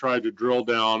together and tried to drill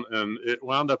down, and it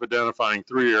wound up identifying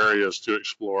 3 areas to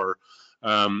explore.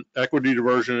 Equity,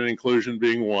 diversion, and inclusion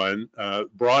being one,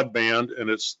 broadband and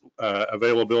its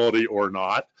availability or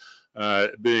not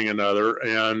being another,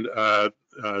 and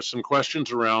some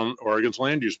questions around Oregon's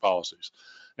land use policies.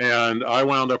 And I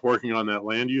wound up working on that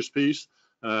land use piece.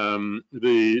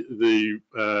 The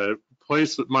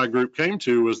place that my group came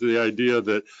to was the idea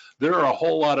that there are a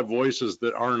whole lot of voices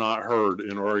that are not heard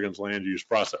in Oregon's land use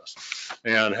process.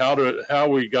 And how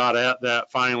we got at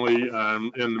that finally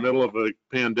in the middle of a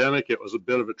pandemic, it was a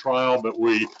bit of a trial, but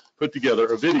we put together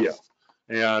a video.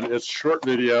 And it's a short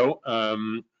video.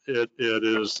 It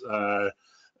is, I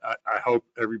hope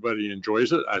everybody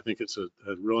enjoys it. I think it's a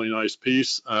really nice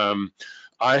piece.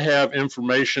 I have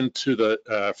information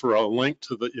for a link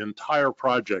to the entire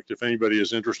project if anybody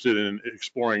is interested in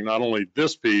exploring not only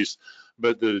this piece,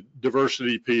 but the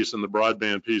diversity piece and the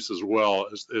broadband piece as well.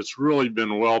 It's really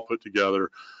been well put together.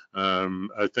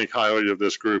 I think highly of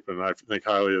this group, and I think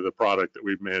highly of the product that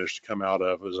we've managed to come out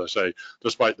of, as I say,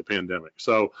 despite the pandemic.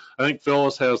 So I think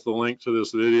Phyllis has the link to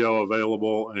this video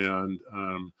available, and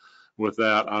with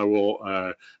that, I will.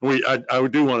 I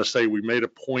do want to say we made a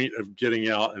point of getting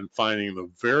out and finding the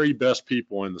very best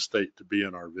people in the state to be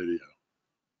in our video.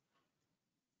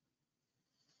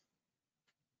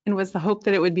 And was the hope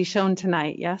that it would be shown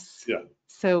tonight? Yes. Yeah.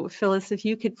 So Phyllis, if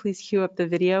you could please cue up the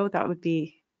video, that would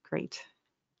be great.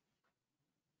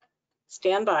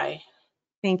 Stand by.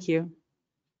 Thank you.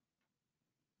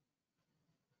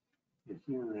 If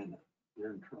you're in it,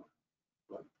 you're in trouble.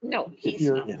 No, If he's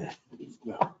you're not. in it.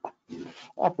 No.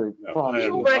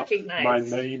 You'll recognize. My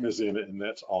name is in it, and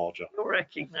that's all, John. You'll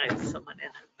recognize someone in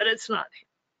it, but it's not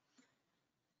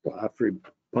him. Godfrey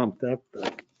pumped up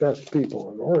the best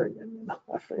people in Oregon.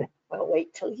 Well,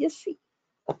 wait till you see.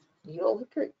 You'll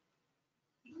agree.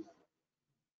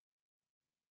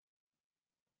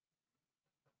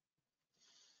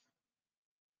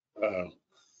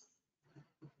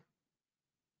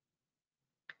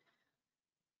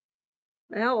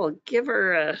 Well, we'll give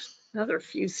her another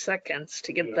few seconds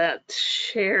to get that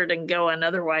shared and going.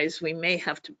 Otherwise, we may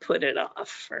have to put it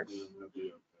off.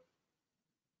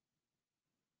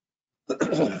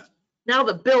 Now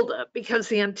the buildup, because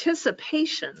the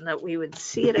anticipation that we would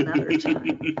see it another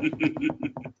time.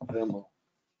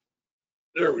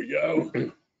 There we go.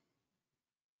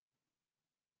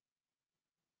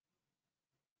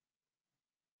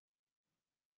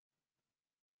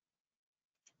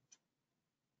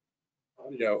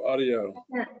 Audio.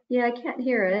 Yeah, I can't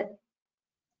hear it.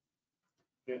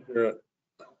 Can't hear it.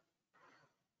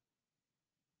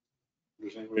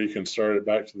 If there's any way you can start it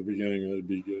back to the beginning, that'd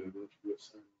be good.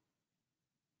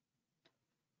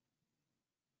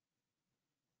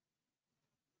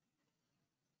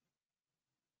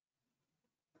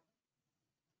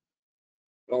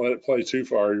 Don't let it play too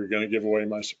far. You're going to give away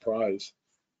my surprise.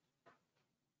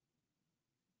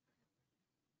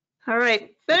 All right,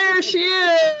 there she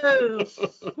is.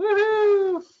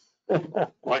 Woohoo!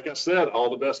 Like I said,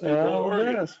 all the best people in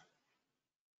Oregon.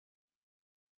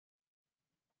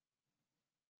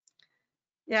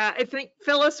 Yeah, I think,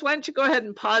 Phyllis, why don't you go ahead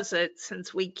and pause it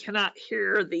since we cannot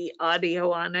hear the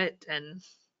audio on it. And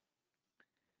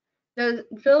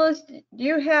Phyllis, do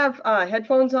you have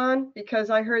headphones on? Because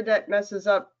I heard that messes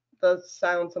up the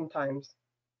sound sometimes.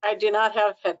 I do not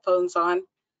have headphones on.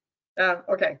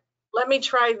 Okay. Let me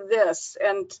try this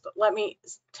and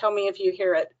tell me if you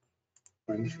hear it.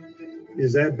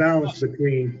 Is that balance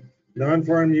between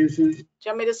non-farm uses? Do you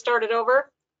want me to start it over?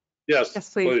 Yes, Yes,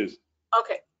 please.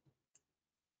 Okay.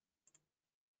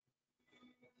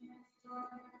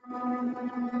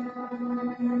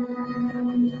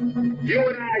 You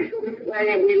and I shouldn't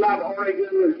say we love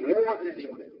Oregon more than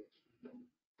anyone.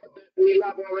 We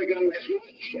love Oregon as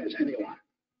much as anyone.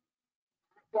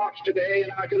 Our thoughts today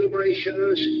and our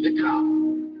deliberations to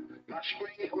come must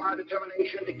spring from our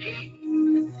determination to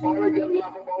keep Oregon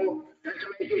lovable and to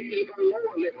make it even more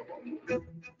livable.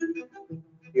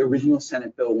 The original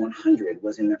Senate Bill 100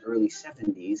 was in the early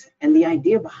 70s, and the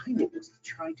idea behind it was to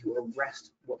try to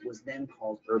arrest what was then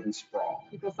called urban sprawl.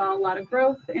 People saw a lot of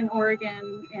growth in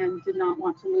Oregon and did not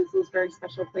want to lose those very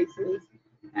special places.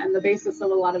 And the basis of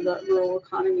a lot of the rural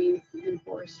economy in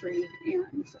forestry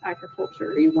and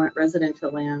agriculture. You want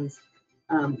residential lands,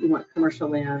 you want commercial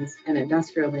lands and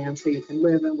industrial lands so you can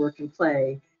live and work and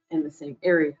play in the same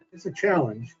area. It's a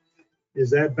challenge. Is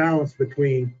that balance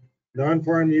between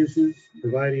non-farm uses,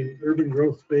 providing urban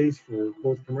growth space for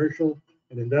both commercial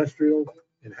and industrial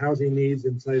and housing needs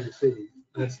inside the city?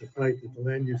 That's the fight that the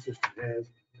land use system has.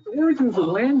 The origins of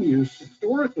land use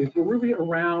historically were really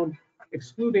around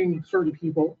excluding certain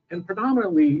people and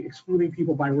predominantly excluding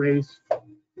people by race.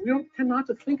 We don't tend not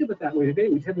to think of it that way today.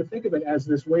 We tend to think of it as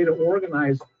this way to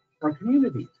organize our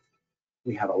communities.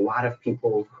 We have a lot of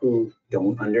people who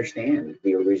don't understand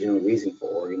the original reason for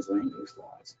Oregon's land use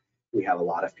laws. We have a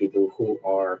lot of people who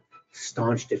are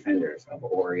staunch defenders of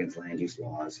Oregon's land use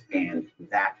laws, and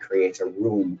that creates a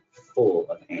room full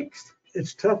of angst.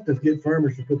 It's tough to get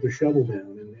farmers to put their shovel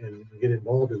down and get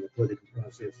involved in the political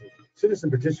process. Citizen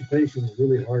participation is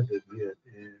really hard to get,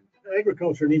 and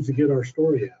agriculture needs to get our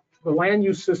story out. The land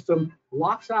use system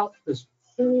locks out this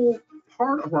whole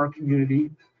part of our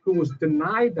community who was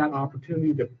denied that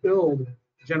opportunity to build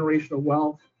generational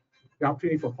wealth, the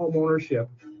opportunity for home ownership,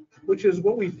 which is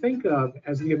what we think of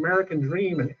as the American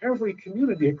dream in every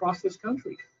community across this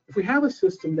country. If we have a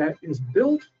system that is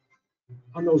built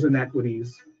on those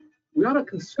inequities, we ought to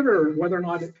consider whether or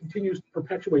not it continues to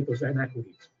perpetuate those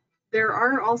inequities. There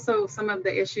are also some of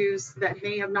the issues that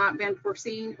may have not been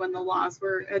foreseen when the laws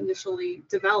were initially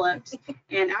developed.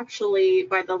 And actually,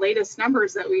 by the latest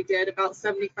numbers that we did, about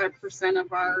 75%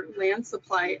 of our land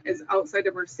supply is outside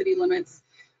of our city limits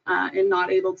and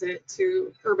not able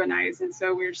to urbanize. And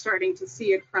so we're starting to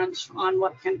see a crunch on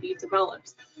what can be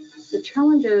developed. The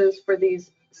challenges for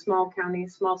these small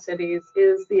counties, small cities,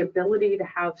 is the ability to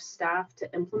have staff to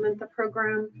implement the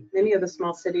program. Many of the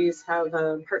small cities have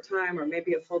a part-time or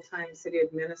maybe a full-time city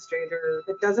administrator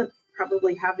that doesn't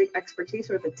probably have the expertise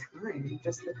or the time,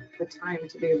 just the time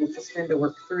to be able to spend to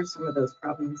work through some of those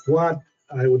problems. What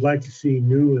I would like to see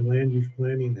new in land use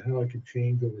planning, how it could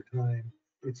change over time.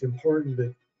 It's important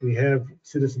that we have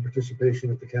citizen participation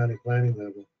at the county planning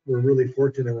level. We're really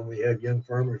fortunate when we have young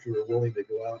farmers who are willing to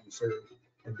go out and serve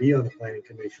and be on the planning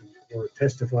commission or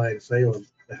testify in Salem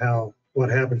to what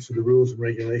happens to the rules and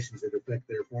regulations that affect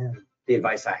their farm. The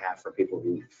advice I have for people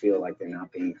who feel like they're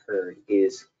not being heard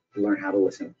is learn how to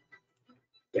listen,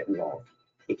 get involved.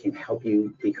 It can help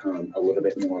you become a little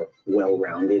bit more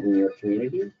well-rounded in your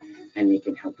community, and it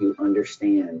can help you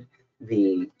understand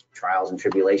the trials and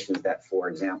tribulations that, for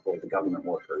example, the government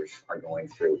workers are going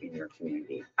through in your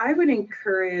community. I would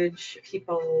encourage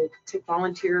people to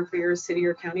volunteer for your city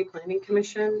or county planning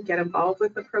commission, get involved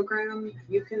with the program.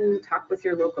 You can talk with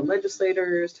your local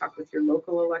legislators, talk with your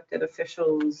local elected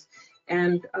officials,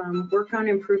 and work on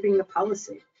improving the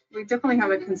policy. We definitely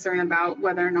have a concern about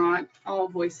whether or not all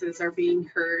voices are being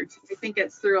heard. I think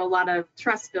it's through a lot of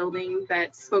trust building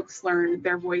that folks learn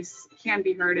their voice can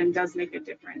be heard and does make a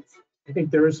difference. I think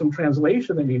there is some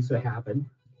translation that needs to happen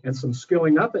and some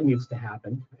skilling up that needs to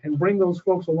happen, and bring those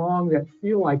folks along that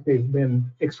feel like they've been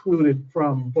excluded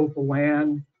from both the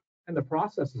land and the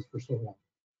processes for so long.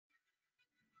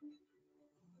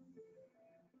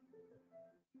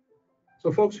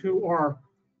 So folks who are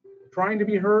trying to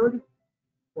be heard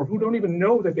or who don't even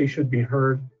know that they should be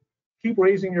heard, keep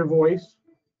raising your voice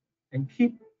and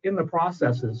keep in the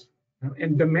processes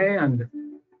and demand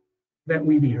that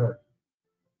we be heard.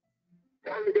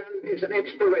 Oregon is an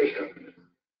inspiration.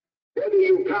 Whether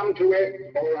you come to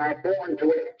it or are born to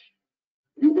it,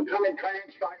 you become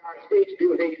entranced by our state's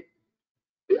beauty,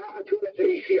 the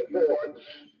opportunities she affords,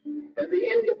 and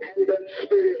the independent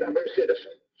spirit of her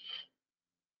citizens.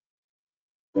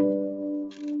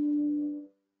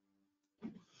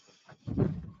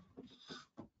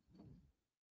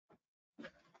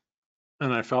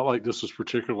 And I felt like this was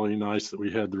particularly nice that we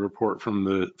had the report from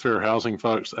the fair housing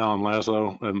folks. Alan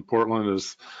Lazo in Portland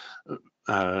is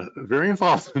very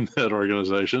involved in that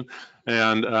organization.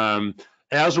 And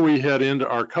as we head into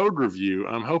our code review,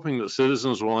 I'm hoping that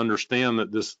citizens will understand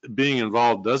that this being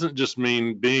involved doesn't just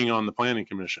mean being on the planning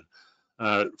commission.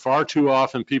 Far too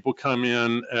often people come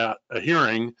in at a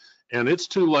hearing and it's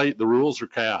too late, the rules are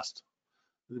cast.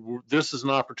 This is an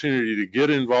opportunity to get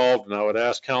involved, and I would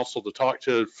ask council to talk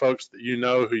to folks that you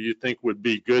know who you think would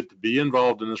be good to be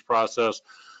involved in this process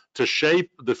to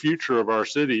shape the future of our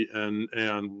city and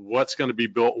what's going to be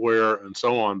built where and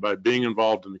so on by being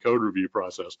involved in the code review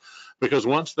process. Because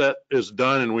once that is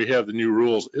done and we have the new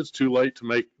rules, it's too late to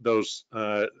make those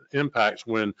impacts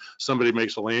when somebody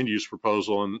makes a land use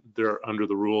proposal and they're under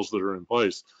the rules that are in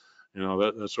place. You know,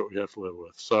 that's what we have to live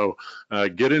with. So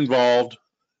get involved.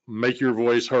 Make your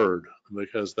voice heard,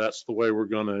 because that's the way we're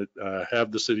going to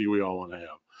have the city we all want to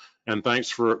have. And thanks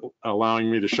for allowing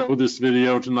me to show this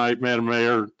video tonight, Madam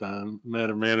Mayor,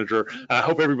 Madam Manager. I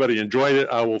hope everybody enjoyed it.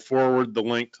 I will forward the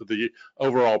link to the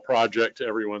overall project to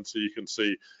everyone so you can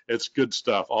see it's good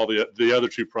stuff. All the other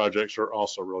two projects are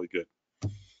also really good.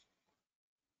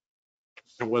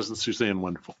 And wasn't Suzanne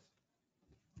wonderful?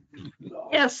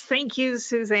 Yes, thank you,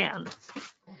 Suzanne.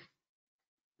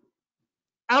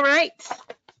 All right.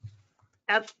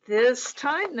 At this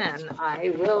time, then, I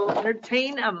will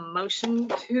entertain a motion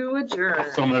to adjourn.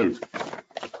 So moved.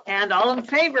 And all in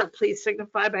favor, please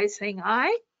signify by saying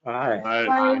aye. Aye.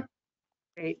 Aye.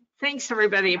 Great. Thanks,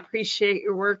 everybody. Appreciate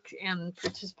your work and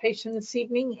participation this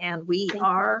evening, and we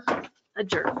are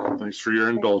adjourned. Thanks for your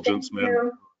indulgence,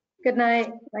 man. Good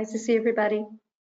night. Nice to see everybody.